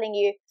body's telling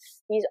you,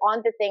 these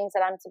aren't the things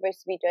that I'm supposed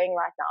to be doing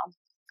right now.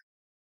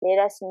 Let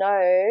us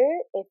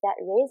know if that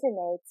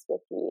resonates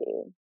with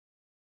you.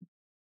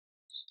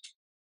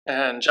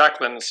 And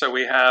Jaclyn, so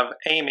we have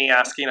Amy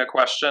asking a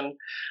question,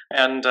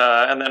 and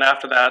then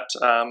after that,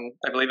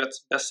 I believe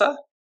it's Bissa.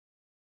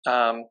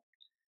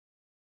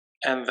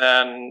 And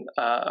then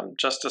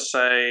just to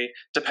say,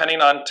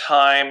 depending on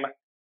time,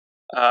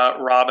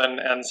 Robin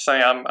and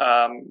Sam,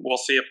 we'll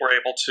see if we're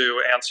able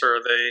to answer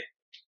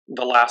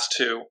the last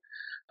two.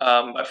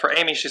 But for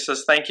Amy, she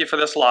says, thank you for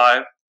this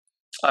live.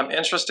 I'm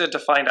interested to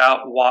find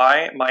out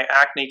why my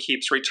acne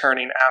keeps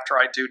returning after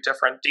I do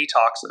different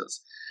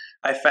detoxes.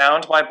 I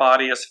found my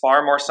body is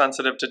far more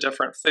sensitive to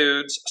different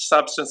foods,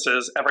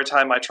 substances every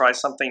time I try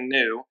something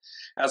new,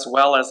 as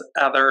well as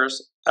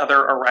others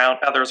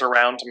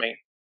around me.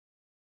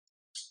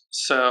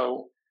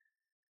 So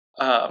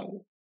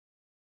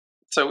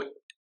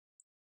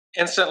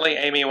instantly,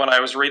 Amy, when I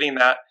was reading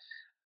that,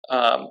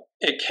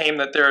 it came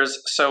that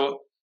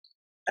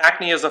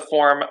acne is a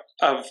form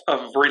of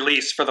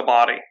release for the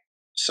body.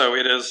 So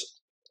it is,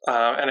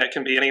 and it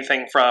can be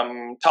anything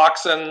from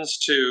toxins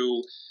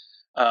to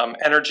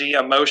energy,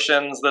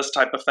 emotions, this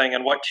type of thing.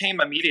 And what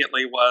came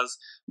immediately was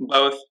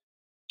both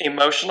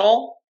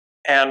emotional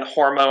and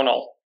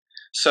hormonal.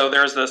 So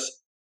there's this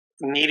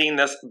needing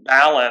this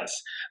balance,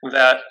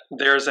 that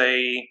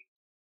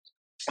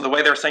the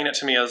way they're saying it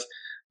to me is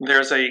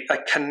there's a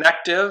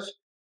connective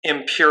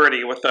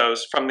impurity with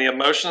those from the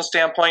emotion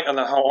standpoint and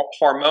the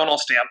hormonal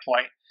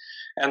standpoint.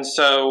 And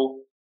so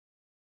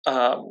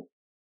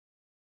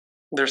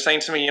they're saying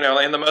to me,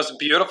 in the most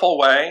beautiful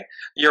way,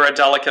 you're a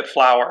delicate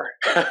flower.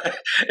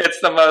 It's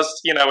the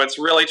most, it's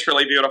really,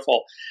 truly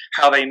beautiful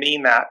how they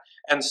mean that.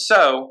 And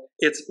so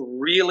it's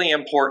really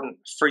important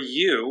for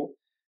you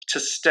to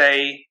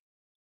stay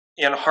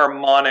in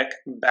harmonic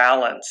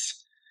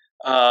balance.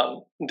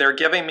 They're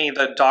giving me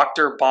the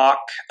Dr. Bach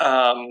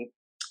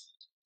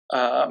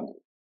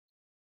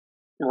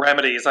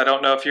remedies. I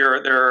don't know if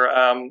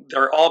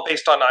they're all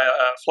based on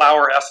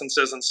flower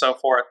essences and so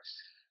forth.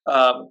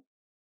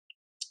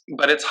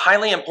 But it's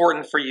highly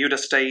important for you to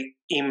stay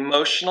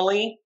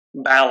emotionally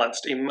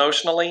balanced,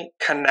 emotionally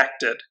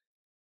connected.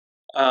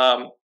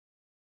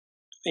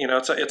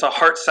 it's a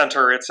heart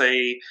center. It's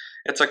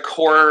a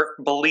core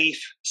belief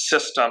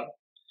system,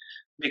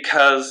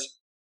 because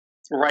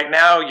right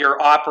now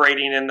you're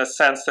operating in the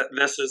sense that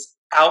this is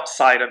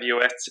outside of you.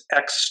 It's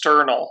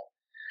external,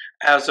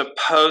 as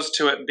opposed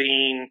to it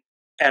being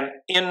an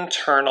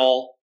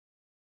internal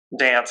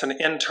dance, an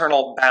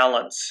internal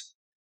balance.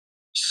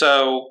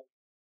 So,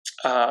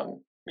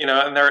 and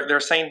they're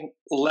saying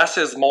less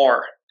is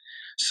more.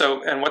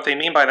 So, and what they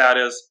mean by that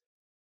is,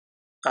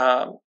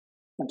 don't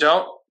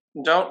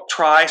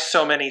try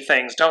so many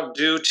things. Don't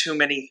do too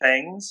many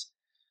things.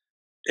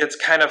 It's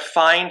kind of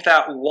find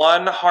that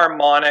one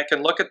harmonic,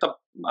 and look at the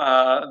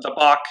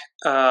Bach,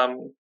 I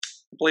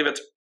believe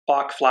it's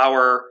Bach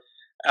flower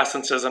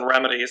essences and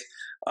remedies.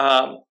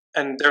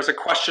 And there's a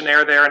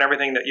questionnaire there and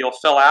everything that you'll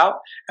fill out,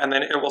 and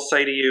then it will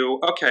say to you,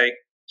 okay,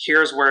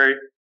 here's what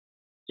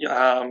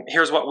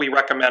we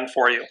recommend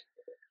for you.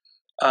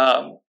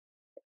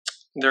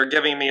 They're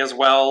giving me as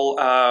well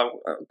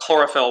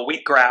chlorophyll,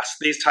 wheatgrass,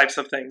 these types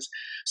of things.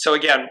 So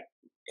again,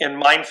 in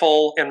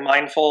mindful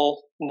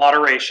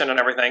moderation and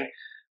everything,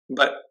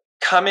 but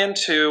come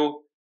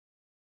into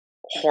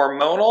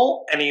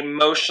hormonal and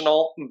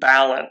emotional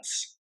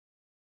balance.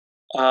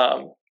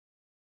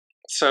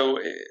 So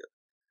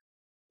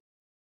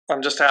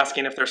I'm just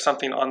asking if there's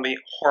something on the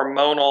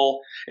hormonal.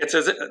 It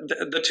says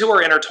the two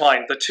are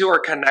intertwined. The two are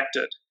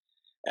connected.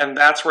 And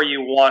that's where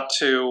you want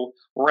to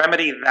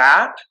remedy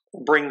that,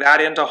 bring that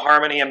into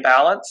harmony and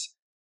balance.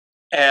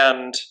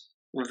 And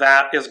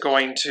that is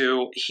going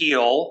to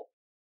heal,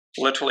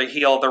 literally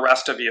heal the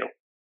rest of you.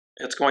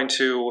 It's going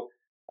to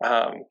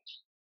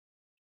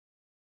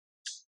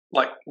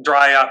like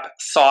dry up,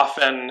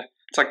 soften.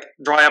 It's like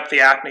dry up the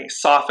acne,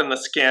 soften the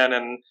skin,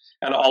 and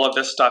all of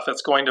this stuff.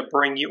 It's going to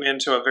bring you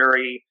into a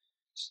very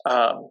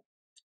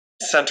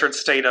centered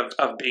state of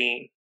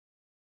being.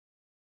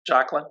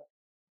 Jaclyn?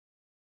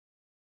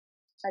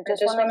 I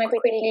just want to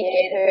quickly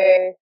get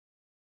her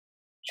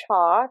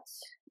chart.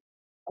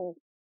 I'm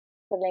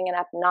pulling it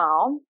up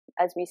now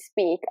as we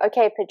speak.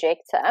 Okay,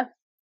 projector.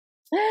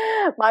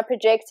 My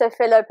projector,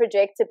 fellow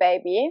projector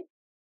baby.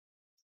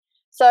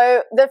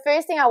 So the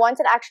first thing I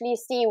wanted to actually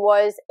see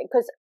was,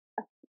 because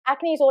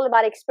acne is all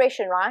about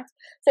expression, right?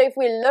 So if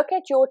we look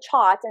at your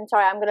chart, and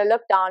sorry, I'm going to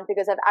look down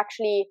because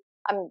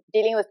I'm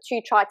dealing with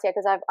two charts here,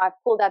 because I've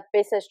pulled up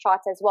Bessa's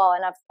chart as well,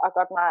 and I've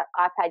got my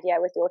iPad here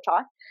with your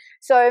chart.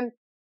 So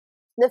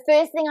the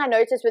first thing I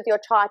noticed with your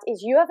chart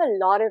is you have a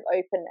lot of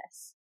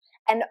openness.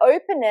 And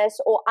openness,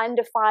 or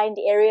undefined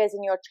areas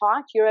in your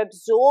chart, you're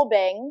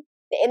absorbing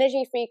the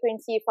energy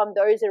frequency from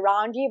those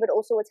around you, but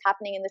also what's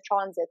happening in the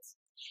transits.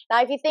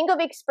 Now, if you think of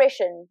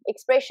expression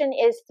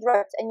is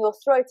throat, and your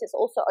throat is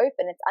also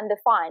open. It's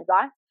undefined,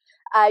 right?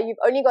 You've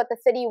only got the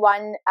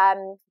 31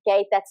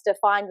 gate that's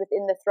defined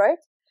within the throat.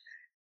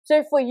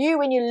 So for you,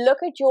 when you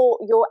look at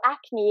your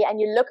acne and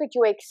you look at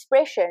your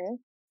expression,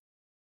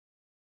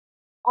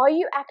 are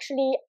you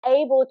actually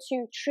able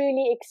to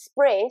truly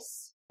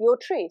express your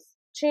truth,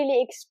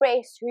 truly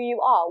express who you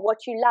are,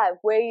 what you love,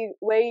 where you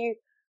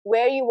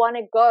want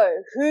to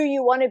go, who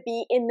you want to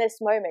be in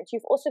this moment?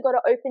 You've also got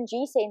an open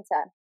G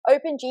center.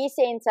 Open G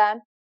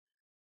center,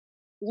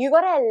 you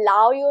got to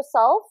allow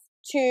yourself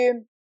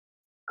to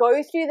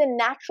go through the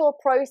natural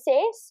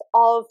process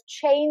of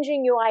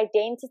changing your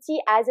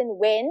identity as and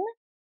when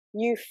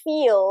you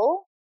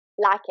feel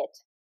like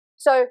it.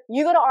 So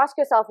you got to ask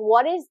yourself,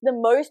 what is the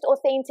most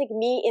authentic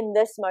me in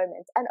this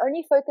moment? And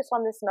only focus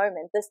on this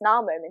moment, this now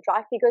moment,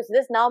 right? Because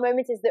this now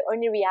moment is the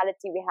only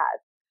reality we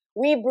have.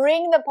 We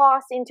bring the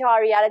past into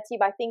our reality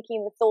by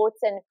thinking the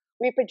thoughts, and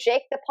we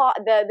project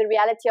the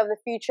reality of the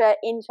future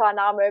into our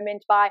now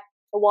moment by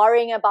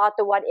worrying about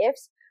the what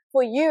ifs.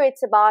 For you,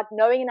 it's about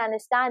knowing and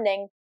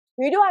understanding,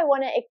 who do I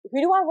want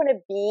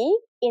to be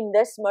in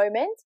this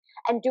moment,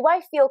 and do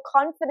I feel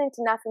confident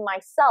enough in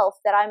myself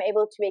that I'm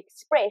able to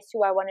express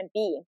who I want to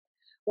be?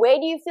 Where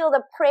do you feel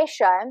the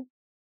pressure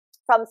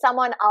from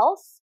someone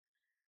else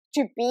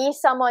to be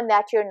someone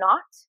that you're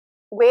not?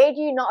 Where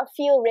do you not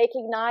feel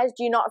recognized?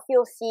 Do you not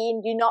feel seen?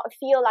 Do you not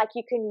feel like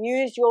you can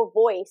use your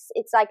voice?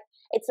 It's like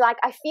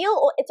I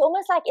feel it's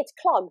almost like it's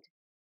clogged,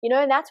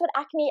 and that's what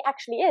acne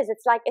actually is.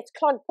 It's like it's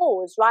clogged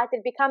pores, right?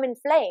 They've become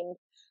inflamed.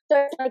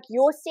 So it's like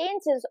your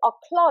senses are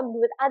clogged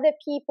with other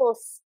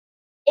people's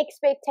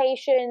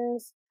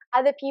expectations,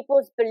 other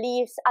people's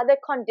beliefs, other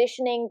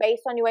conditioning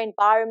based on your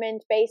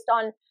environment, based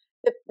on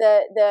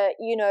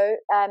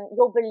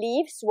your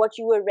beliefs, what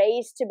you were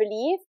raised to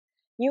believe.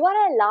 You got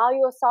to allow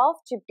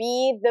yourself to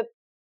be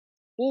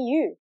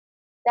you.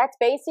 That's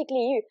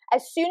basically you.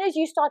 As soon as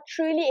you start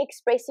truly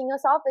expressing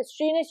yourself, as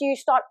soon as you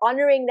start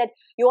honoring that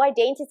your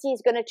identity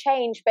is going to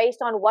change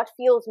based on what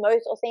feels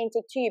most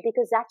authentic to you,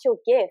 because that's your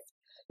gift.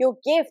 Your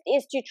gift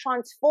is to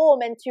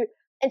transform and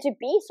to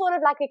be sort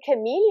of like a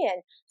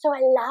chameleon. So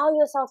allow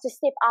yourself to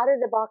step out of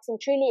the box and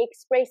truly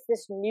express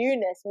this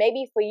newness.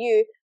 Maybe for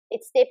you,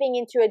 it's stepping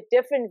into a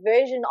different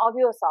version of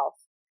yourself,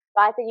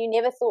 right, that you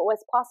never thought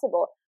was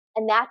possible.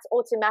 And that's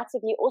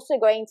automatically also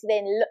going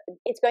to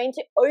it's going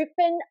to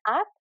open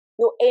up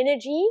your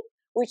energy,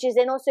 which is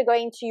then also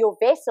going to your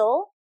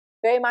vessel,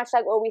 very much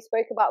like what we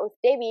spoke about with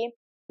Debbie,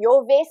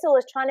 your vessel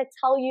is trying to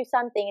tell you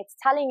something. It's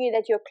telling you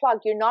that you're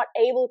clogged. You're not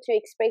able to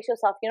express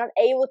yourself. You're not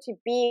able to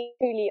be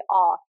who you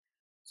are.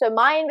 So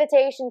my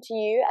invitation to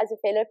you as a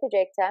fellow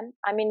projector,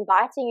 I'm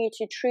inviting you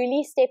to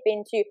truly step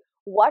into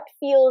what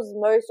feels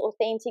most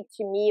authentic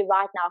to me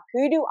right now.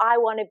 Who do I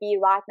want to be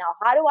right now?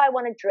 How do I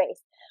want to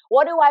dress?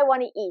 What do I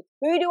want to eat?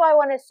 Who do I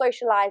want to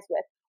socialize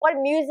with? What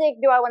music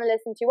do I want to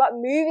listen to? What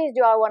movies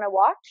do I want to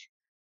watch?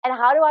 And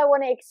how do I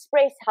want to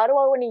express? How do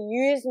I want to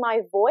use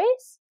my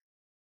voice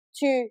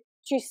to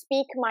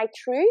speak my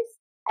truth?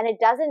 And it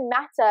doesn't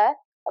matter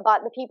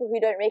about the people who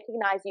don't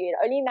recognize you. It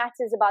only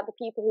matters about the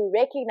people who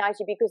recognize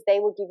you, because they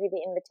will give you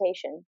the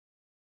invitation.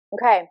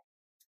 Okay,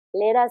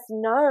 let us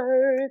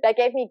know. That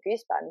gave me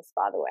goosebumps,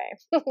 by the way.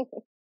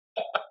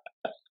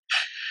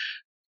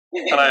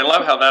 And I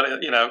love how that is,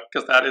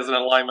 because that is in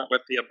alignment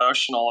with the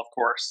emotional, of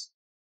course.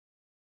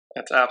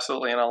 It's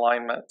absolutely in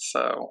alignment.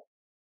 So,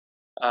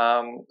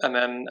 and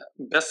then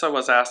Bissa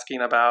was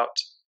asking about,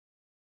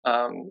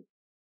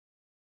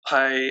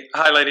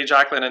 hi, Lady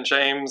Jaclyn and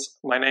James.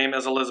 My name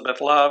is Elizabeth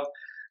Love.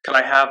 Could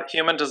I have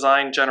human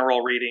design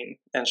general reading?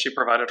 And she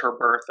provided her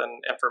birth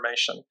and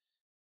information.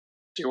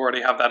 Do you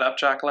already have that up,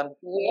 Jaclyn?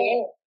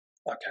 Yeah.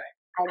 Okay.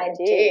 I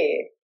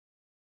do.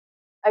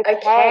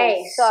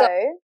 Okay, so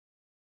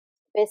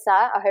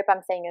Bissa, I hope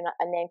I'm saying your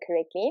name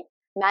correctly.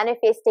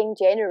 Manifesting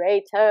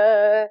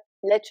generator.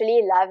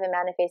 Literally love a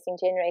manifesting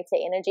generator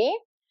energy.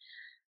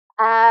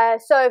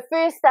 So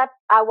first up,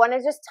 I want to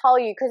just tell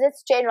you, because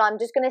it's general, I'm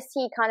just going to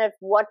see kind of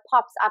what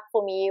pops up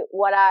for me,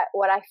 what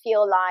I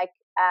feel like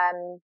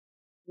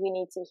we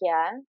need to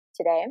hear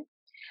today.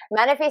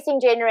 Manifesting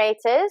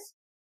generators.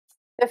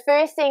 The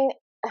first thing,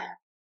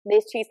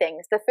 there's two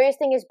things. The first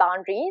thing is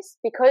boundaries,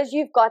 because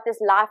you've got this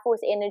life force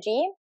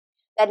energy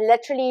that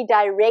literally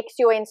directs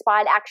your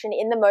inspired action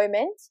in the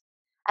moment.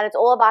 And it's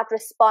all about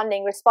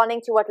responding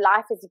to what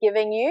life is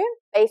giving you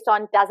based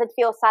on, does it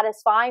feel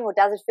satisfying or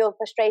does it feel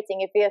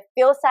frustrating? If it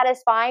feels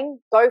satisfying,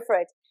 go for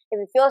it. If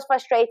it feels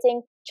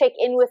frustrating, check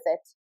in with it.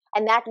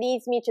 And that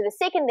leads me to the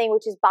second thing,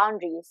 which is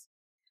boundaries.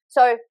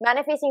 So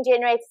manifesting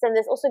generators, and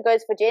this also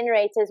goes for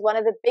generators, one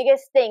of the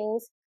biggest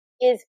things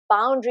is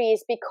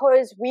boundaries,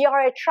 because we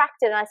are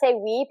attracted, and I say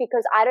we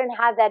because I don't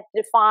have that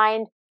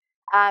defined,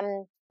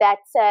 that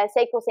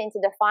sacral center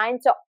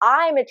defined. So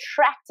I'm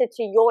attracted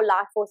to your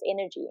life force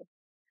energy.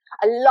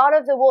 A lot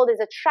of the world is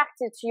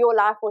attracted to your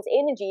life force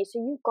energy, so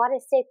you've got to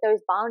set those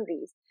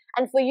boundaries.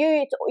 And for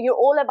you, you're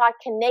all about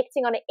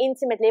connecting on an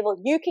intimate level.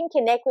 You can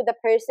connect with a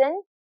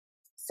person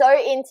so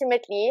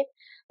intimately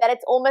that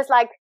it's almost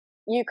like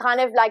you kind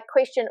of like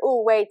question,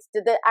 oh, wait,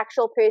 did the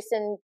actual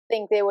person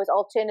think there was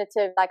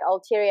alternative, like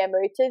ulterior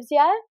motives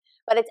here?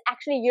 But it's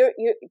actually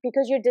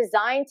because you're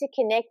designed to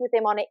connect with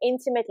them on an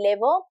intimate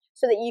level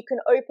so that you can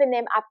open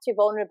them up to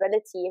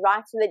vulnerability,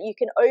 right? So that you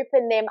can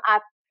open them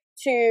up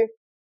to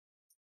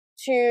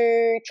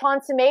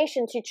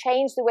transformation, to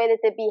change the way that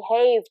they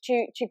behave,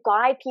 to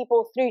guide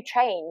people through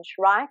change,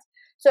 right?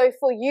 So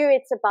for you,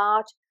 it's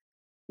about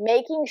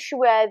making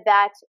sure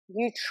that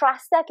you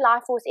trust that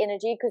life force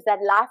energy, because that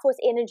life force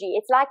energy,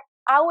 it's like,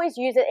 I always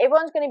use it,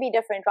 everyone's going to be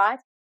different, right?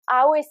 I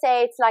always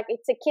say it's like,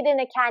 it's a kid in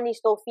a candy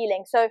store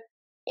feeling. So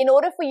in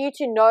order for you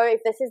to know if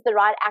this is the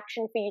right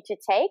action for you to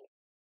take,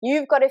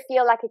 you've got to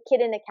feel like a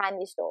kid in a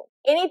candy store.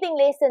 Anything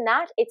less than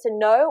that, it's a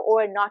no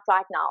or a not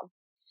right now.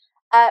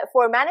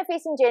 For a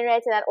manifesting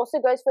generator, that also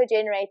goes for a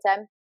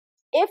generator,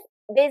 if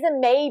there's a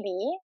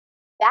maybe,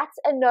 that's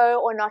a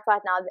no or not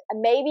right now. A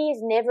maybe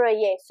is never a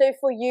yes. So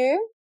for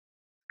you,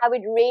 I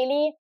would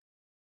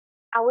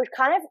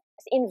kind of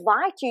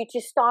invite you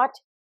to start,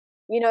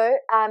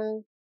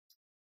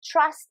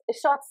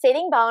 start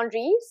setting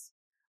boundaries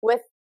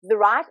with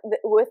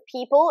with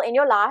people in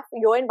your life,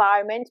 your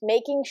environment,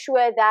 making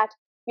sure that,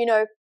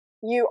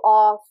 you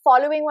are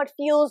following what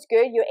feels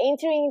good. You're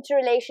entering into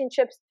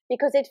relationships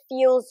because it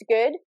feels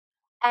good.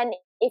 And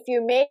if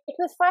you met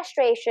with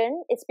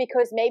frustration, it's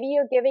because maybe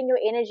you're giving your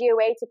energy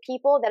away to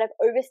people that have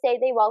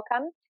overstayed their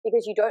welcome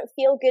because you don't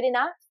feel good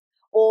enough,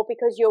 or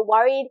because you're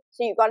worried,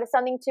 so you've got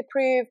something to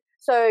prove.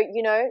 So,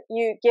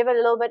 you give it a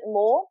little bit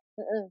more.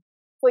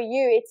 For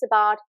you, it's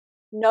about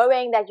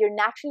knowing that you're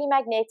naturally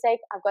magnetic.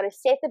 I've got to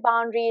set the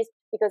boundaries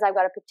because I've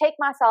got to protect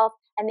myself,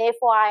 and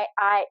therefore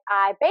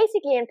I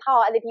basically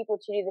empower other people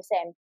to do the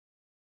same.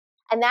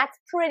 And that's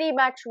pretty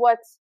much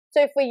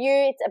so for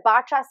you, it's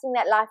about trusting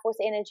that life force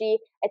energy.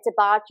 It's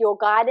about your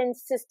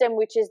guidance system,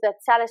 which is the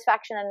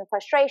satisfaction and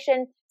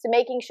frustration. So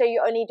making sure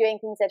you're only doing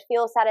things that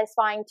feel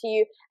satisfying to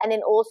you. And then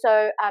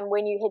also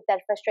when you hit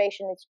that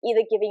frustration, it's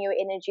either giving your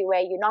energy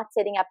away, you're not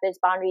setting up those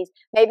boundaries.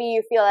 Maybe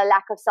you feel a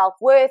lack of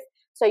self-worth,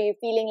 so you're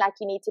feeling like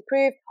you need to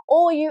prove,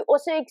 or you're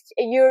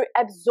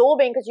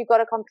absorbing, because you've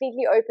got a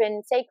completely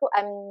open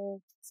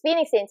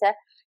spinning center.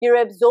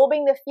 You're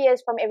absorbing the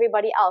fears from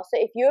everybody else.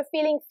 So if you're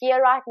feeling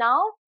fear right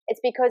now, it's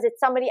because it's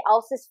somebody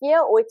else's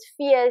fear, or it's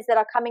fears that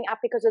are coming up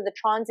because of the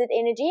transit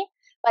energy.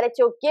 But it's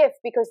your gift,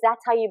 because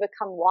that's how you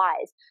become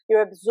wise.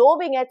 You're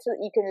absorbing it so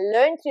that you can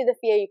learn through the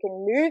fear, you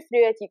can move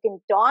through it, you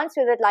can dance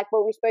with it, like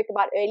what we spoke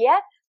about earlier.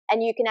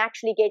 and you can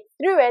actually get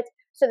through it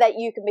so that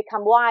you can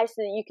become wise,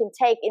 so that you can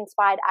take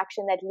inspired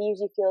action that leaves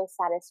you feel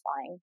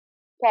satisfying.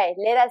 Okay,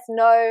 let us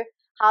know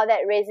how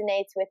that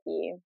resonates with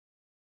you.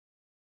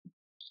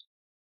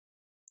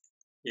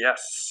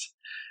 Yes.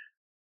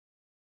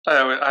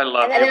 Oh, I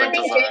love human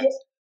design.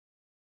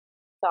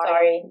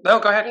 Sorry. No,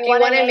 go ahead. Do you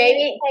want to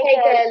maybe take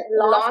a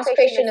last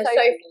question of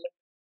Sophie?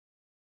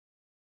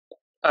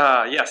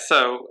 Yes.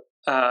 So,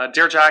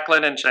 dear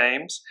Jaclyn and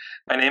James,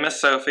 my name is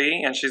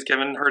Sophie, and she's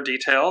given her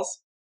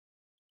details.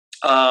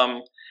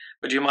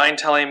 Would you mind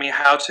telling me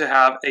how to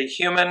have a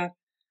human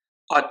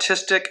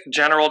autistic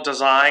general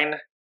design,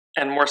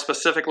 and more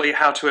specifically,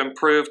 how to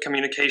improve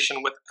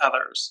communication with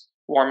others?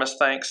 Warmest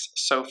thanks,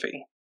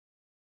 Sophie.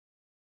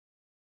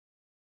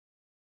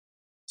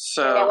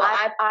 So, yeah, well,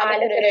 I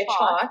looked at a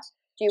chart.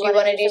 Do you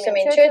want to do some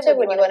intuitive,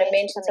 or do you want to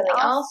mention something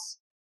else?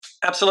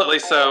 Absolutely.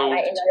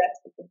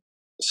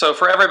 So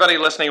for everybody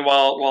listening,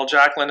 while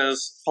Jaclyn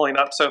is pulling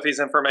up Sophie's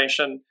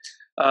information,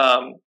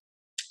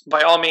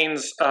 by all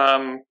means,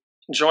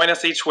 join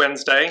us each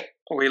Wednesday.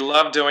 We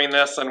love doing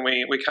this, and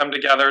we come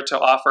together to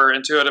offer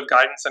intuitive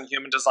guidance and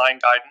human design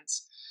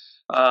guidance.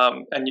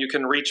 And you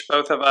can reach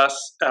both of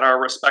us at our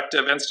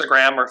respective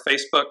Instagram or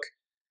Facebook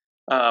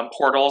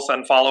portals,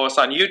 and follow us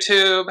on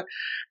YouTube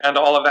and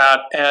all of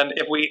that. And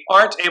if we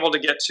aren't able to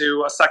get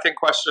to a second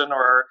question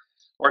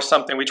or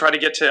something, we try to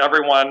get to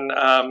everyone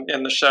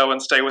in the show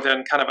and stay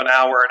within kind of an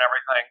hour and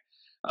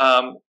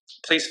everything.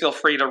 Please feel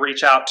free to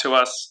reach out to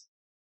us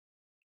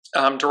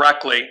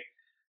directly,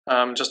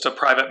 just a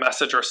private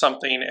message or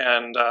something,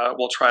 and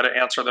we'll try to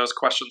answer those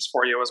questions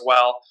for you as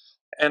well.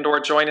 And or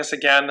join us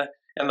again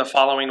in the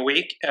following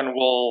week, and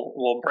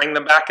we'll bring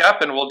them back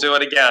up, and we'll do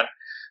it again.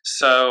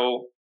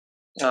 So,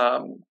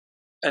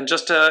 and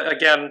just to,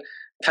 again,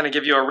 kind of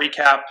give you a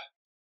recap,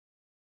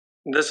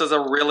 this is a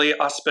really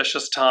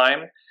auspicious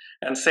time.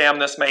 And Sam,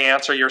 this may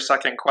answer your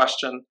second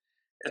question.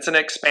 It's an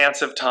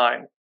expansive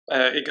time.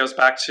 It goes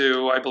back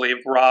to, I believe,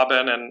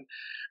 Robin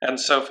and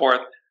so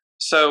forth.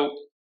 So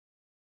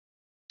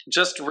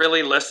just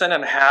really listen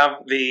and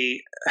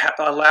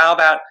allow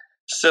that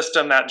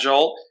system, that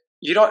jolt.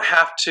 You don't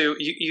have to,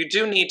 you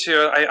do need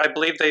to, I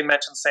believe they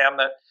mentioned, Sam,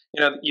 that,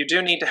 you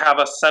do need to have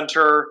a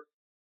center,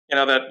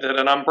 that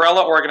an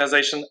umbrella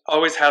organization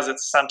always has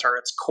its center,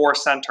 its core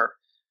center.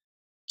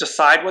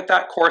 Decide what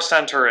that core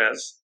center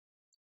is,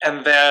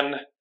 and then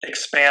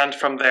expand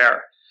from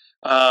there.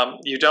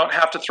 You don't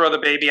have to throw the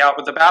baby out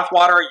with the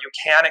bathwater. You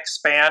can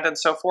expand and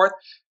so forth.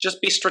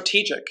 Just be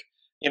strategic.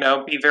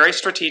 Be very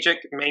strategic.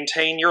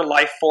 Maintain your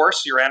life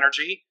force, your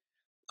energy.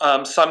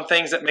 Some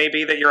things it may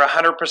be that you're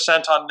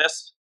 100% on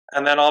this,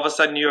 and then all of a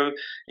sudden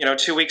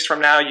 2 weeks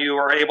from now you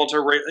are able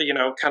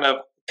to kind of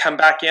come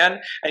back in,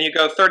 and you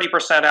go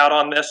 30% out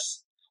on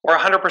this or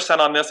 100%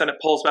 on this, and it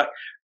pulls back.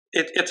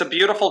 It's a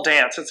beautiful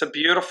dance. It's a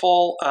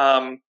beautiful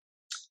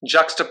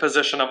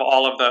juxtaposition of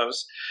all of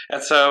those.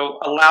 And so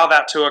allow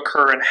that to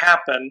occur and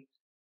happen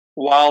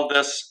while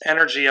this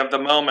energy of the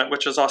moment,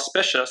 which is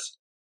auspicious,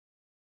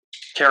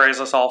 carries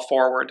us all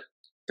forward.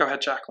 Go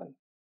ahead, Jaclyn.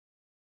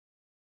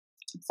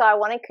 So I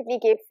want to quickly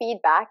give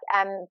feedback,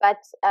 but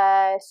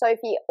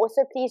Sophie,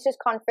 also please just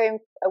confirm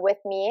with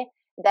me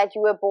that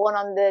you were born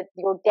on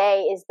your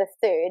day is the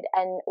 3rd,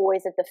 or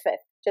is it the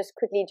 5th? Just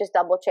quickly, just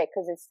double check,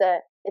 because is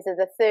it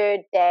the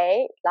 3rd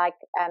day,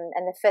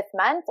 and the 5th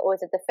month, or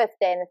is it the 5th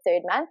day and the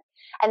 3rd month?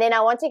 And then I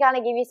want to kind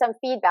of give you some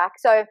feedback.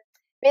 So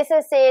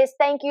Bessa says,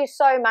 thank you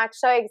so much,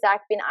 so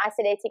exact, been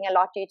isolating a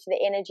lot due to the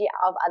energy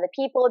of other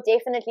people.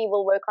 Definitely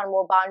will work on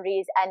more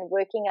boundaries and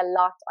working a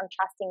lot on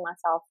trusting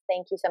myself.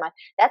 Thank you so much.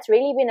 That's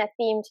really been a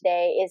theme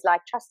today, is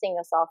like trusting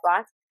yourself,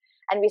 right?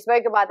 And we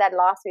spoke about that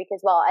last week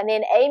as well. And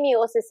then Amy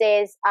also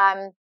says,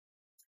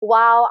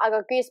 wow, I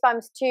got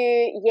goosebumps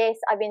too. Yes,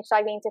 I've been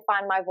struggling to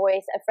find my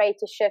voice, afraid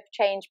to shift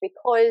change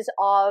because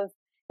of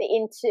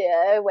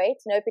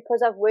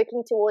because of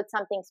working towards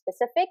something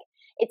specific.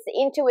 It's the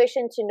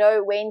intuition to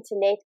know when to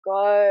let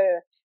go.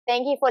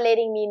 Thank you for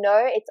letting me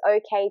know it's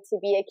okay to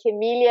be a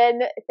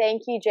chameleon.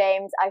 Thank you,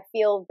 James. I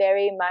feel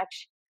very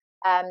much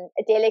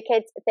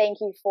delicate. Thank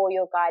you for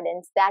your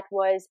guidance. That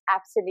was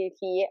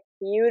absolutely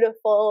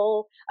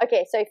beautiful.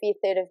 Okay, Sophie,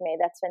 3rd of May.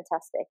 That's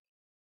fantastic.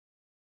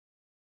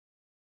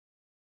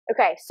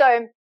 Okay,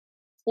 so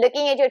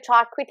looking at your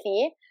chart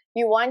quickly,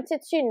 you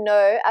wanted to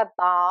know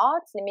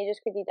about, let me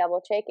just quickly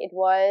double check, it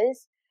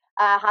was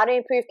how to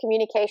improve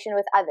communication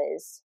with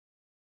others.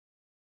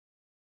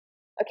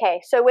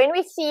 Okay, so when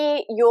we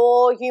see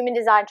your human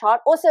design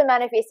chart, also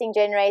manifesting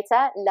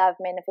generator, love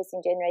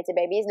manifesting generator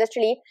babies,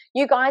 literally,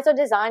 you guys are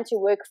designed to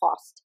work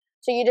fast.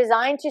 So you're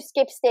designed to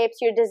skip steps,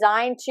 you're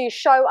designed to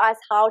show us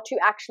how to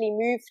actually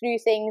move through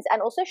things, and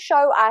also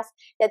show us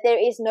that there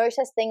is no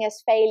such thing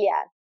as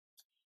failure.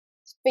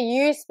 For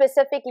you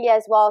specifically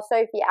as well,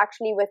 Sophie,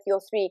 actually with your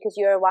 3, because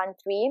you're a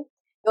 1-3,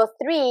 your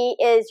 3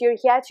 is you're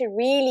here to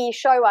really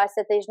show us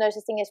that there's no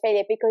such thing as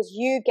failure, because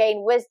you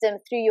gain wisdom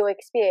through your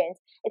experience.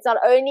 It's not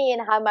only in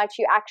how much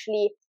you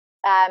actually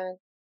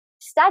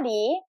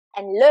study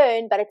and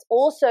learn, but it's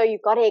also,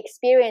 you've got to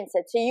experience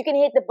it. So you can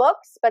hit the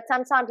books, but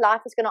sometimes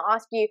life is going to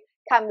ask you,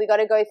 come, we got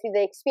to go through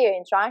the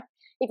experience, right?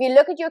 If you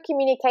look at your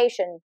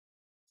communication,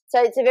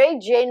 so it's a very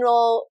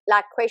general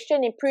like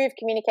question, improve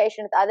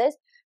communication with others.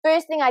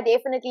 First thing I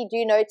definitely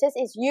do notice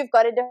is you've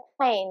got a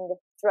defined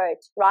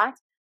throat, right?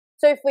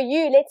 So for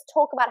you, let's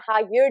talk about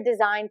how you're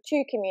designed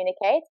to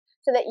communicate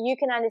so that you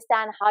can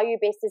understand how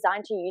you're best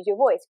designed to use your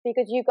voice,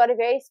 because you've got a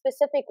very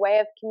specific way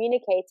of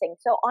communicating.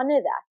 So honor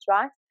that,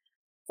 right?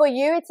 For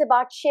you, it's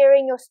about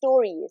sharing your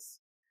stories.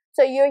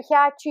 So you're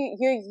here to,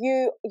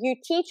 you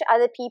teach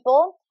other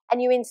people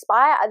and you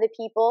inspire other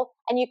people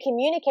and you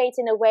communicate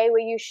in a way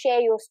where you share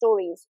your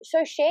stories.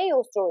 So share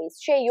your stories,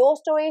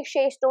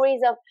 share stories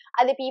of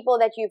other people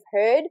that you've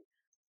heard.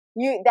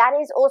 That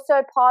is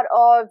also part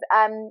of,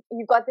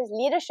 you've got this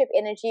leadership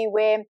energy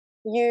where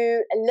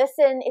you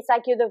listen. It's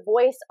like you're the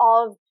voice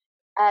of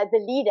the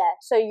leader.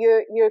 So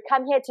you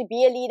come here to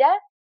be a leader.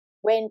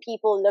 When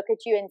people look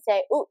at you and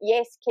say, oh,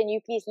 yes, can you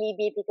please lead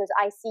me because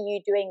I see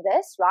you doing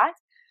this, right?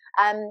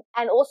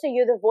 And also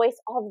you're the voice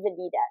of the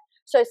leader.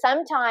 So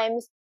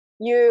sometimes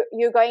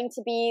you're going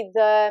to be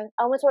I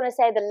almost want to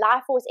say the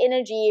life force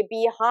energy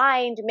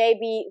behind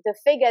maybe the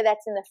figure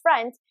that's in the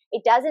front.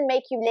 It doesn't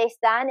make you less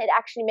than. It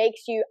actually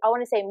makes you, I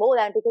want to say more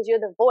than, because you're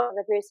the voice of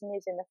the person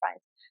who's in the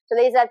front. So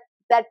there's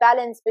that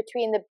balance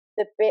between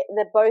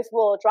the both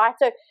worlds, right?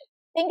 So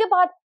think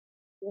about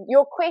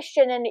your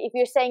question, and if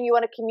you're saying you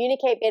want to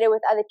communicate better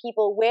with other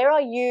people, where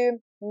are you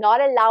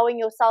not allowing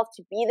yourself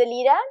to be the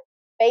leader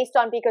based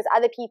on because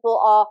other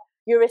people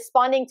you're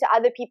responding to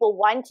other people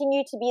wanting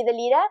you to be the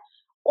leader,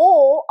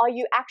 or are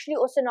you actually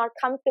also not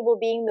comfortable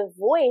being the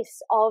voice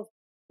of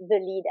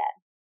the leader?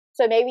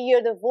 So maybe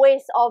you're the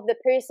voice of the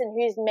person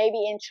who's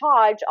maybe in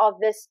charge of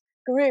this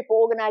group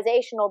or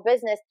organization or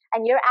business,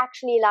 and you're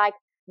actually like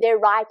their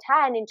right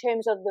hand in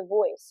terms of the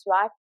voice,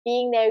 right?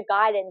 Being their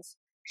guidance,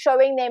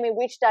 showing them in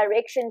which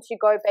direction to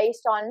go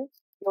based on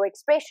your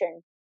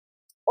expression.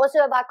 Also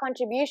about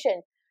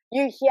contribution.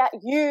 You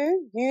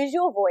use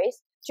your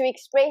voice to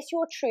express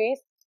your truth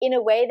in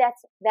a way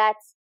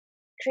that's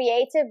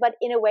creative, but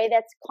in a way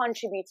that's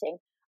contributing.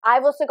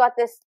 I've also got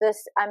this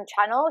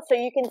channel, so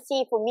you can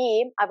see for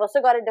me, I've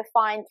also got a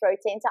defined throat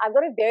center. I've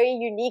got a very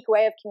unique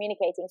way of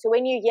communicating. So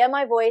when you hear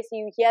my voice,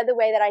 you hear the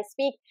way that I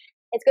speak,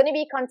 it's going to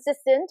be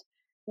consistent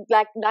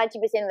like 90%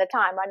 of the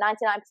time, right?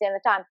 99% of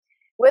the time.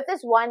 With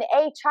this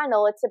 1A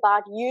channel, it's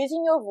about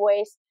using your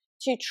voice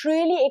to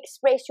truly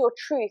express your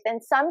truth.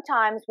 And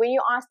sometimes when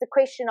you ask the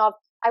question of,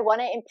 I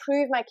want to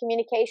improve my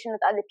communication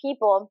with other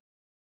people,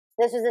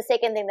 this was the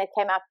second thing that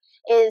came up,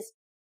 is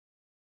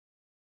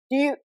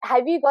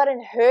have you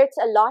gotten hurt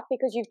a lot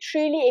because you've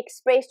truly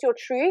expressed your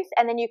truth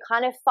and then you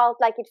kind of felt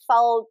like it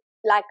fell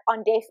like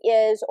on deaf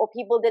ears, or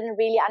people didn't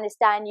really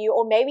understand you,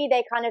 or maybe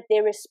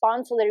their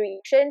response or their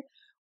reaction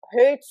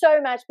hurt so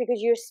much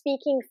because you're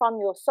speaking from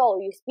your soul,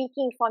 you're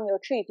speaking from your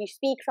truth, you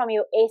speak from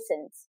your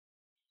essence.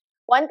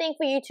 One thing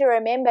for you to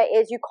remember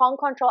is you can't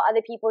control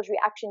other people's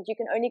reactions, you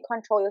can only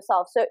control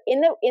yourself. So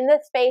in the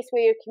space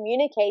where you're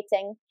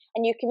communicating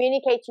and you're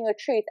communicating your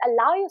truth,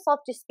 allow yourself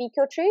to speak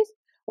your truth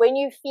when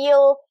you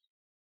feel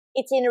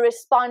it's in a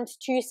response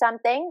to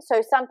something.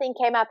 So something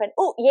came up and,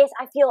 oh yes,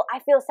 I feel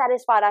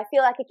satisfied, I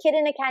feel like a kid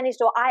in a candy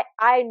store,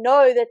 I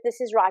know that this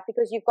is right,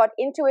 because you've got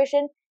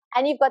intuition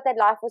and you've got that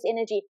life force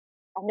energy.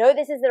 I know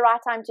this is the right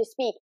time to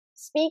speak.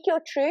 Speak your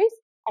truth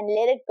and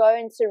let it go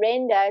and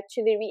surrender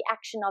to the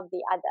reaction of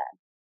the other.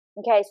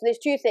 Okay, so there's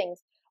two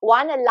things.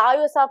 One, allow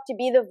yourself to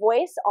be the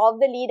voice of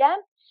the leader,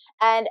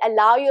 and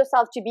allow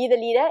yourself to be the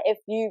leader if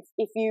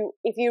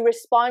you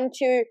respond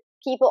to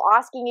people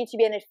asking you to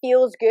be, and it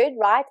feels good,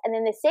 right? And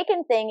then the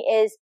second thing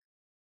is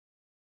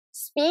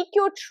speak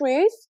your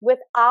truth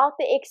without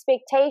the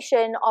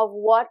expectation of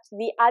what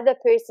the other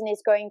person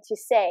is going to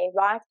say,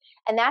 right?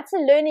 And that's a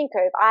learning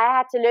curve. I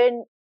had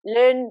to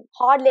learn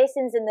hard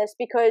lessons in this,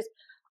 because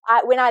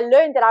when I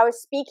learned that I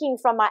was speaking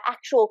from my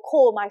actual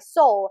core, my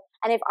soul,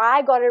 and if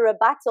I got a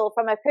rebuttal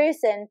from a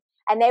person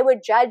and they were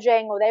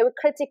judging or they were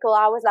critical,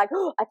 I was like,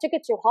 oh, I took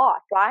it to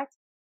heart, right?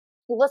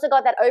 You've also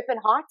got that open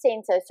heart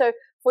center. So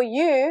for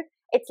you,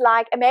 it's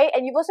like,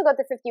 and you've also got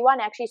the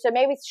 51 actually, so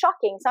maybe it's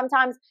shocking.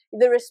 Sometimes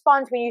the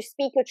response when you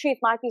speak your truth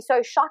might be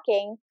so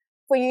shocking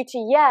for you to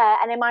hear,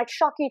 and it might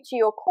shock you to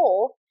your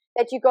core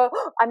that you go,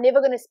 oh, I'm never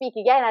going to speak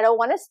again. I don't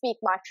want to speak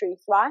my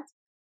truth, right?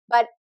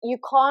 But you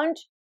can't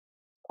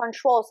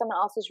control someone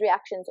else's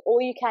reactions. All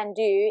you can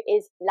do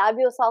is love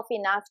yourself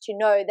enough to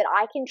know that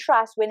I can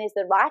trust when is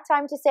the right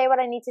time to say what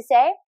I need to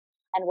say,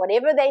 and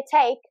whatever they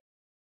take,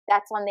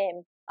 that's on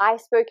them.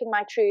 I've spoken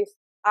my truth.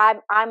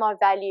 I'm of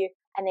value,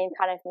 and then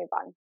kind of move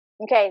on.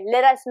 Okay,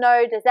 let us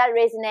know. Does that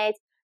resonate?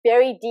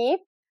 Very deep,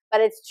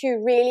 but it's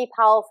two really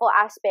powerful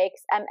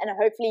aspects, and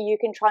hopefully you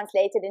can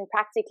translate it in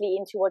practically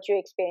into what you're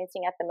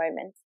experiencing at the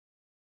moment.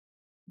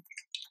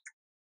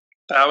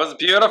 That was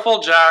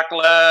beautiful,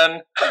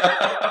 Jaclyn.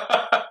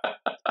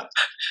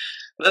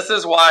 This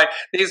is why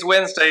these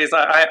Wednesdays,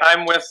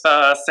 I'm with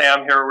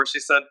Sam here, where she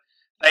said,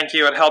 thank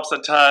you, it helps a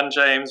ton,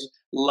 James.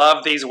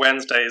 Love these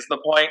Wednesdays. The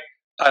point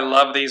I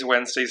love these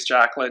Wednesdays,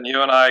 Jaclyn.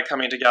 You and I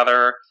coming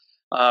together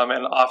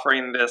and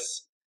offering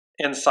this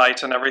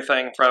insight and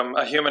everything from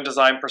a human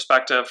design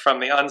perspective, from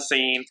the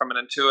unseen, from an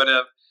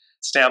intuitive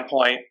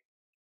standpoint.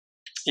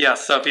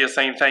 Yes, Sophia is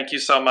saying thank you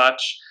so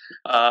much.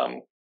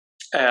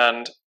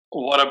 And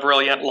what a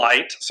brilliant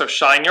light. So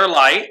shine your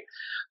light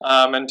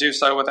and do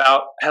so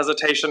without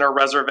hesitation or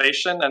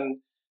reservation.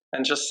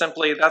 And just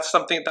simply,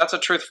 that's a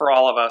truth for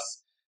all of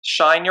us.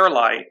 Shine your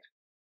light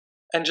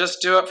and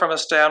just do it from a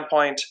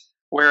standpoint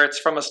where it's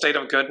from a state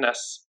of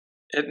goodness.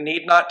 It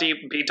need not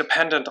be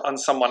dependent on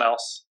someone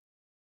else.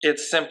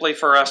 It's simply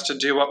for us to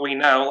do what we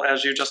know,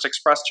 as you just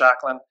expressed,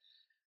 Jaclyn,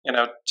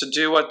 to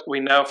do what we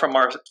know from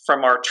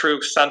our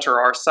true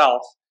center,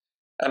 ourself,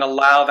 and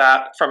allow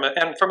that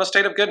from a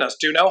state of goodness.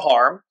 Do no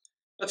harm,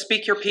 but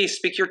speak your peace,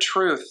 speak your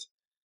truth,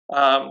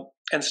 and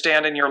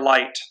stand in your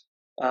light,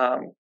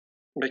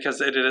 because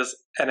it is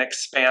an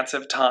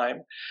expansive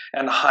time.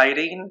 And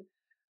hiding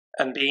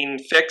and being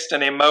fixed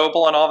and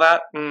immobile and all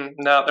that,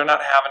 no, they're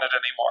not having it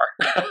anymore.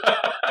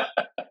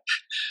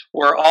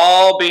 We're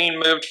all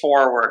being moved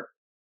forward.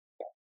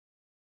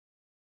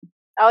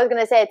 I was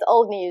going to say it's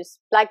old news.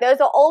 Like, those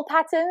are old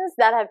patterns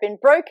that have been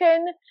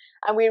broken,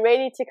 and we're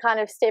ready to kind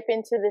of step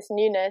into this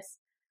newness.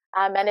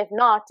 And if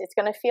not, it's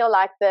going to feel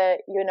like the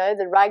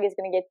rug is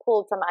going to get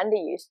pulled from under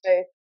you.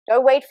 So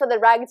don't wait for the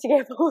rug to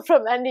get pulled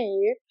from under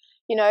you.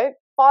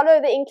 Follow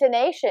the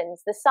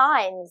inclinations, the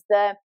signs,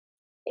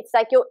 it's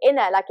like your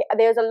inner, like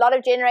there's a lot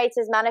of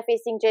generators,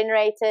 manifesting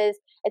generators.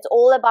 It's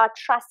all about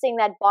trusting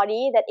that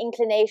body, that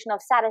inclination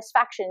of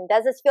satisfaction.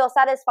 Does this feel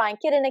satisfying?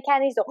 Kid in a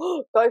candy store,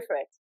 go for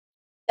it.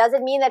 Does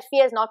it mean that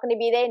fear is not going to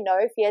be there?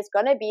 No, fear is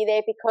going to be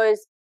there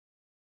because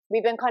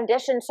we've been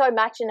conditioned so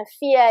much in a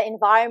fear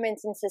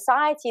environment in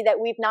society that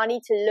we've now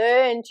need to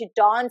learn to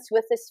dance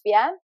with this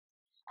fear.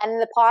 And in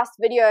the last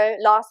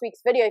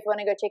week's video, if you want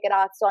to go check it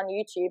out, it's on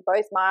YouTube,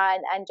 both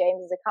mine and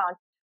James's account.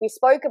 We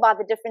spoke about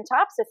the different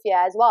types of fear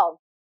as well.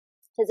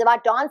 So it's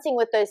about dancing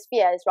with those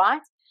fears,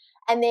 right?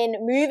 And then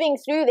moving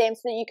through them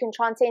so that you can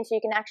transcend, so you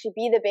can actually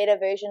be the better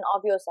version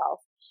of yourself.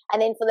 And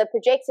then for the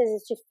projectors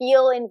is to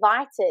feel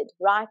invited,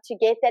 right? To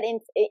get that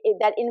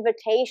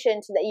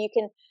invitation so that you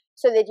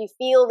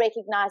feel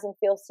recognized and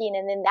feel seen.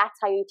 And then that's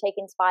how you take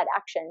inspired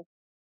action.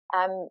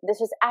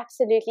 This was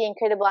absolutely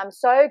incredible. I'm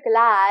so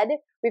glad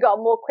we got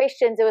more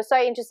questions. It was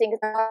so interesting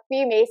because I got a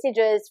few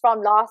messages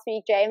from last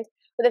week, James,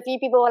 with a few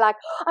people who were like,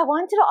 I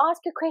wanted to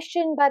ask a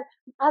question, but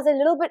I was a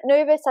little bit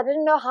nervous. I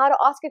didn't know how to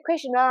ask a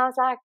question. And I was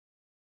like,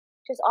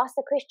 just ask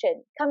the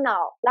question. Come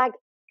now. Like,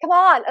 come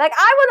on. Like,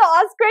 I want to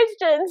ask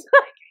questions.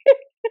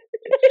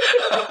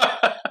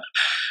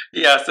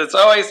 Yes, it's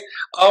always.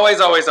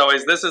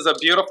 This is a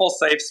beautiful,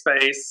 safe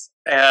space,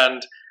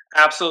 and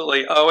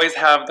absolutely always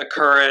have the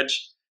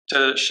courage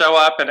to show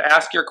up and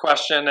ask your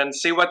question and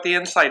see what the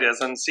insight is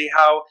and see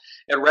how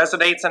it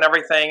resonates and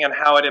everything and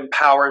how it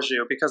empowers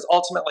you, because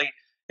ultimately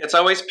it's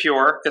always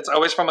pure. It's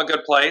always from a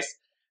good place.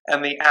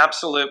 And the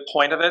absolute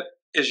point of it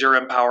is your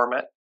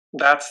empowerment.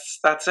 That's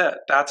it.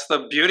 That's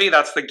the beauty.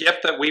 That's the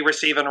gift that we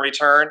receive in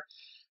return.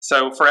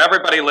 So for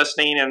everybody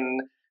listening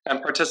and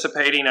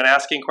participating and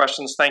asking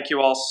questions, thank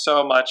you all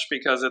so much,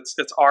 because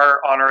it's our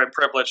honor and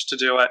privilege to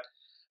do it.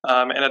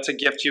 And it's a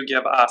gift you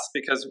give us,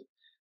 because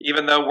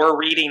even though we're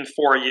reading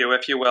for you,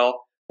 if you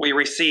will, we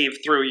receive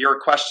through your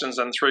questions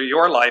and through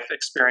your life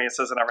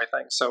experiences and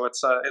everything. So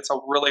it's a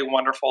really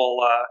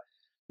wonderful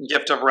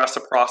gift of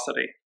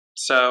reciprocity.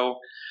 So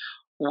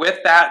with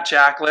that,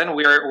 Jaclyn,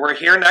 we're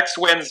here next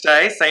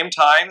Wednesday, same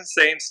time,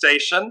 same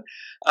station,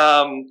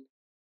 and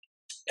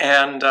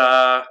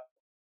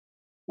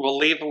we'll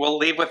leave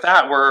with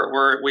that.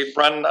 We've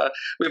run a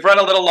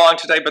little long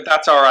today, but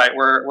that's all right.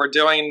 We're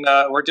doing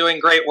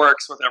great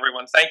works with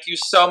everyone. Thank you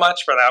so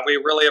much for that. We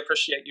really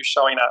appreciate you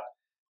showing up,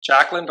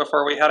 Jaclyn.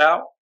 Before we head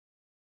out.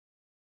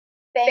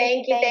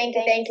 Thank you so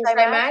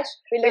much.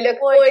 We look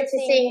forward to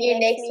seeing you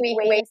next week,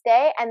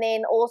 Wednesday. And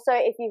then also,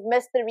 if you've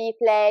missed the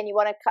replay and you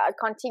want to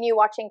continue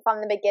watching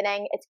from the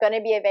beginning, it's going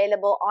to be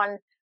available on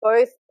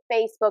both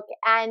Facebook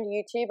and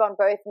YouTube, on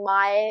both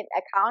my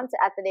accounts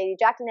at The Lady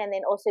Jaclyn and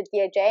then also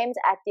Dear James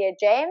at Dear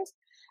James.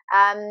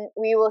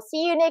 We will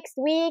see you next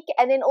week.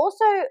 And then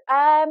also,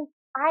 I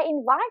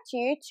invite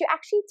you to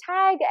actually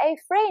tag a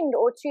friend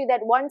or two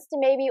that wants to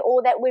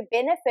or that would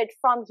benefit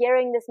from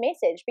hearing this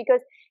message,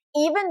 because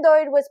even though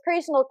it was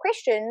personal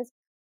questions,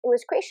 it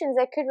was questions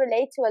that could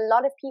relate to a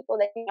lot of people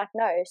that you might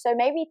know. So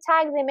maybe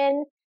tag them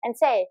in and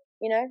say,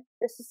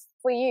 this is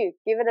for you.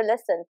 Give it a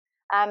listen.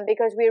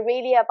 Because we're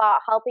really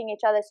about helping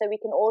each other so we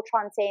can all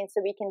transcend,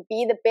 so we can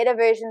be the better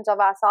versions of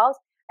ourselves.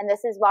 And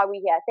this is why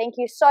we're here. Thank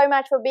you so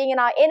much for being in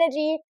our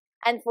energy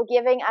and for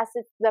giving us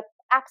the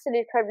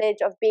absolute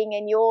privilege of being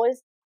in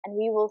yours. And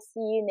we will see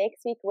you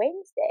next week,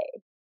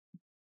 Wednesday.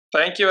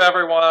 Thank you,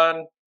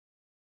 everyone.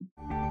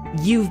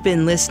 You've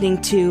been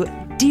listening to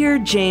Dear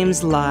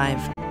James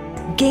Live.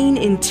 Gain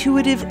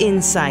intuitive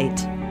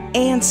insight,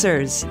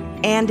 answers,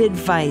 and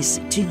advice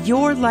to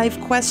your life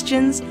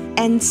questions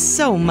and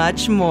so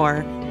much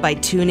more by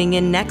tuning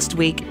in next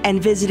week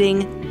and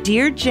visiting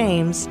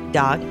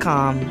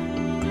DearJames.com.